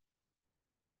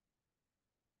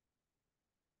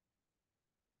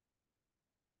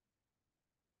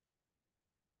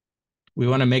 We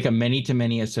want to make a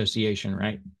many-to-many association,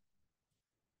 right?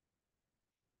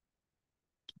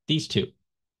 These two.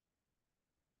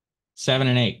 7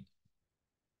 and 8.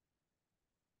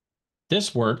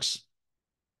 This works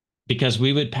because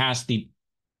we would pass the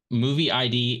movie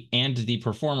ID and the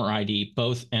performer ID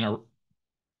both in a...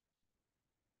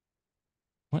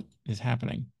 What is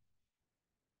happening?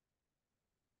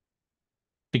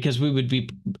 Because we would be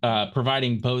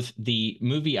providing both the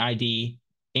movie ID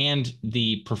and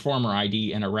the performer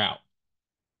ID in a route.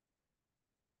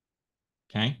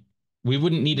 Okay? We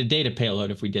wouldn't need a data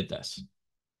payload if we did this.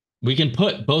 We can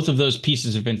put both of those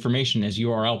pieces of information as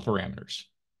URL parameters.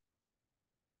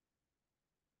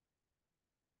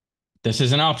 This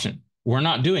is an option. We're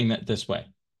not doing that this way.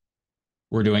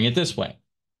 We're doing it this way.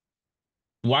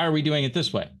 Why are we doing it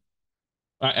this way?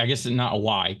 I guess it's not a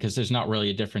why, because there's not really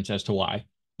a difference as to why.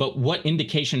 But what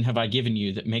indication have I given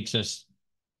you that makes us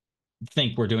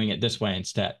think we're doing it this way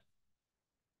instead?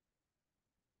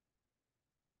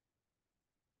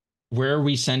 Where are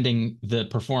we sending the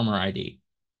performer ID?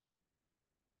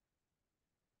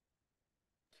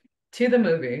 To the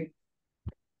movie.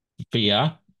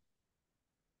 Via?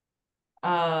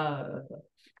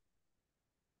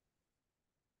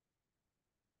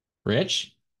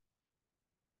 Rich?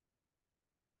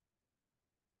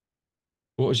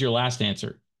 What was your last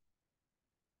answer?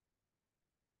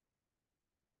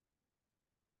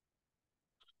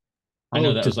 I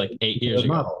know that was like 8 years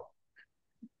ago. Model.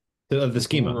 Of the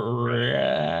schema.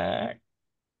 Correct.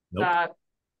 Nope. That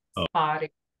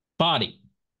body. Body.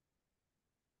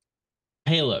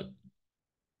 Payload.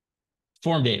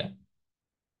 Form data.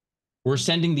 We're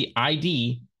sending the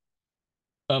ID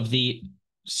of the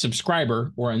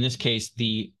subscriber, or in this case,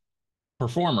 the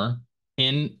performer,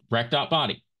 in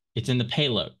rec.body. It's in the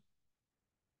payload.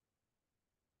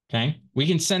 Okay. We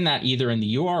can send that either in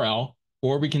the URL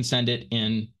or we can send it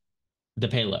in the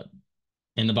payload,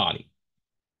 in the body.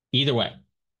 Either way,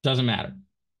 doesn't matter.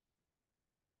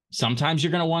 Sometimes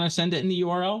you're going to want to send it in the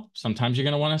URL. Sometimes you're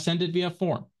going to want to send it via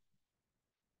form.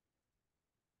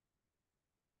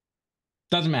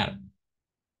 Doesn't matter.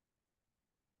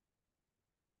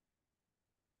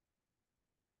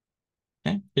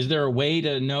 Okay. Is there a way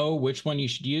to know which one you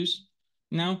should use?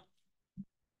 No.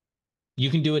 You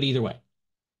can do it either way.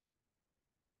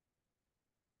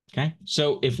 Okay.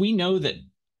 So if we know that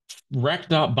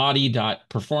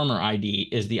rec.body.performer ID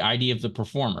is the ID of the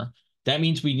performer, that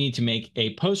means we need to make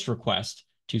a post request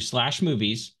to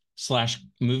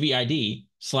 /movies/movie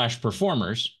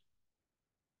ID/performers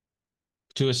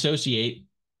to associate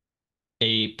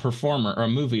a performer or a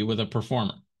movie with a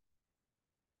performer.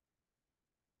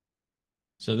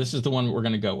 So this is the one we're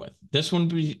going to go with. This one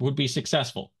would be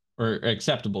successful or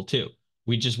acceptable too.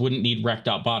 We just wouldn't need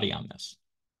rec.body on this,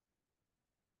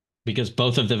 because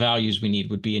both of the values we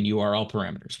need would be in URL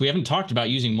parameters. We haven't talked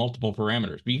about using multiple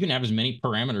parameters, but you can have as many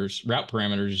parameters, route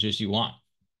parameters, as you want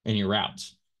in your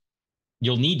routes.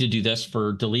 You'll need to do this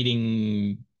for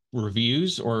deleting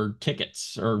reviews or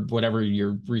tickets or whatever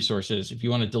your resource is. If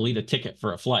you want to delete a ticket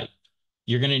for a flight,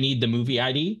 you're going to need the movie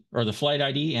ID or the flight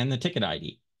ID and the ticket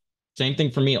ID. Same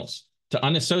thing for meals. To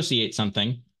unassociate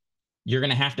something, you're going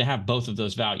to have both of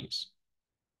those values.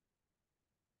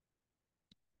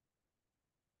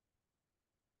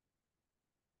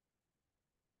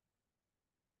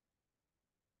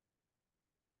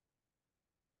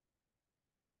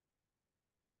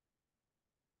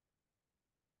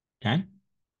 Okay.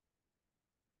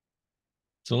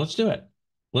 So let's do it.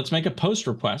 Let's make a post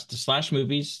request to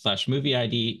 /movies/movie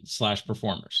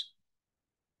ID/performers.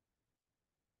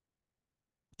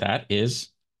 That is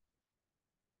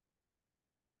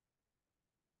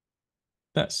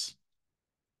this.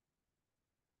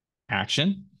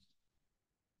 Action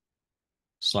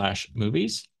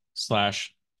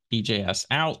 /movies/EJS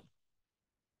out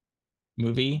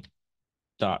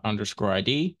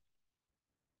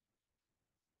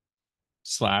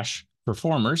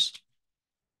movie._ID/performers.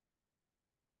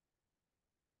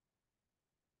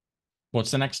 What's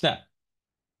the next step?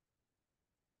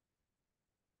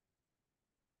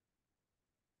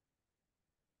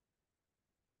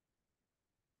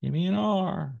 Give me an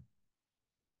R.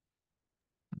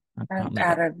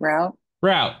 Added route.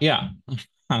 Route, yeah.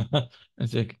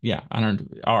 It's like, yeah, I don't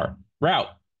R.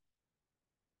 Route.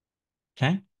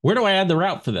 Okay. Where do I add the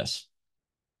route for this?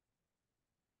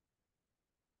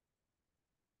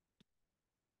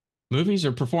 Movies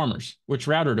or performers? Which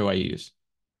router do I use?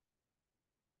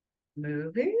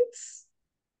 Movies?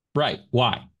 Right.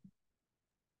 Why?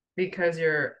 Because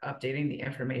you're updating the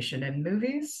information in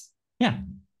movies? Yeah.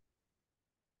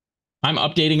 I'm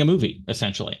updating a movie,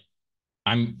 essentially.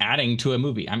 I'm adding to a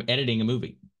movie. I'm editing a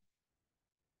movie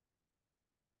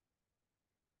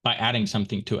by adding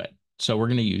something to it. So we're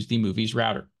going to use the movies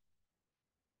router.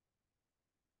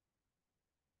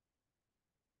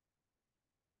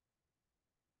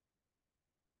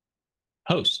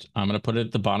 Post. I'm going to put it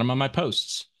at the bottom of my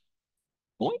posts.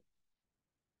 Boing.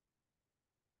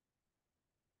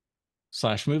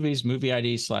 /movies, movie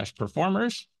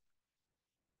ID/performers.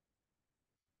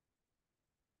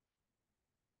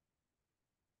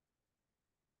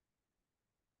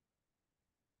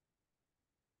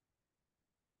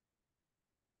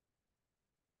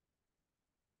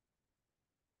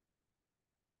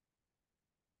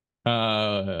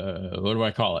 What do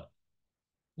I call it?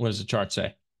 What does the chart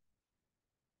say?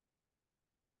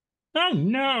 Oh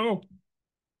no.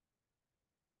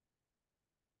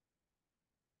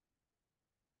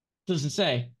 Doesn't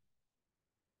say.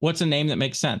 What's a name that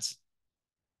makes sense?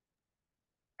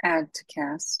 Add to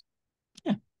cast.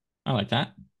 Yeah, I like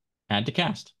that. Add to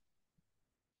cast.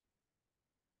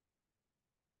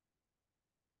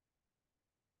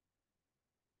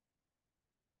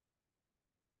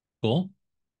 Cool.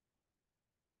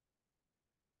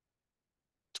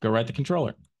 Let's go write the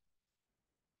controller.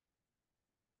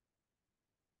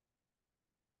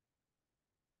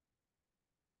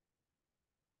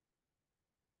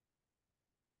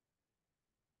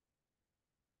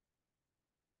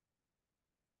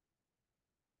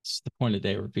 It's the point of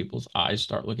day where people's eyes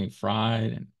start looking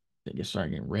fried and they start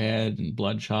getting red and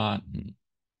bloodshot. And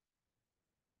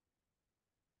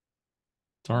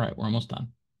it's all right. We're almost done.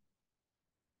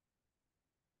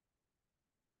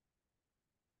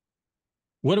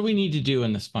 What do we need to do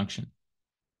in this function?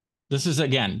 This is,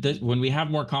 again, when we have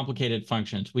more complicated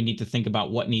functions, we need to think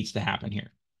about what needs to happen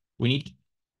here. We need to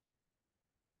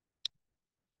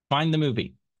find the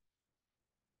movie.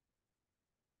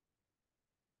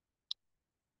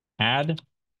 Add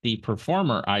the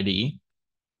performer ID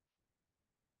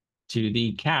to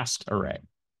the cast array.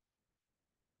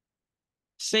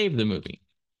 Save the movie.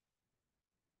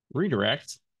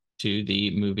 Redirect to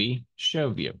the movie show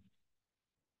view.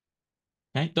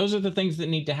 Okay, those are the things that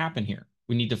need to happen here.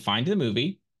 We need to find the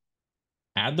movie,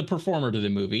 add the performer to the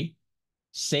movie,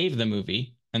 save the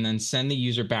movie, and then send the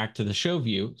user back to the show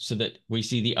view so that we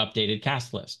see the updated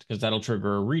cast list, because that'll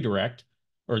trigger a redirect,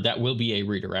 or that will be a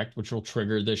redirect, which will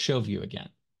trigger the show view again.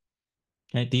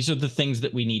 Okay, these are the things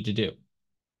that we need to do.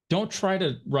 Don't try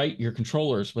to write your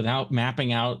controllers without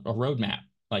mapping out a roadmap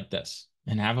like this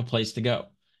and have a place to go.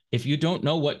 If you don't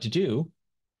know what to do,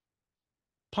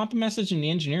 pop a message in the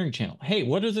engineering channel. Hey,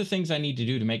 what are the things I need to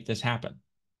do to make this happen?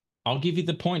 I'll give you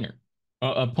the pointer,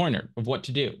 a pointer of what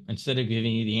to do. Instead of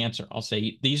giving you the answer, I'll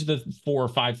say, these are the 4 or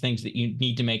 5 things that you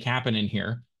need to make happen in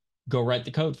here. Go write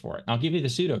the code for it. I'll give you the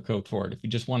pseudocode for it if you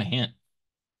just want a hint.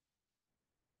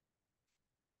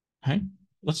 Okay,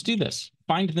 let's do this.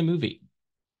 Find the movie.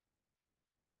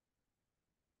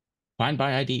 Find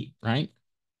by ID, right?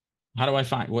 How do I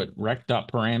find what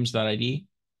rec.params.id?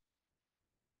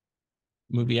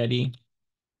 Movie ID.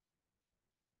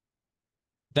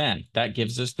 Then that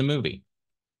gives us the movie.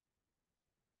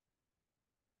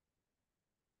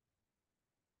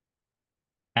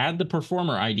 Add the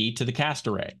performer ID to the cast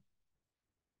array.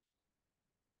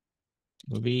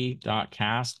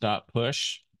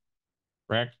 Movie.cast.push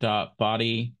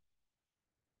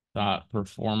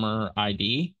rec.body.performer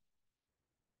ID.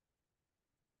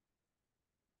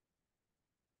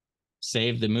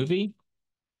 Save the movie.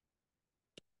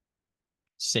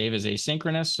 Save as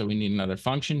asynchronous, so we need another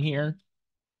function here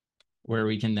where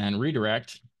we can then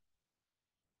redirect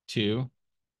to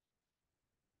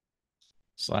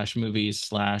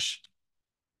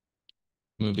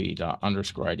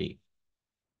 /movies/movie._ID.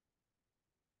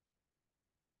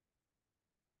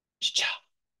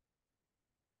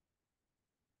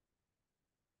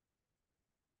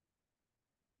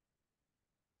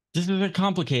 This is a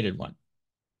complicated one.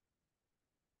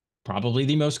 Probably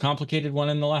the most complicated one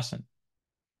in the lesson.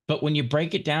 But when you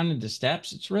break it down into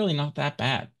steps, it's really not that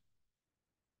bad.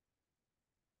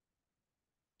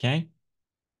 Okay?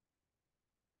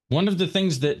 One of the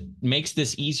things that makes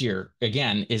this easier,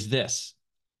 again, is this.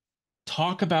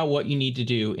 Talk about what you need to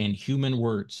do in human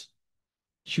words.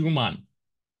 Human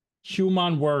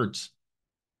words.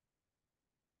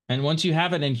 And once you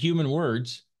have it in human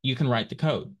words, you can write the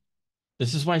code.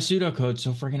 This is why pseudocode's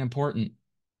so friggin' important.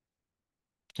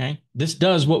 Okay? This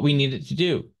does what we need it to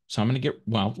do. So I'm going to get,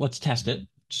 well, let's test it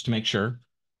just to make sure.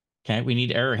 Okay, we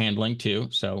need error handling too.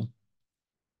 So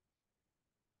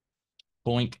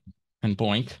boink and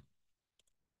boink.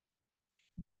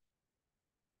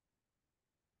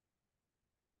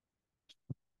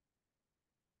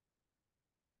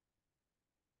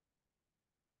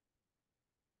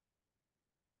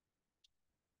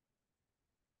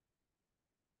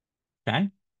 Okay.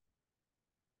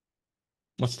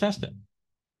 Let's test it.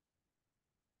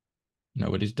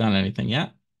 Nobody's done anything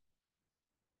yet.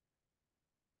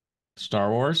 Star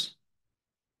Wars.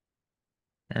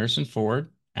 Harrison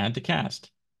Ford. Add to cast.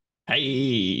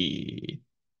 Hey.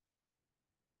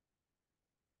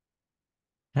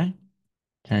 Okay.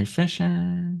 Carrie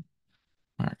Fisher.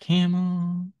 Mark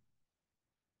Hamill.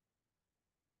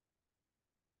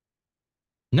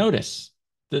 Notice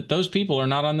that those people are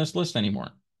not on this list anymore.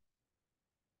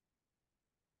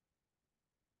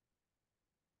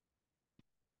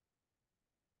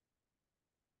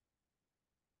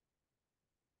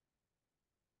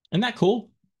 Isn't that cool?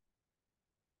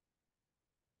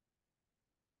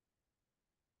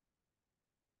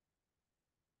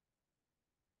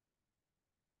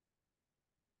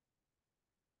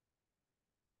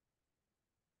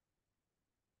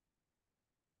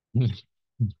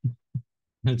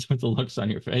 That's what the looks on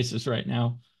your faces right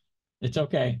now. It's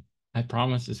okay. I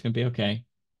promise it's going to be okay.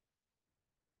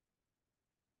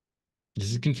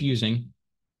 This is confusing.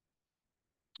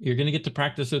 You're going to get to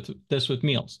practice this with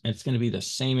meals. It's going to be the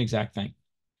same exact thing.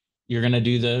 You're going to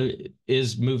do the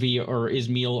is movie or is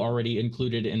meal already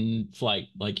included in flight.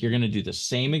 Like you're going to do the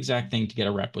same exact thing to get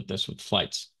a rep with this with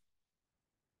flights.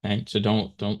 Okay, so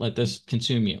don't let this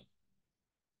consume you.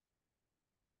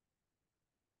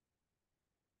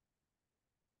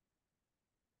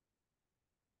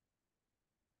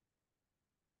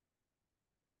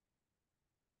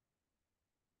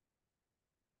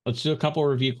 Let's do a couple of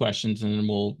review questions and then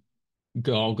we'll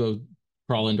all go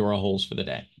crawl into our holes for the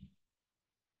day.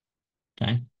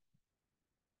 Okay.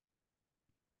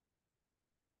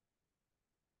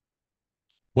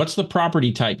 What's the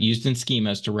property type used in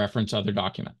schemas to reference other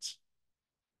documents?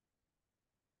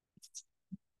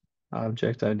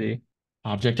 Object ID.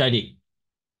 Object ID.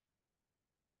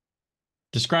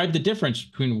 Describe the difference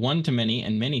between one-to-many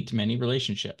and many-to-many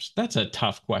relationships. That's a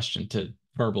tough question to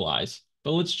verbalize,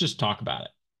 but let's just talk about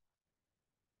it.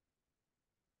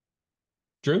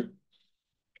 Drew?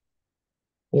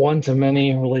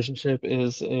 One-to-many relationship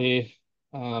is a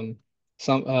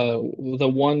the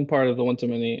one part of the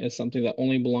one-to-many is something that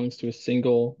only belongs to a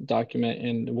single document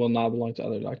and will not belong to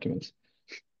other documents.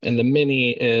 And the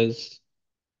many is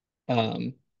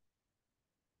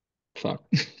fuck.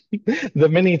 The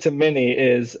many to many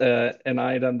is an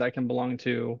item that can belong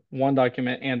to one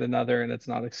document and another, and it's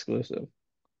not exclusive.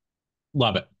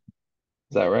 Love it.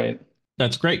 Is that right?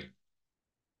 That's great.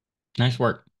 Nice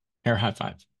work. Air high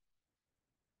five.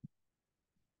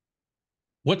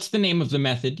 What's the name of the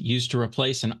method used to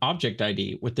replace an object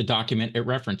ID with the document it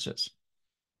references?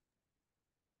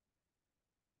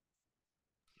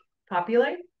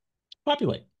 Populate?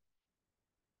 Populate.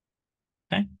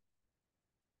 Okay.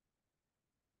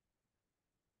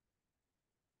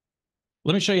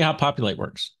 Let me show you how populate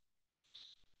works.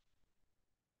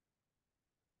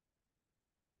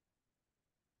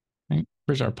 Okay.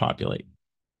 Where's our populate?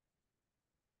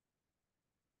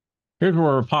 Here's where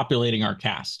we're populating our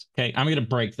cast. Okay, I'm going to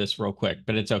break this real quick,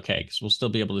 but it's okay because we'll still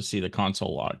be able to see the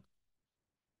console log.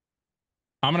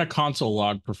 I'm going to console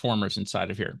log performers inside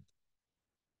of here.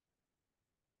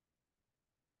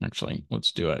 Actually,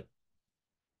 let's do it.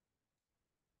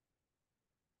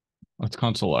 Let's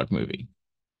console log movie.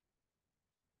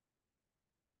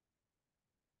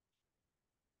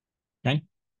 Okay.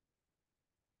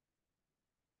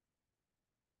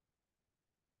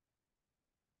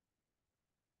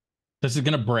 This is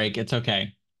going to break. It's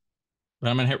okay.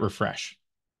 But I'm going to hit refresh.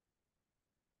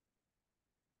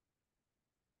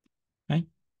 Okay.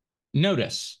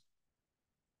 Notice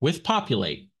with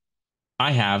populate,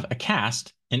 I have a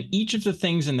cast, and each of the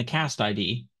things in the cast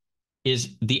ID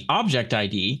is the object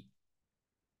ID,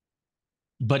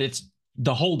 but it's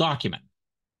the whole document.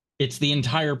 It's the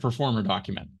entire performer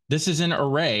document. This is an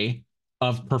array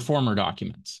of performer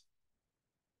documents.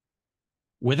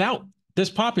 Without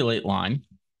this populate line,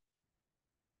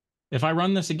 if I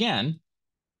run this again,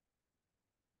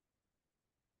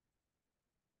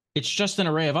 it's just an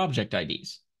array of object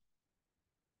IDs.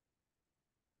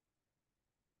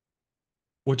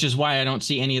 Which is why I don't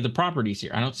see any of the properties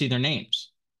here. I don't see their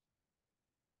names.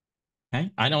 Okay,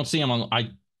 I don't see them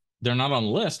on, they're not on the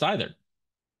list either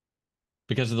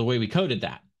because of the way we coded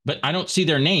that. But I don't see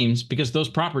their names because those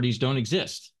properties don't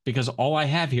exist because all I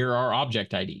have here are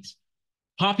object IDs.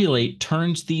 Populate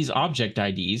turns these object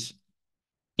IDs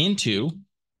into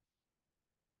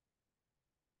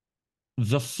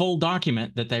the full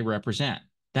document that they represent.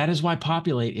 That is why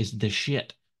populate is the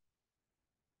shit.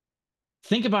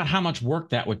 Think about how much work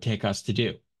that would take us to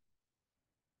do.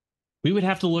 We would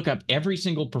have to look up every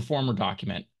single performer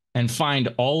document and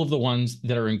find all of the ones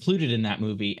that are included in that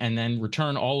movie and then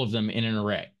return all of them in an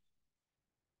array.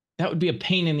 That would be a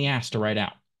pain in the ass to write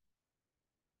out.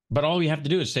 But all we have to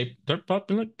do is say, they're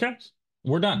populate cast.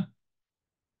 We're done.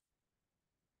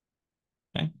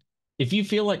 Okay. If you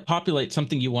feel like populate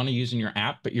something you want to use in your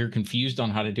app, but you're confused on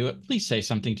how to do it, please say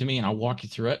something to me and I'll walk you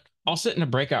through it. I'll sit in a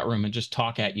breakout room and just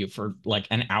talk at you for like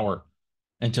an hour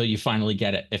until you finally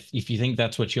get it. If you think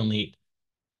that's what you'll need.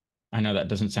 I know that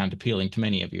doesn't sound appealing to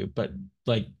many of you, but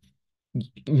like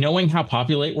knowing how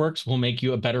populate works will make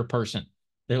you a better person.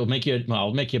 It will make you, well,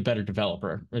 it'll make you a better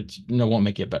developer. It won't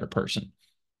make you a better person.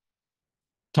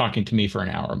 Talking to me for an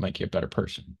hour will make you a better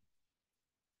person.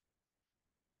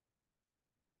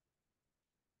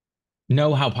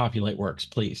 Know how populate works,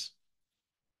 please.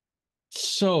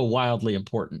 So wildly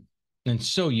important and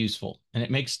so useful. And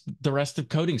it makes the rest of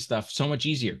coding stuff so much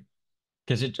easier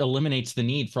because it eliminates the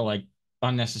need for like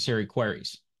unnecessary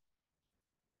queries.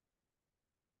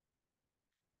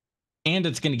 And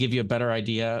it's going to give you a better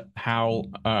idea how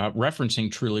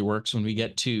referencing truly works when we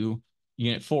get to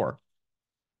Unit 4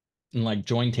 and like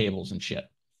join tables and shit.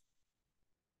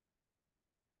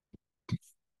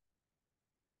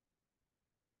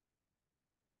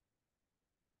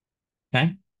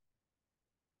 Okay.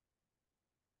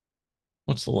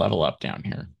 What's the level up down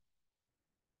here?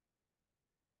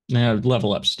 Nah,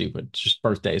 level up stupid. It's just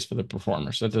birthdays for the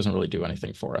performers. That doesn't really do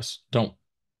anything for us. Don't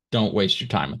waste your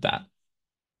time with that.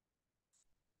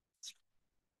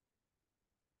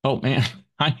 Oh man,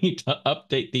 I need to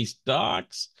update these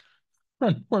docs.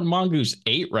 We're in Mongoose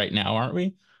 8 right now, aren't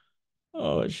we?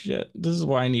 Oh shit. This is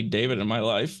why I need David in my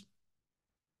life.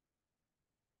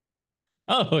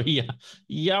 Oh yeah.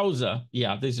 Yowza.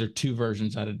 Yeah, these are 2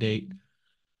 versions out of date.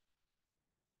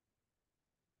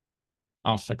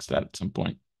 I'll fix that at some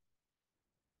point.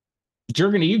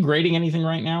 Jurgen, are you grading anything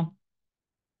right now?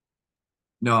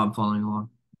 No, I'm following along.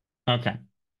 Okay.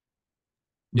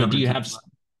 But do you have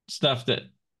stuff that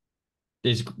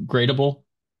is gradable?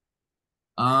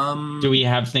 Do we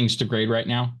have things to grade right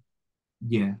now?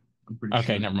 Yeah, I'm pretty sure.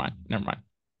 Okay, never mind. Never mind.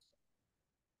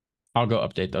 I'll go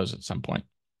update those at some point.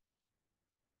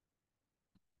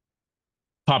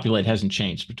 Populate hasn't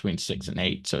changed between 6 and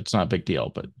 8, so it's not a big deal,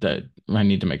 but I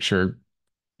need to make sure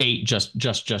 8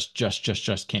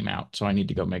 just came out. So I need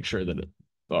to go make sure that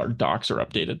our docs are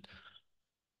updated.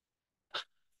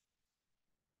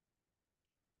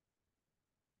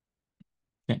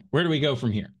 Okay, where do we go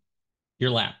from here?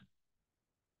 Your lab.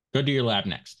 Go do your lab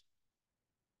next.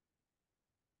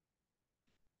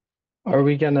 Are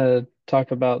we gonna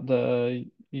talk about the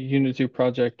Unit 2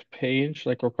 project page,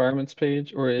 like requirements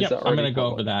page, or is Yep, that I'm already going to go over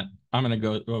public? that. I'm going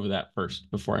to go over that first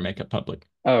before I make it public.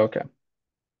 Oh, okay.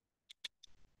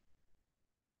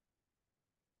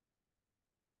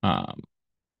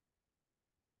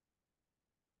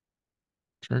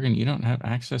 Jurgen, you don't have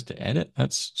access to edit?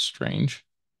 That's strange.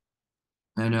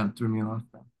 I know, it threw me off.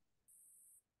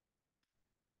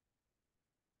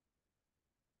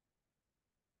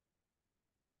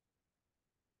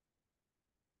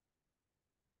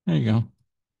 There you go.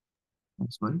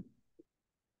 Thanks, buddy.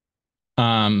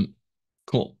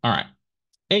 Cool. All right.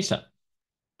 Asa.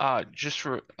 Just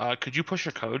for could you push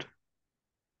your code?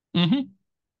 Mm-hmm.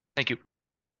 Thank you.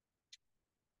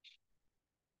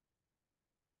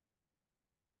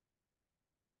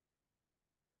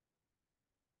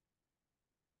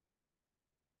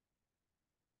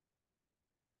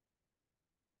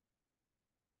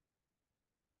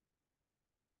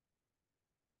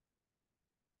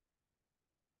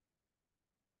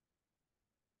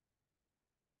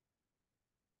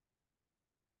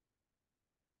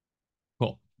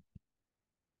 Cool.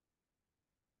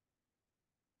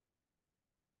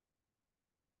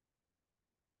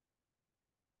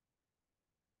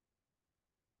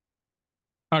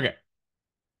 Okay.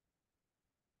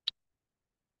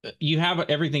 You have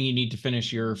everything you need to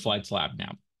finish your flights lab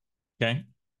now. Okay.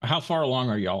 How far along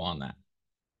are y'all on that?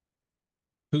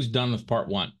 Who's done with part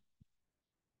 1?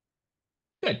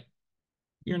 Good.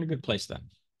 You're in a good place then.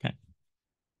 Okay.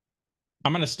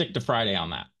 I'm going to stick to Friday on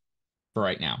that for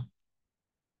right now.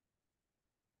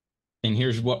 And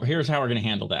here's how we're going to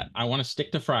handle that. I want to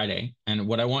stick to Friday. And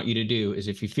what I want you to do is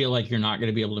if you feel like you're not going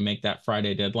to be able to make that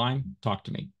Friday deadline, talk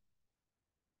to me.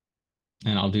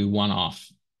 And I'll do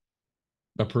one-off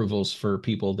approvals for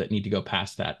people that need to go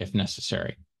past that if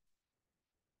necessary.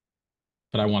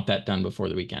 But I want that done before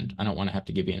the weekend. I don't want to have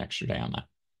to give you an extra day on that.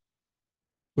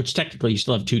 Which technically you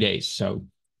still have 2 days. So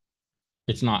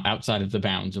it's not outside of the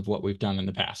bounds of what we've done in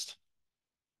the past.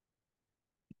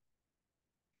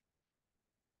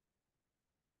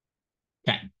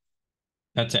 Okay.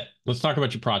 That's it. Let's talk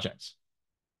about your projects.